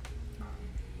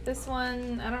 This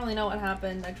one, I don't really know what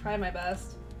happened. I tried my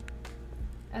best.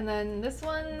 And then this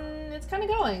one, it's kind of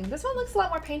going. This one looks a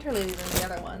lot more painterly than the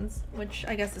other ones, which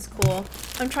I guess is cool.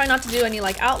 I'm trying not to do any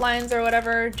like outlines or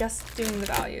whatever, just doing the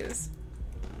values.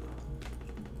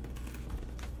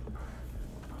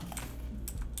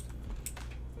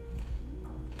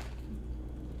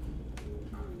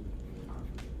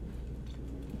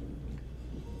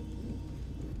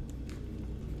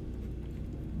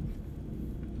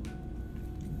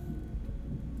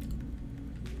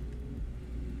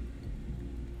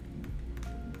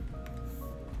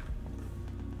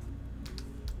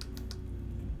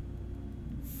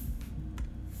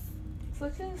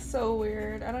 Looking so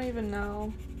weird. I don't even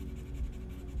know.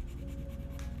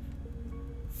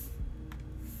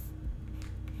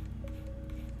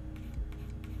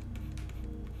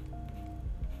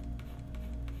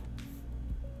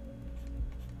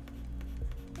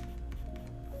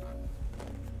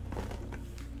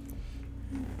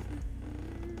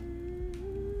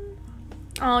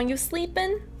 Oh, you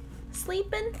sleeping?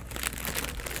 Sleeping?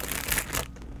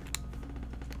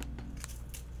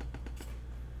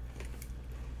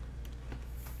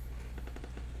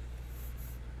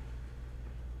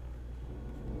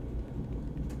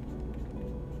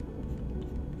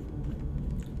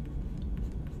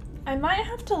 I might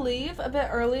have to leave a bit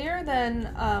earlier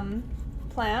than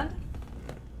planned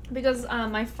because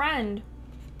my friend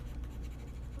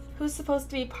who's supposed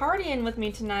to be partying with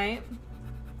me tonight,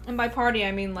 and by party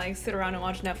I mean like sit around and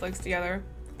watch Netflix together.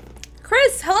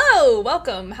 Chris, hello!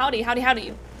 Welcome. Howdy, howdy,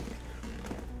 howdy.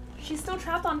 She's still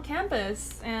trapped on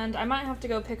campus and I might have to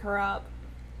go pick her up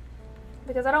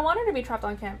because I don't want her to be trapped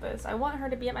on campus. I want her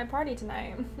to be at my party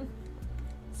tonight.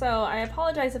 So I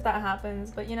apologize if that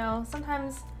happens, but you know,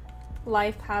 sometimes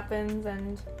life happens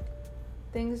and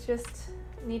things just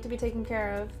need to be taken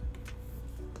care of.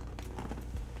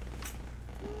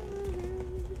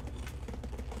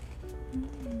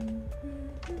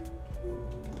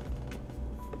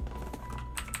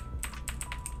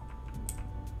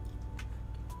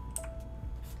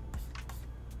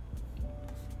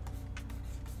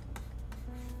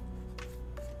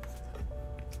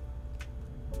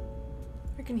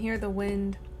 I can hear the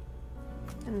wind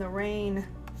and the rain.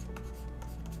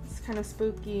 Kind of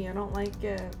spooky. I don't like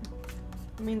it.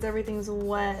 It means everything's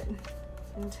wet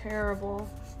and terrible.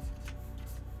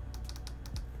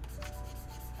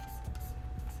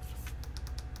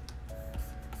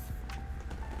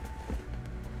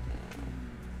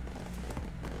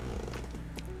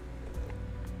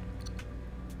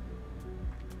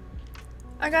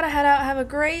 I gotta head out. Have a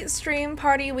great stream,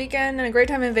 party, weekend, and a great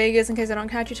time in Vegas in case I don't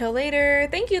catch you till later.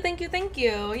 Thank you, thank you, thank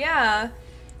you. Yeah.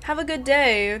 Have a good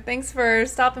day. Thanks for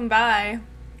stopping by.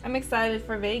 I'm excited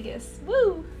for Vegas.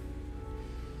 Woo!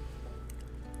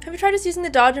 Have you tried just using the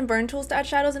dodge and burn tools to add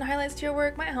shadows and highlights to your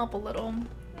work? Might help a little.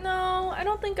 No, I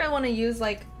don't think I want to use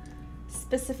like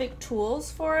specific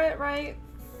tools for it, right?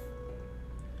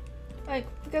 Like,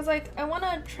 because like I want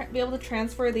to be able to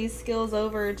transfer these skills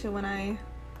over to when I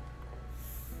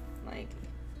like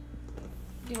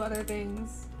do other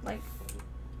things, like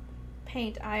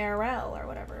paint IRL or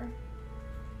whatever.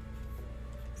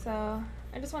 So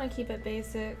I just want to keep it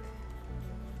basic.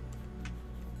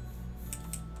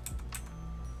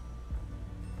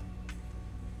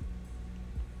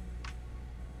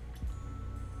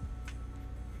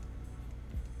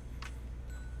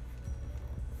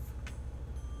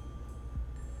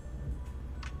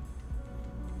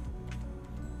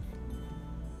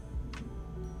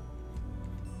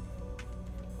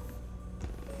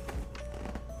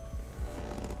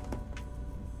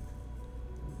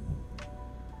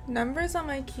 Numbers on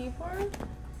my keyboard?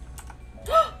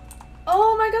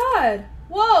 Oh my god!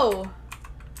 Whoa!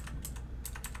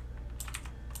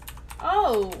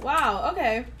 Oh, wow,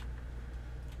 okay.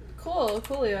 Cool,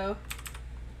 coolio.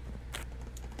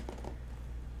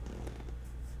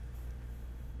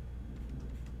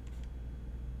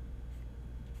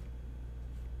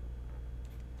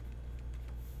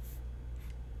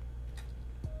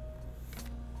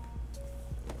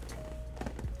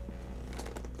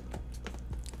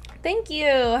 Thank you.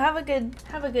 Have a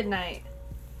good night.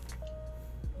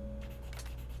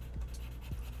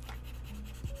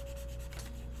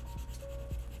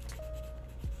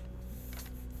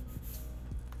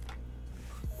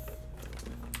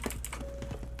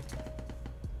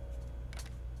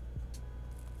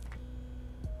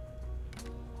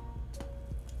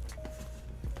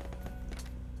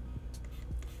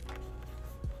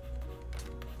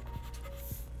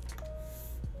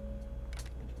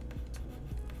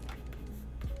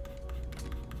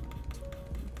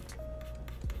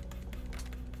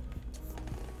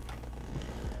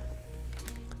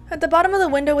 At the bottom of the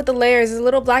window with the layers is a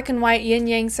little black and white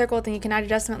yin-yang circle thing you can add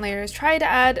adjustment layers. Try to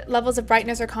add levels of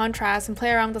brightness or contrast and play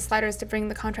around with the sliders to bring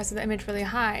the contrast of the image really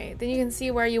high. Then you can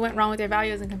see where you went wrong with your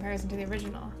values in comparison to the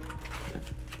original.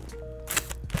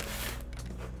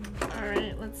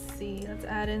 Alright, let's see. Let's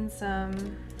add in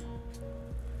some...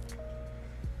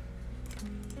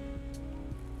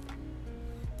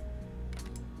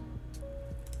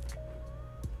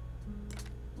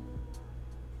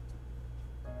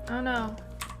 Oh no.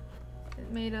 It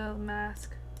made a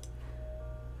mask.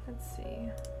 Let's see.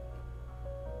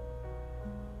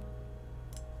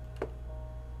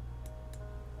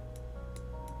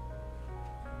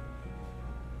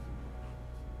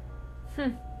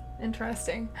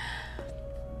 Interesting.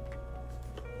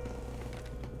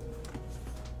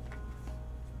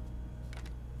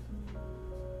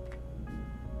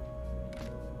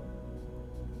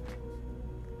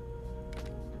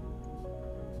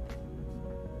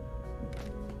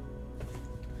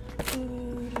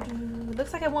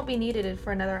 Looks like I won't be needed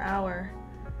for another hour,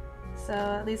 so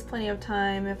at least plenty of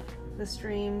time if the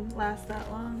stream lasts that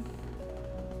long.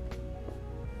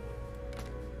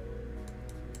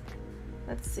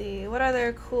 Let's see, what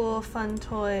other cool fun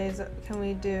toys can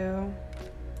we do?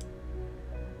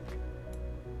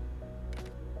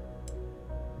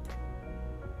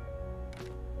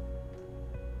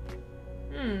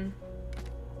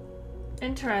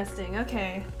 Interesting,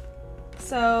 okay.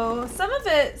 So some of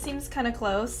it seems kind of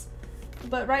close,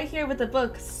 but right here with the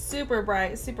book, super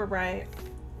bright, super bright.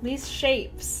 These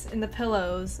shapes in the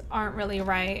pillows aren't really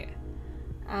right.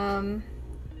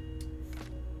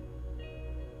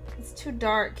 It's too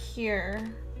dark here,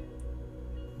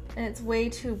 and it's way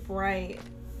too bright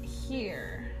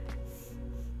here.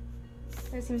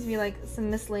 There seems to be like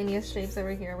some miscellaneous shapes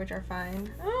over here, which are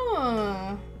fine.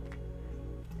 Oh,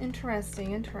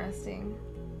 interesting, interesting.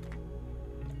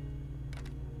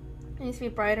 It needs to be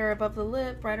brighter above the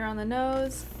lip, brighter on the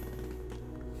nose.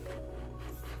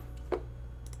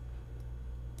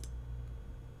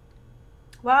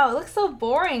 Wow, it looks so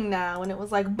boring now when it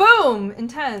was like, boom,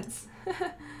 intense.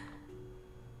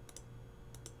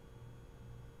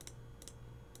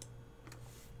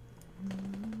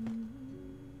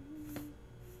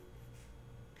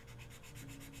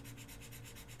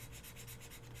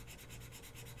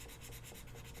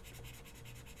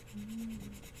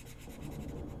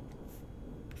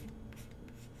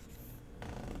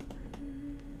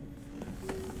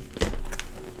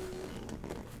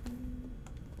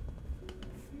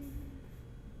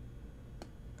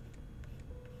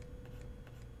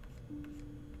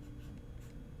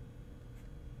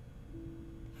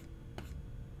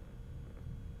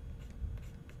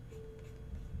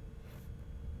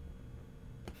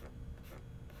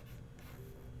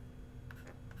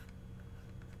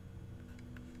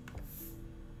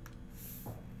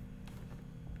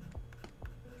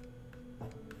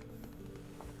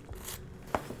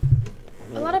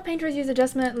 A lot of painters use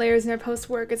adjustment layers in their post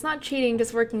work. It's not cheating,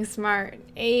 just working smart.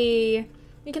 You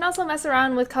can also mess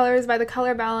around with colors by the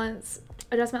color balance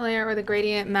adjustment layer or the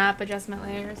gradient map adjustment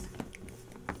layers.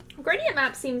 Gradient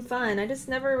maps seem fun. I just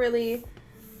never really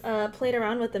played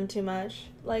around with them too much.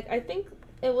 Like, I think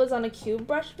it was on a cube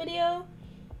brush video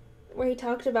where he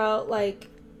talked about like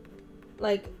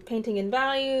painting in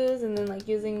values and then like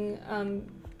using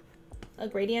a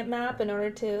gradient map in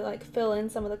order to like fill in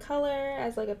some of the color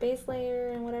as like a base layer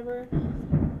and whatever.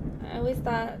 I always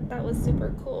thought that was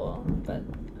super cool, but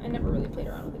I never really played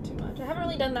around with it too much. I haven't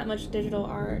really done that much digital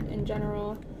art in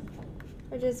general.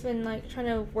 I've just been like trying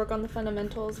to work on the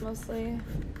fundamentals mostly.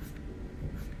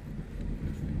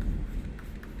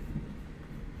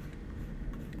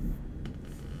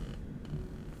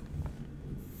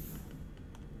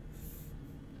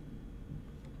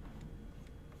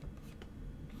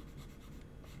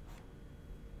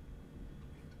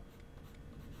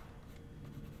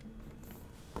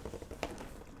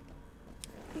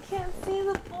 Can't see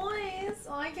the boys.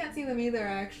 Oh, I can't see them either,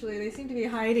 actually. They seem to be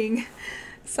hiding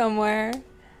somewhere.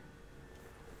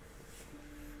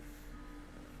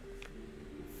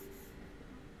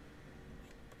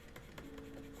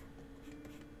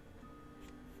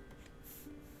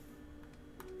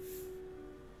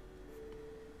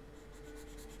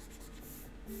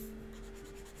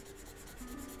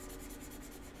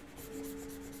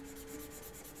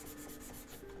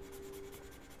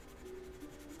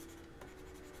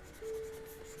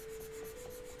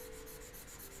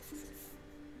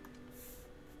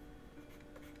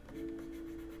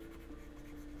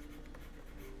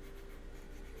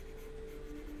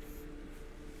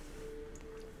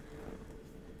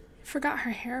 Forgot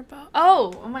her hair bow.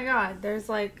 Oh my god, there's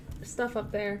like stuff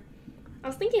up there. I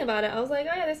was thinking about it. I was like,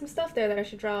 oh yeah, there's some stuff there that I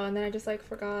should draw, and then I just like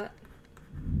forgot.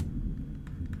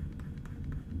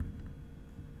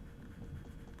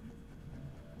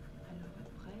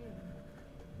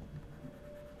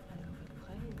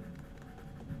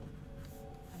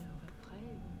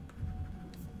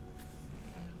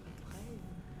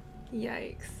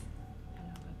 Yikes.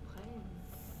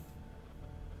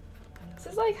 This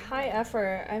is like high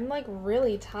effort. I'm like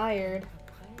really tired.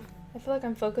 I feel like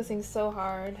I'm focusing so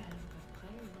hard.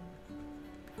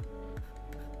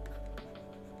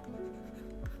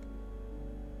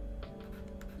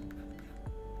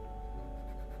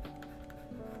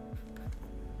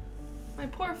 My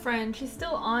poor friend, she's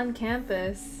still on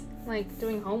campus, like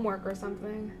doing homework or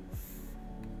something.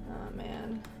 Oh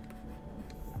man.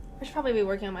 I should probably be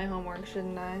working on my homework,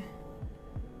 shouldn't I?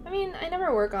 I mean, I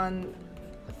never work on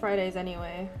Fridays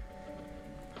anyway.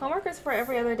 Homework is for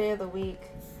every other day of the week.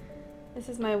 This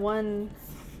is my one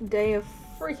day of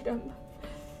freedom.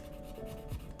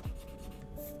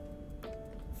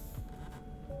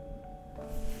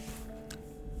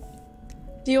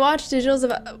 Do you watch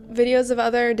videos of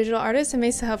other digital artists? It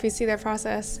may help you see their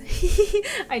process.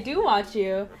 I do watch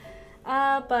you.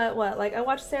 But what? Like, I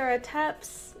watch Sarah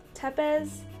Tepes.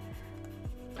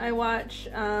 I watch,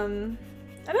 I've been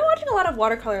watching a lot of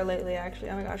watercolor lately, actually.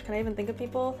 Oh my gosh, can I even think of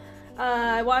people?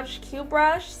 I watch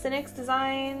QBrush, Cynics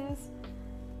Designs.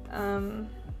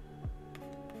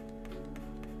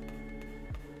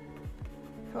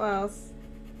 Who else?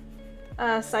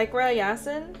 Psychra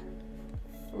Yasin.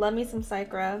 Love me some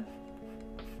Psychra.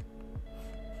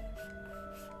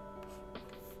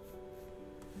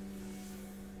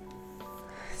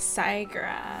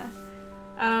 Psychra.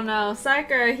 I don't know.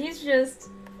 Psychra, he's just...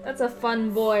 That's a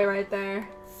fun boy right there.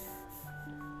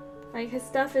 Like, his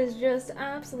stuff is just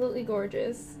absolutely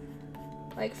gorgeous.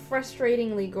 Like,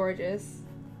 frustratingly gorgeous.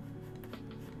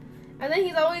 And then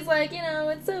he's always like, you know,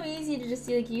 it's so easy to just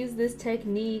like use this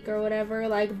technique or whatever.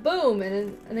 Like, boom!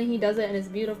 And then he does it and it's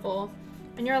beautiful.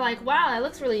 And you're like, wow, that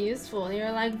looks really useful. And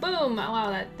you're like, boom! Oh,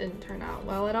 wow, that didn't turn out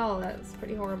well at all. That's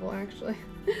pretty horrible, actually.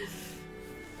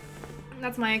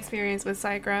 That's my experience with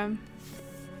Psychra.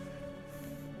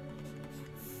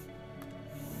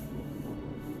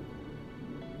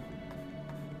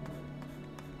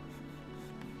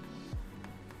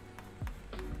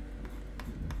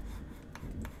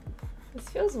 This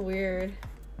feels weird.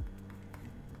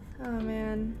 Oh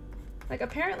man. Like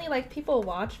apparently like people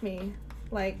watch me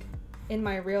like in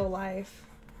my real life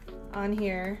on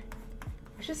here.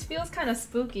 It just feels kind of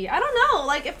spooky. I don't know,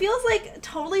 like it feels like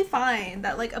totally fine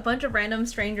that like a bunch of random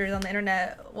strangers on the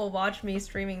internet will watch me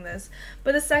streaming this.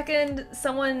 But the second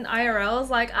someone IRL is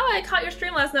like, oh, I caught your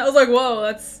stream last night, I was like, whoa,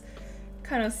 that's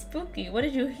kind of spooky. What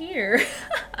did you hear?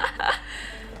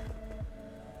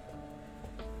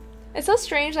 It's so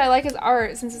strange that I like his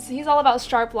art since he's all about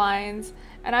sharp lines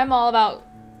and I'm all about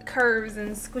curves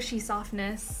and squishy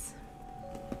softness.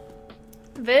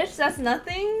 Vish, that's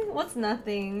nothing? What's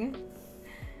nothing?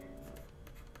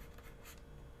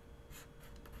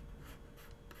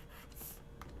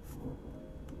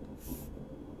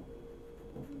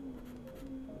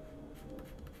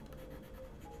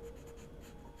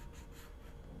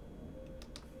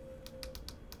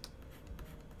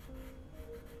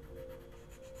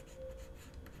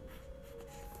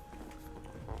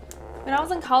 When I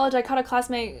was in college, I caught a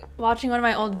classmate watching one of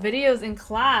my old videos in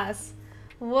class.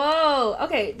 Whoa.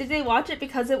 Okay, did they watch it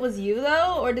because it was you,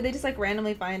 though? Or did they just, like,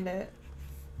 randomly find it?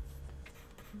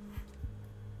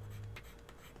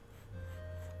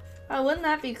 Oh, wouldn't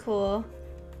that be cool?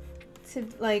 To,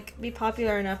 like, be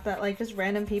popular enough that, like, just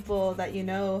random people that you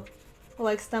know will,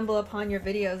 like, stumble upon your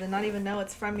videos and not even know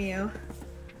it's from you.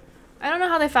 I don't know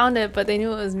how they found it, but they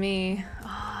knew it was me.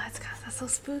 Oh, that's so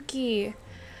spooky.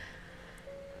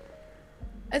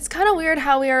 It's kind of weird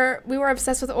how we were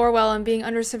obsessed with Orwell and being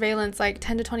under surveillance like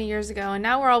 10 to 20 years ago, and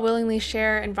now we're all willingly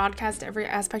share and broadcast every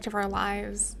aspect of our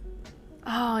lives.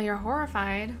 Oh, you're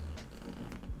horrified.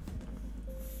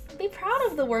 Be proud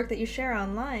of the work that you share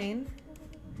online,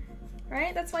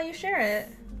 right? That's why you share it.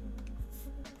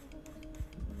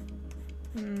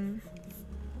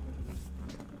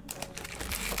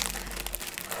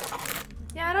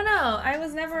 Yeah, I don't know. I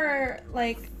was never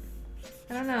like,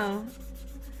 I don't know.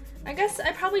 I guess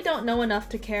I probably don't know enough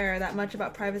to care that much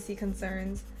about privacy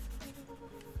concerns.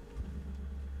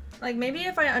 Like, maybe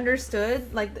if I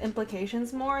understood, like, the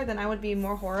implications more, then I would be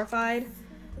more horrified.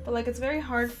 But, like, it's very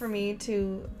hard for me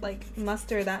to, like,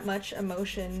 muster that much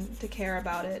emotion to care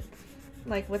about it.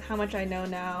 Like, with how much I know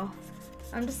now.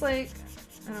 I'm just like,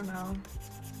 I don't know.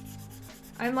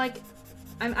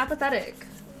 I'm apathetic,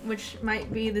 which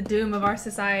might be the doom of our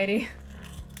society.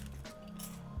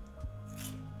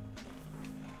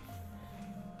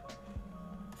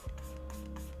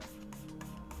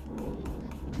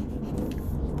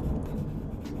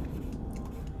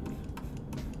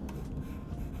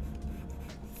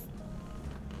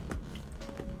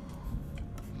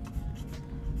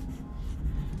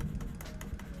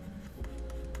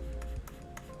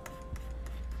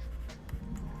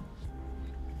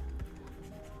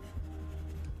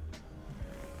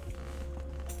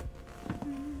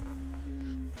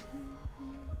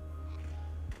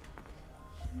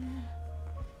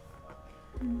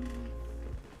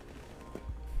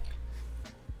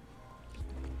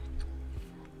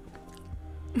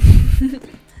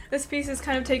 This piece is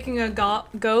kind of taking a go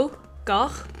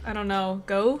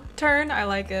turn. I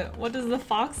like it. What does the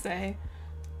fox say?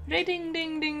 Ding ding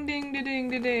ding ding ding ding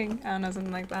ding ding. I don't know,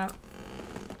 something like that.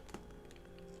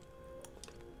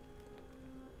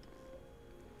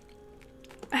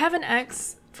 I have an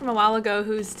ex from a while ago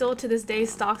who still to this day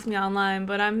stalks me online,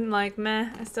 but I'm like, meh,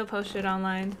 I still post shit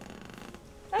online.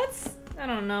 That's, I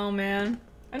don't know, man.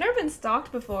 I've never been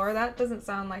stalked before. That doesn't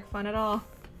sound like fun at all.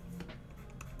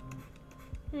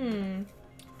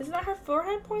 Is that her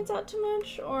forehead points out too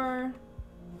much, or?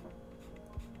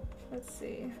 Let's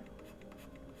see.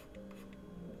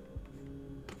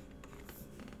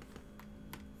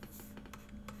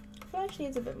 I feel like she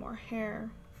needs a bit more hair.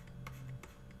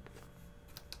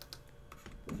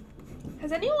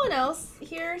 Has anyone else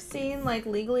here seen like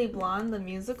Legally Blonde the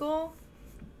musical?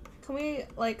 Can we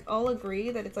like all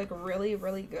agree that it's like really,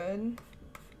 really good?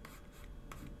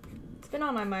 It's been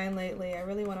on my mind lately. I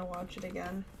really want to watch it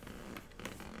again.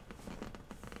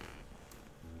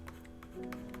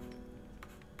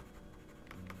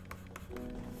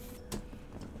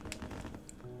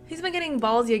 He's been getting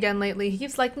ballsy again lately. He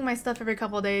keeps liking my stuff every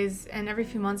couple days, and every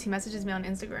few months he messages me on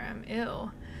Instagram.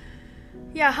 Ew.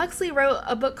 Yeah, Huxley wrote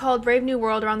a book called Brave New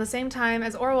World around the same time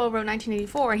as Orwell wrote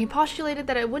 1984, and he postulated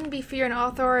that it wouldn't be fear and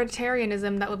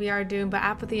authoritarianism that would be our doom, but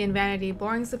apathy and vanity,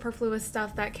 boring, superfluous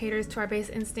stuff that caters to our base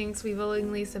instincts we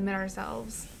willingly submit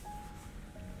ourselves.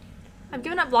 I've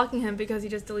given up blocking him because he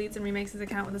just deletes and remakes his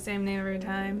account with the same name every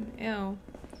time. Ew.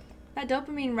 That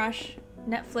dopamine rush,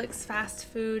 Netflix, fast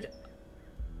food,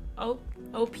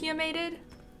 opiumated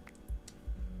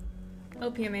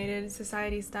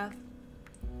society stuff.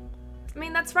 I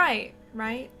mean, that's right?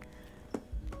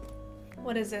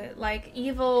 What is it? Like,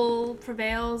 evil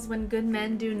prevails when good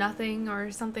men do nothing,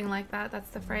 or something like that. That's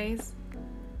the phrase.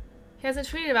 He hasn't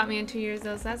tweeted about me in 2 years,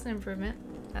 though, so that's an improvement.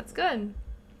 That's good.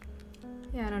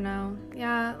 Yeah, I don't know.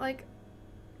 Yeah, like,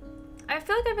 I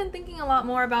feel like I've been thinking a lot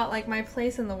more about, like, my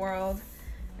place in the world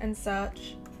and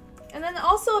such. And then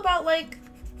also about, like,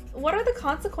 what are the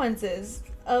consequences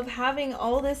of having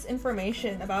all this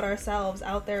information about ourselves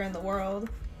out there in the world?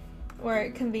 Where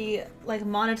it can be like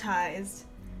monetized.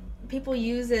 People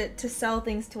use it to sell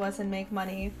things to us and make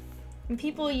money. And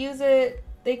people use it,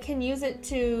 they can use it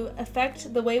to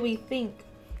affect the way we think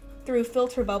through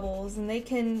filter bubbles, and they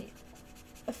can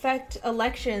affect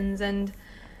elections and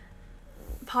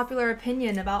popular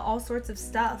opinion about all sorts of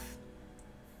stuff.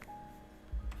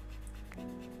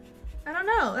 I don't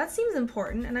know, that seems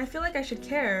important, and I feel like I should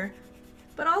care.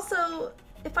 But also,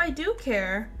 if I do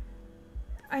care,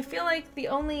 I feel like the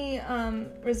only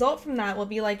result from that will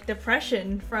be like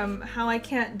depression from how I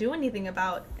can't do anything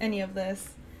about any of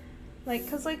this. Like,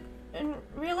 cause like, and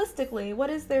realistically, what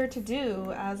is there to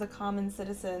do as a common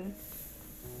citizen?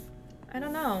 I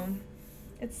don't know.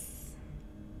 I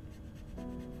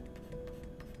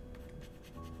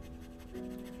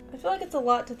feel like it's a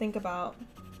lot to think about.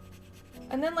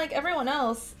 And then like everyone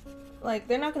else, like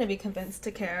they're not gonna be convinced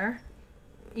to care,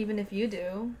 even if you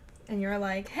do. And you're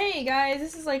like, hey guys,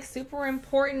 this is like super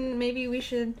important, maybe we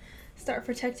should start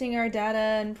protecting our data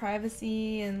and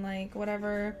privacy and like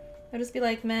whatever. I'll just be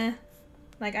like, meh.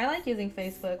 Like, I like using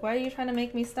Facebook. Why are you trying to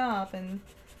make me stop? And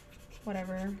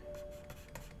whatever.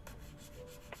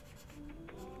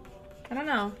 I don't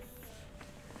know.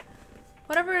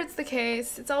 Whatever it's the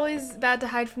case, it's always bad to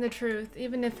hide from the truth,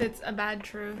 even if it's a bad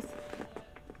truth.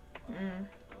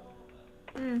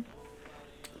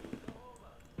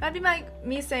 That'd be like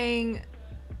me saying,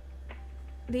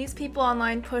 these people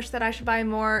online push that I should buy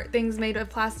more things made of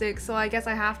plastic, so I guess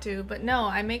I have to. But no,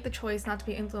 I make the choice not to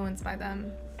be influenced by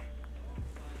them.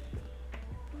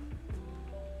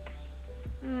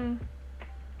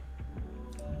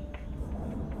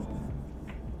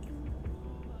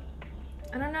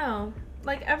 I don't know.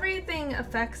 Like, everything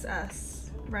affects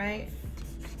us, right?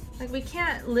 Like, we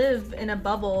can't live in a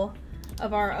bubble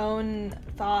of our own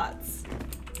thoughts.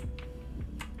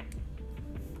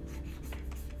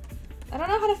 I don't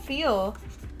know how to feel.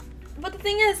 But the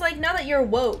thing is, like, now that you're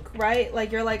woke, right? Like,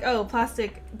 you're like, oh,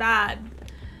 plastic, bad.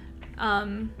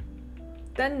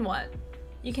 Then what?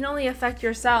 You can only affect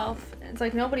yourself. It's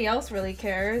like nobody else really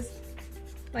cares.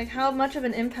 Like, how much of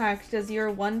an impact does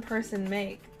your one person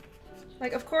make?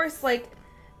 Like, of course, like,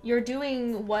 you're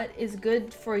doing what is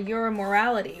good for your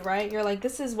morality, right? You're like,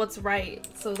 this is what's right,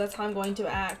 so that's how I'm going to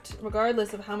act,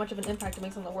 regardless of how much of an impact it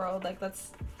makes on the world. Like,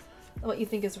 that's what you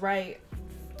think is right.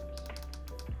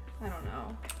 I don't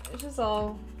know. It's just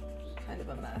all kind of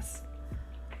a mess.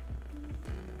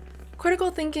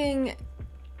 Critical thinking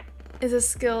is a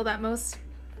skill that most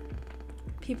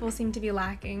people seem to be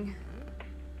lacking.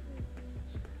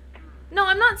 No,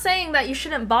 I'm not saying that you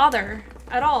shouldn't bother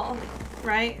at all,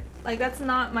 right? Like, that's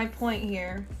not my point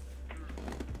here.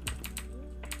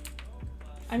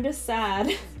 I'm just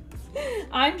sad.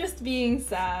 I'm just being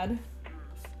sad.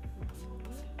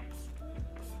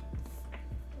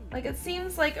 Like, it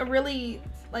seems like a really,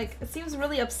 like, it seems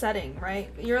really upsetting, right?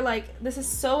 You're like, this is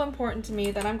so important to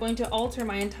me that I'm going to alter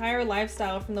my entire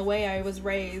lifestyle from the way I was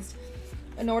raised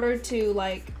in order to,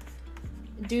 like,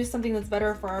 do something that's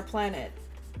better for our planet.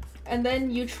 And then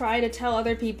you try to tell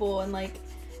other people and, like,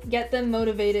 get them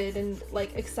motivated and,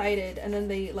 like, excited, and then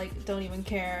they, like, don't even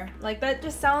care. Like, that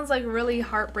just sounds, like, really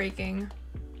heartbreaking.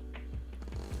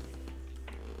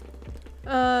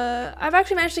 I've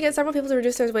actually managed to get several people to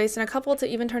reduce their waste and a couple to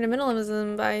even turn to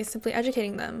minimalism by simply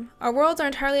educating them. Our worlds are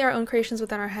entirely our own creations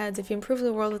within our heads. If you improve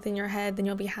the world within your head, then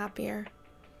you'll be happier.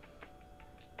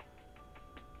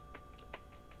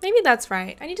 Maybe that's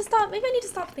right. Maybe I need to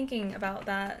stop thinking about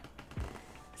that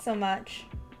so much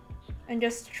and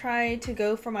just try to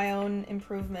go for my own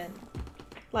improvement.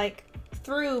 Like,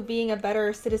 through being a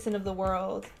better citizen of the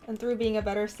world and through being a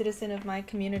better citizen of my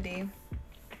community.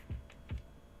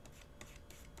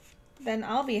 Then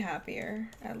I'll be happier,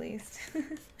 at least.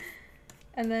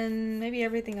 And then maybe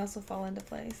everything else will fall into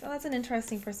place. Oh, that's an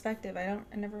interesting perspective. I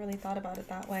never really thought about it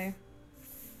that way.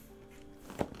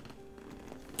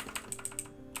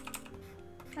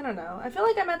 I don't know. I feel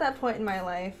like I'm at that point in my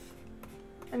life.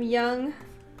 I'm young,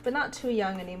 but not too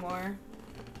young anymore.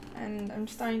 And I'm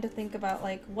starting to think about,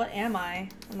 like, what am I?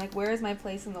 And, like, where is my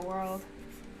place in the world?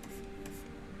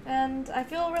 And I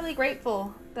feel really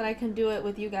grateful that I can do it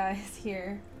with you guys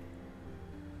here,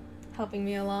 helping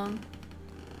me along.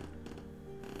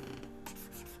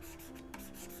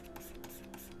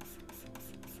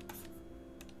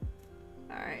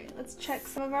 Alright, let's check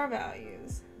some of our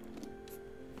values.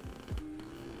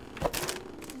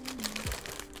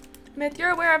 Myth,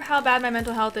 you're aware of how bad my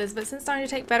mental health is, but since starting to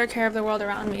take better care of the world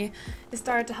around me, it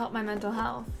started to help my mental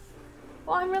health.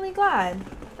 Well, I'm really glad.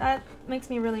 That makes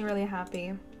me really, really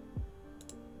happy.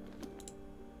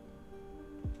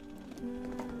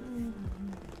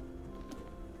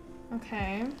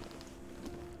 Okay.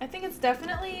 I think it's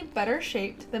definitely better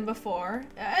shaped than before.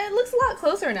 It looks a lot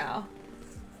closer now,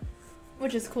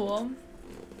 which is cool.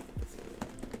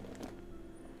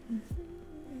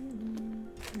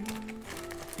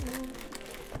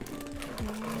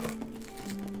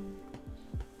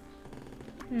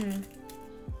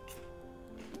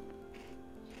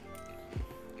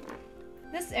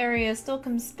 This area is still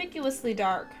conspicuously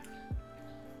dark.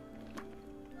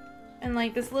 And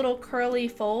like this little curly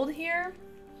fold here,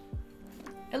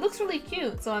 it looks really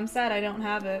cute, so I'm sad I don't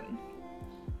have it.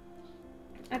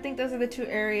 I think those are the two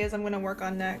areas I'm gonna work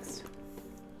on next.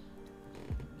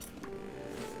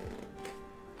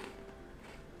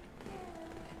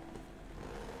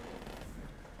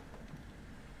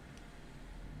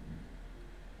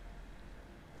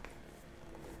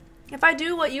 If I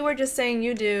do what you were just saying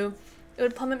you do, it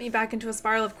would plummet me back into a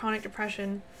spiral of chronic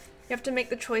depression. You have to make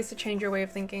the choice to change your way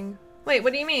of thinking. Wait,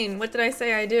 what do you mean? What did I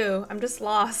say I do? I'm just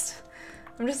lost.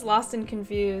 I'm just lost and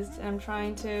confused. And I'm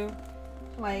trying to,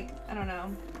 like, I don't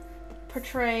know,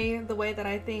 portray the way that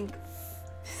I think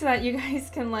so that you guys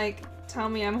can, like, tell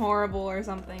me I'm horrible or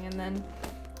something, and then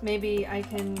maybe I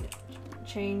can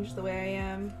change the way I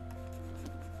am.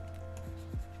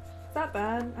 Is that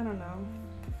bad? I don't know.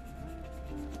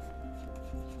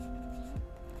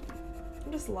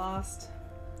 I'm just lost.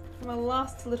 I'm a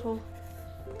lost little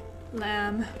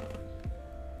lamb.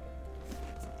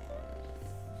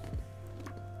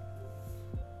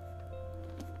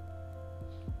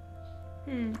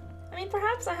 I mean,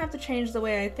 perhaps I have to change the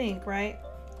way I think, right?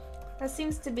 That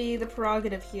seems to be the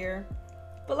prerogative here.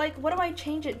 But, like, what do I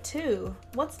change it to?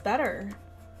 What's better?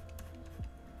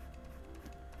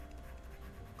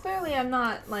 Clearly, I'm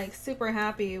not, like, super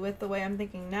happy with the way I'm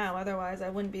thinking now. Otherwise, I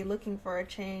wouldn't be looking for a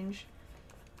change.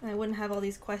 And I wouldn't have all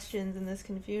these questions and this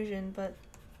confusion, but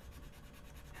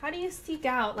how do you seek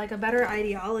out, like, a better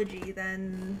ideology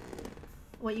than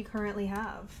what you currently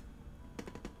have?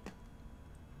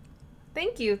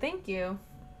 Thank you, thank you.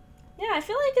 Yeah, I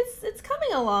feel like it's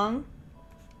coming along.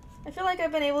 I feel like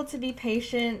I've been able to be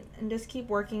patient and just keep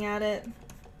working at it.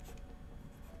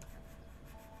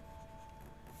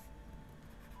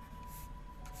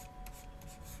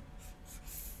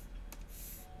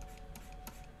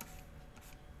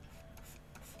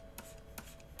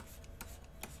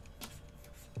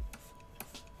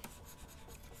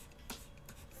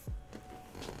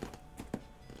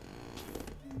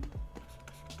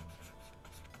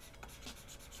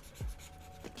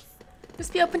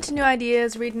 Just be open to new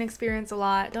ideas, read and experience a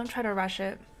lot. Don't try to rush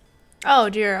it. Oh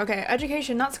dear, okay.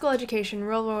 Education, not school education,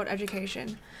 real world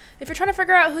education. If you're trying to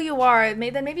figure out who you are,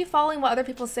 then maybe following what other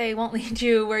people say won't lead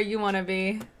you where you want to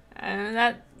be.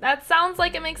 And that sounds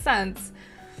like it makes sense.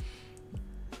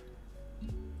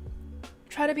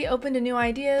 Try to be open to new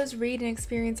ideas, read and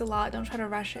experience a lot, don't try to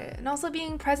rush it. And also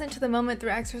being present to the moment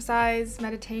through exercise,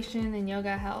 meditation, and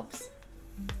yoga helps.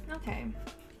 Okay.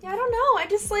 Yeah, I don't know, I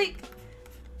just like...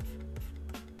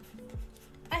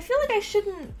 I feel like I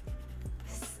shouldn't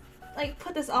like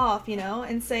put this off, you know,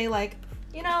 and say like,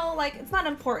 you know, like it's not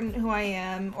important who I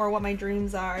am or what my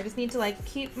dreams are. I just need to like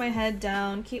keep my head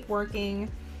down, keep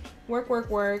working,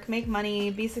 work, make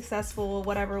money, be successful,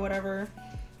 whatever.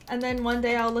 And then one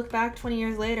day I'll look back 20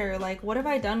 years later, like, what have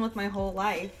I done with my whole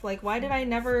life? Like, why did I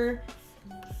never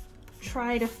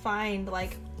try to find,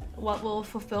 like, what will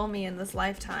fulfill me in this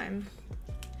lifetime?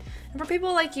 And for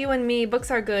people like you and me, books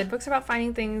are good. Books are about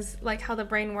finding things like how the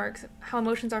brain works, how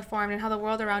emotions are formed, and how the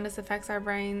world around us affects our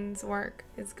brain's work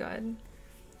is good.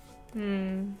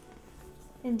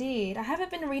 Indeed. I haven't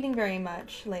been reading very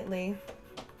much lately.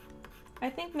 I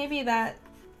think maybe that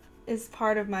is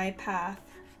part of my path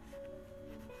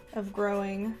of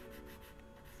growing.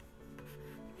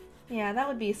 Yeah, that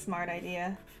would be a smart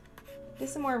idea. Do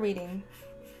some more reading.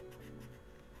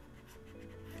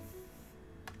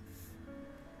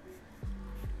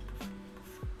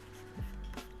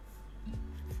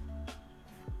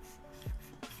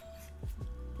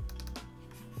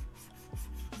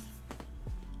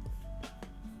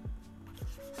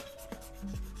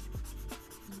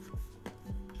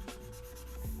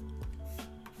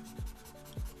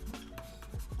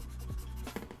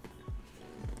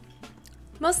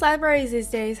 Most libraries these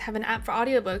days have an app for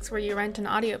audiobooks where you rent an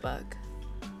audiobook.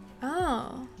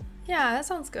 Oh, yeah, that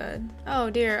sounds good. Oh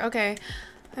dear, okay.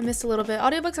 I missed a little bit.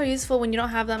 Audiobooks are useful when you don't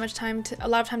have that much time a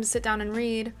lot of time to sit down and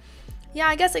read. Yeah,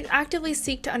 I guess like actively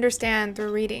seek to understand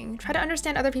through reading. Try to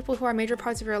understand other people who are major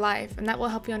parts of your life, and that will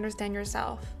help you understand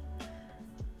yourself.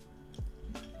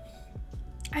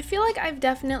 I feel like I've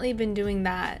definitely been doing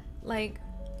that. Like,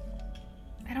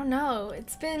 I don't know.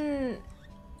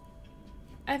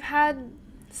 I've had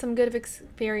some good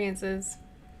experiences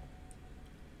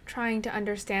trying to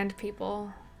understand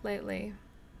people lately.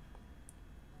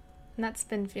 And that's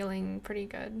been feeling pretty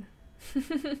good.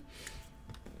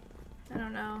 I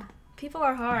don't know. People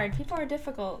are hard. People are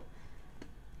difficult.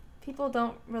 People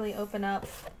don't really open up.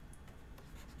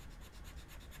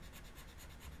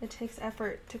 It takes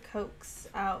effort to coax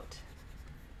out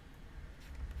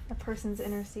a person's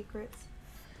inner secrets.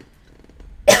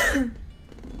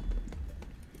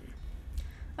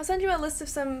 I'll send you a list of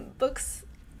some books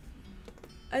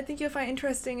I think you'll find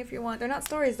interesting if you want. They're not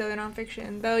stories though, they're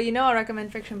nonfiction. Though you know I'll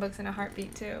recommend fiction books in a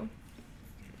heartbeat too.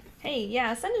 Hey,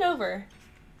 yeah, send it over.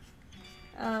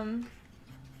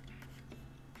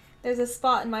 There's a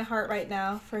spot in my heart right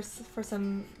now for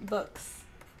some books.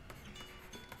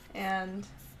 And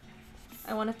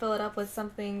I want to fill it up with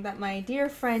something that my dear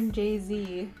friend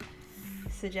Jay-Z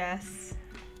suggests.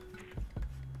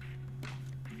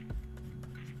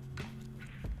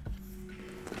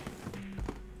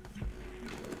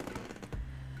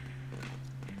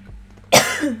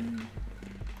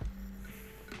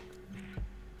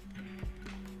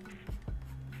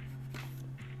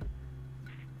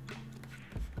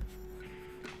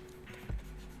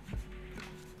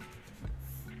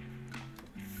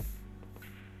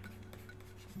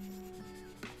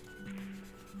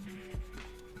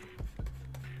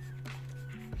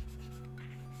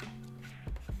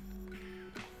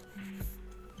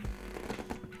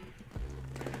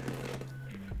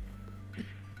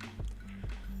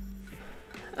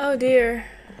 Oh dear.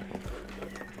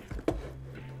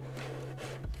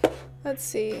 Let's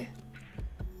see.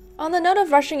 On the note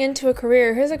of rushing into a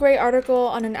career, here's a great article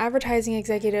on an advertising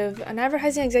executive. An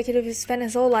advertising executive who spent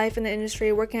his whole life in the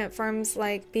industry working at firms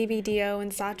like BBDO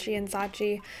and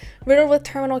Saatchi, riddled with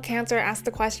terminal cancer, asked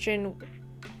the question,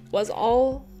 was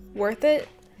all worth it?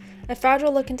 A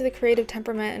fragile look into the creative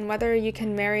temperament and whether you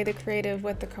can marry the creative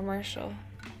with the commercial.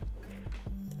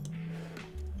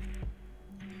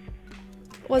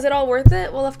 Was it all worth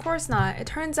it? Well, of course not. It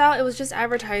turns out it was just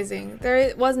advertising.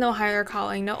 There was no higher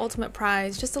calling, no ultimate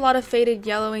prize, just a lot of faded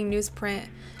yellowing newsprint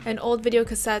and old video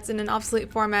cassettes in an obsolete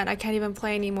format I can't even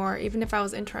play anymore, even if I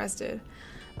was interested.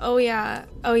 Oh yeah,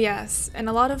 oh yes, and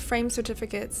a lot of framed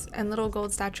certificates and little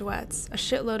gold statuettes, a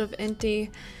shitload of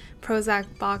empty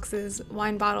Prozac boxes,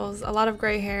 wine bottles, a lot of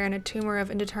gray hair, and a tumor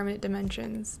of indeterminate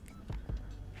dimensions.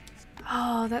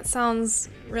 Oh, that sounds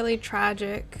really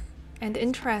tragic and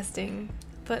interesting.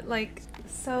 But like,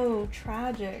 so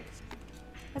tragic.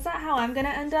 Is that how I'm gonna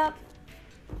end up?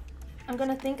 I'm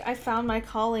gonna think I found my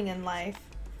calling in life.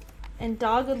 and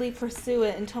doggedly pursue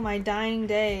it until my dying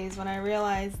days when I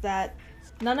realized that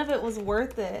none of it was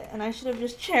worth it and I should have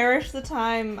just cherished the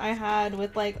time I had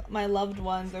with like my loved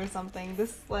ones or something.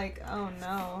 This like, oh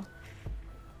no.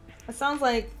 It sounds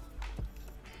like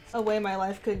a way my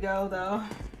life could go though.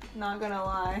 Not gonna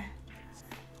lie.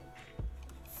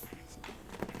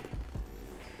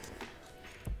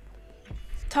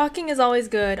 Talking is always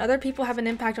good. Other people have an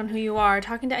impact on who you are.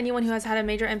 Talking to anyone who has had a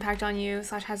major impact on you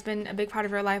 / has been a big part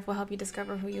of your life will help you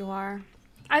discover who you are.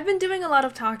 I've been doing a lot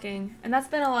of talking, and that's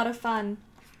been a lot of fun.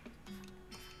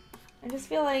 I just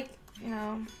feel like, you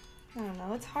know, I don't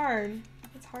know, it's hard.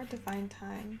 It's hard to find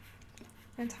time.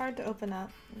 And it's hard to open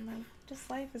up. And like, just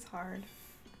life is hard.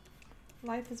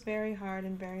 Life is very hard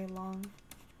and very long.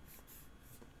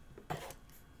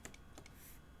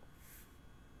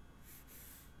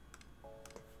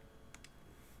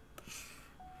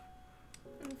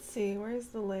 Let's see, where's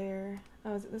the layer?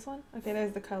 Oh, is it this one? Okay,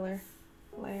 there's the color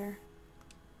layer.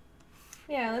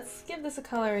 Yeah, let's give this a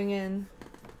coloring in.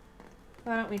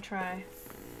 Why don't we try?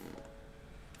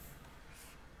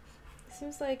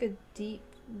 Seems like a deep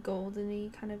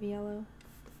goldeny kind of yellow.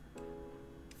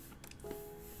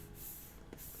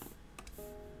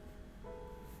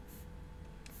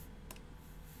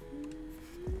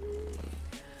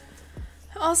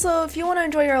 Also, if you want to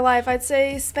enjoy your life, I'd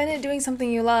say spend it doing something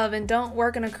you love and don't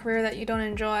work in a career that you don't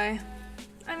enjoy.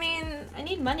 I mean, I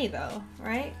need money though,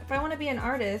 right? If I want to be an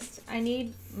artist, I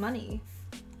need money.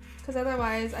 Because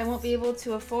otherwise I won't be able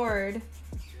to afford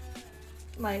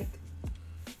like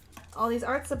all these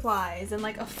art supplies and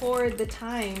like afford the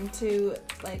time to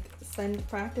like spend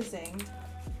practicing.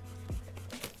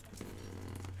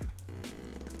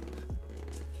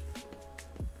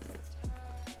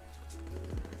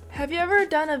 Have you ever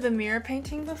done a Vermeer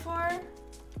painting before?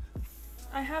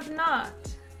 I have not.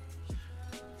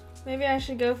 Maybe I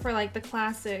should go for like the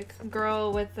classic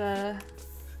girl with the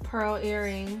pearl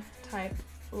earring type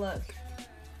look.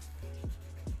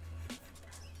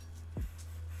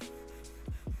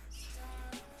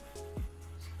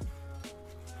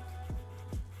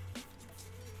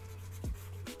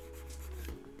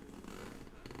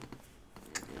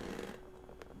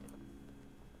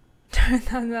 Turn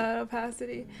down that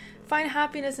opacity. Find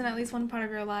happiness in at least one part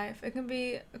of your life. It can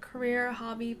be a career,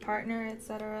 hobby, partner,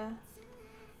 etc.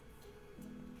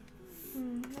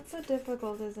 That's so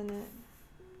difficult, isn't it?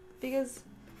 Because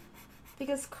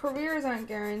careers aren't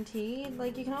guaranteed.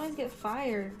 Like, you can always get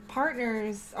fired.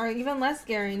 Partners are even less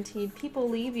guaranteed. People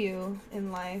leave you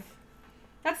in life.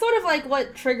 That's sort of like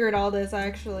what triggered all this,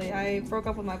 actually. I broke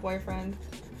up with my boyfriend.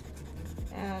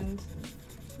 And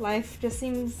life just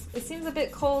seems a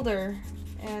bit colder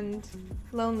and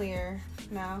lonelier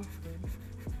now.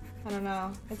 I don't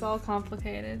know. It's all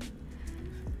complicated.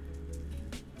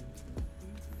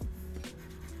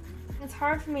 It's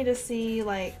hard for me to see,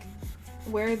 like,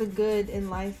 where the good in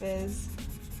life is.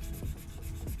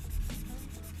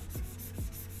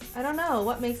 I don't know.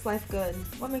 What makes life good?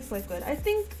 What makes life good? I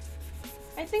think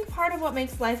part of what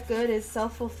makes life good is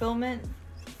self-fulfillment.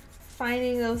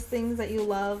 Finding those things that you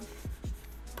love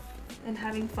and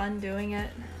having fun doing it.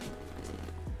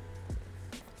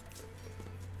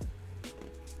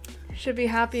 Should be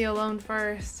happy alone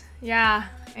first. Yeah,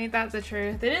 ain't that the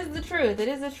truth? It is the truth. It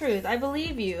is the truth. I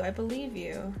believe you. I believe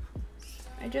you.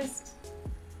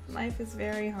 Life is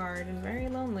very hard and very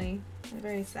lonely and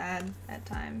very sad at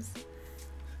times.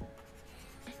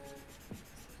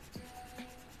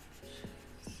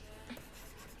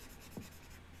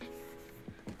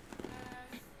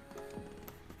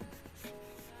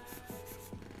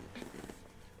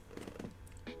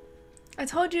 I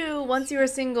told you once you were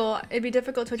single, it'd be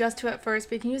difficult to adjust to at first,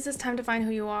 but you can use this time to find who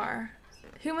you are.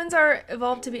 Humans are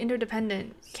evolved to be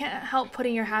interdependent. Can't help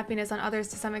putting your happiness on others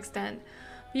to some extent,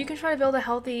 but you can try to build a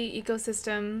healthy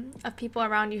ecosystem of people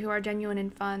around you who are genuine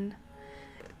and fun.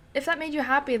 If that made you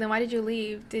happy, then why did you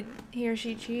leave? Did he or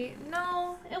she cheat?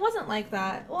 No, it wasn't like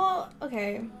that. Well,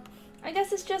 okay. I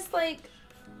guess it's just like,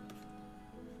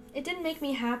 it didn't make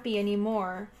me happy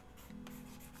anymore.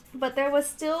 But there was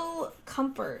still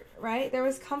comfort, right? There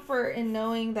was comfort in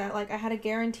knowing that, like, I had a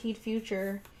guaranteed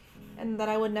future and that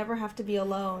I would never have to be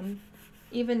alone,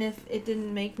 even if it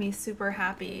didn't make me super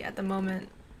happy at the moment.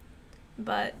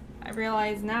 But I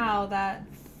realize now that,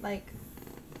 like,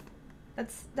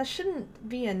 that shouldn't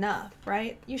be enough,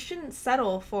 right? You shouldn't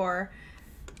settle for,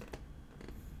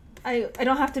 I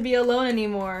don't have to be alone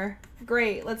anymore.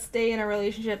 Great, let's stay in a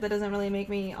relationship that doesn't really make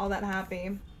me all that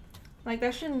happy. Like,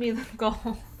 that shouldn't be the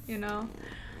goal. You know,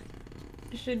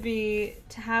 it should be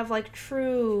to have like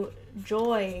true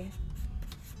joy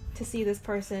to see this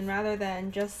person rather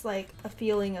than just like a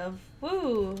feeling of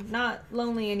Woo! Not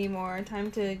lonely anymore.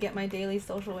 Time to get my daily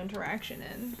social interaction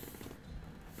in.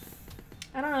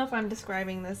 I don't know if I'm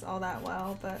describing this all that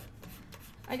well, but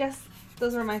I guess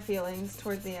those were my feelings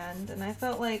towards the end, and I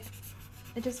felt like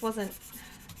it just wasn't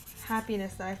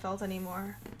happiness that I felt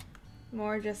anymore.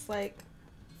 More just like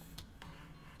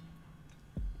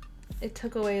it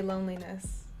took away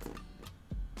loneliness.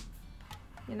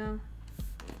 You know?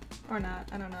 Or not,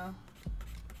 I don't know.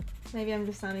 Maybe I'm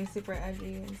just sounding super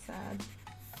edgy and sad.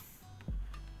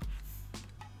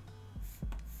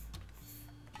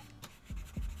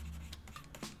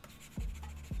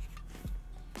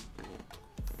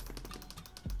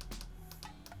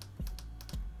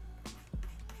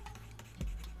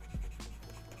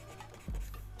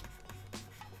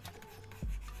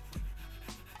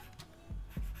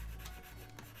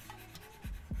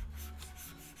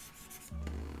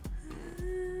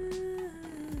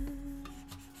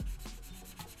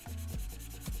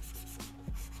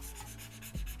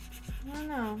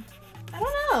 I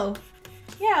don't know.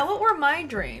 Yeah, what were my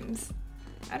dreams?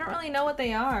 I don't really know what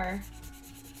they are.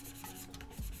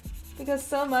 Because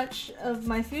so much of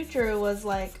my future was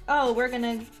like, oh, we're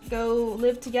gonna go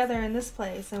live together in this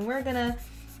place, and we're gonna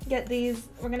get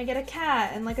a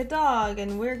cat and like a dog,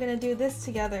 and we're gonna do this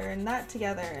together and that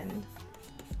together, and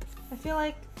I feel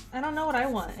like I don't know what I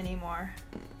want anymore.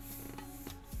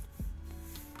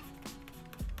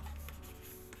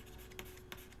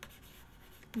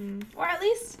 Or at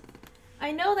least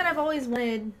I know that I've always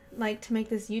wanted like to make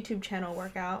this YouTube channel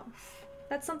work out.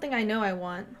 That's something I know I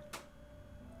want.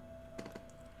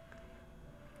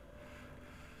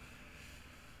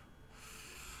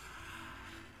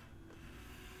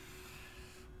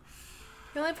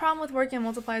 The only problem with working on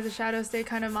multiply is the shadows stay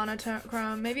kind of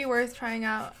monochrome. Maybe worth trying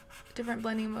out different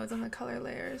blending modes on the color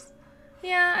layers.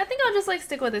 Yeah, I think I'll just like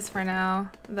stick with this for now,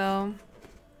 though.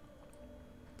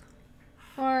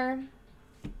 Or,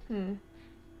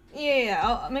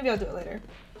 yeah, maybe I'll do it later.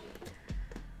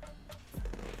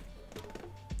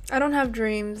 I don't have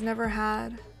dreams, never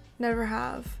had, never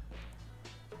have.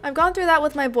 I've gone through that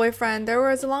with my boyfriend. There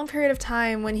was a long period of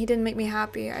time when he didn't make me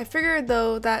happy. I figured,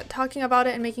 though, that talking about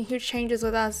it and making huge changes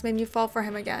with us made me fall for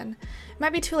him again. It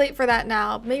might be too late for that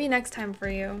now. Maybe next time for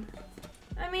you.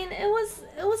 I mean, it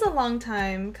was a long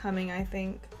time coming, I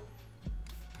think.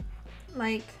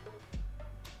 Like,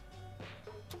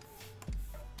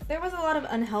 there was a lot of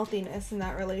unhealthiness in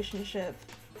that relationship.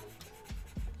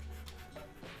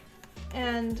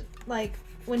 And, like,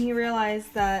 when he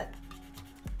realized that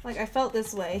like I felt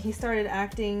this way, he started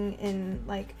acting in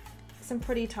like some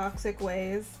pretty toxic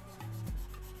ways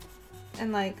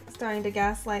and like starting to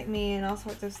gaslight me and all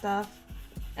sorts of stuff.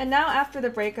 And now after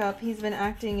the breakup, he's been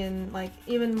acting in like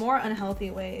even more unhealthy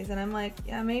ways, and I'm like,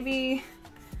 yeah, maybe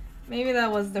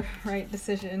that was the right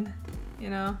decision,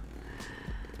 you know?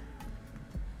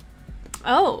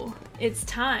 Oh, it's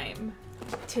time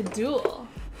to duel.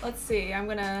 Let's see, I'm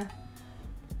gonna...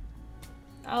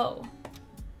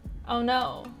 Oh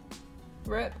no.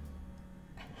 Rip.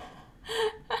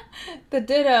 The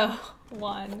Ditto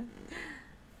won.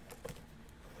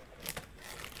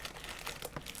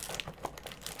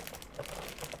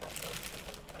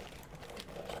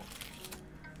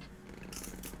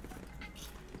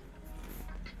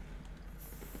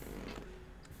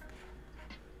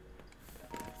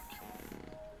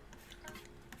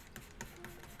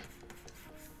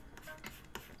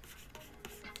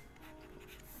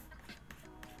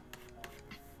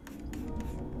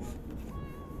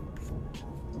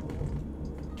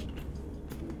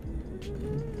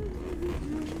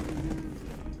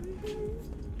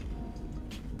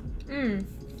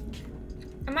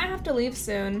 I might have to leave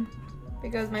soon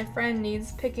because my friend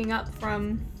needs picking up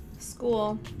from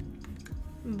school,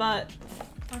 but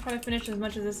I'll try to finish as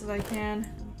much of this as I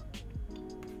can.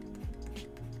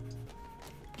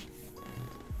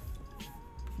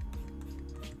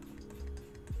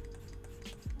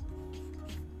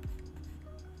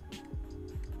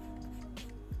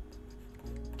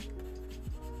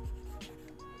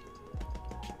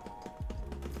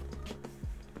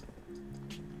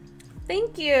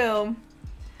 Thank you.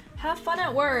 Have fun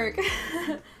at work.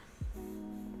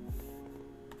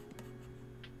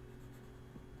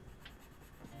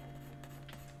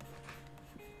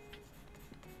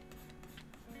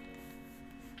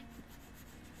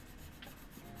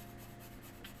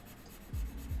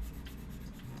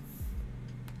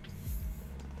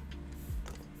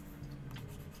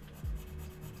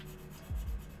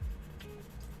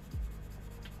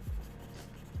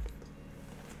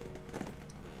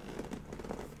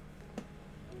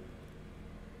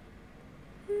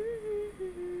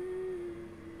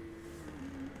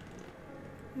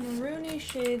 orangey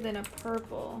shade than a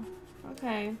purple.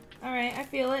 Okay. Alright, I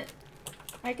feel it.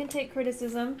 I can take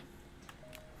criticism.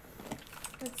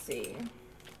 Let's see.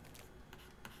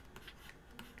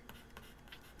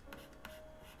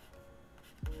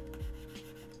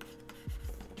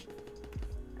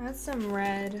 Add some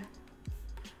red.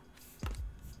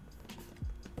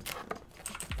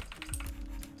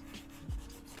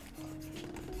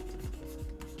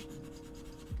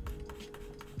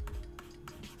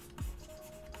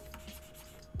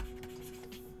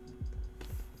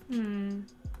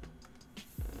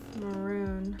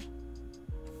 Maroon.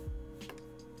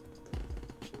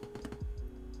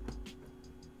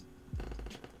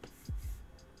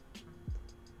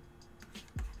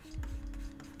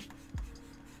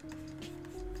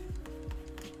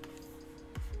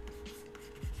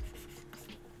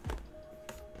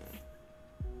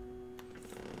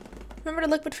 Remember to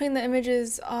look between the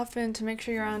images often to make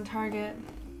sure you're on target.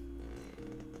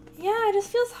 Yeah, it just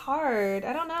feels hard.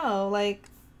 I don't know, like,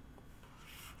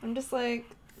 I'm just like,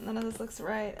 none of this looks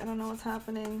right. I don't know what's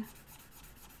happening,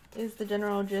 is the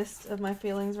general gist of my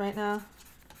feelings right now.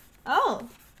 Oh!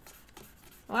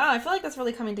 Wow, I feel like that's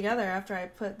really coming together after I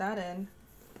put that in.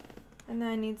 And then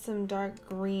I need some dark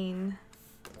green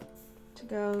to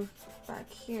go back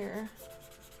here.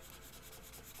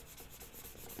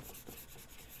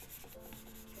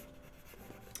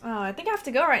 Oh, I think I have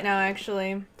to go right now,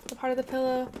 actually. The part of the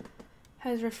pillow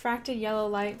has refracted yellow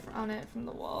light on it from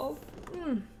the wall.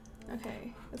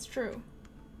 Okay, that's true.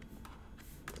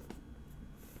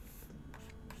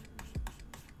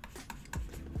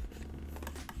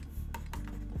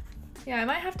 Yeah, I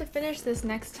might have to finish this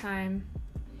next time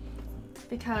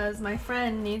because my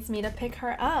friend needs me to pick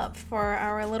her up for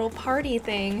our little party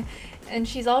thing, and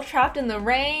she's all trapped in the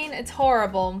rain. It's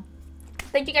horrible.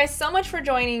 Thank you guys so much for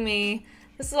joining me.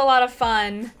 This is a lot of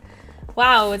fun.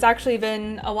 Wow, it's actually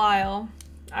been a while.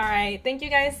 All right, thank you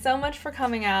guys so much for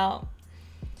coming out.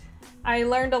 I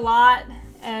learned a lot,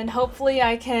 and hopefully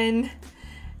I can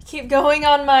keep going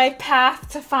on my path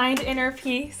to find inner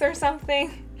peace or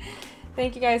something.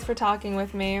 Thank you guys for talking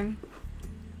with me.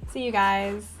 See you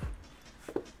guys.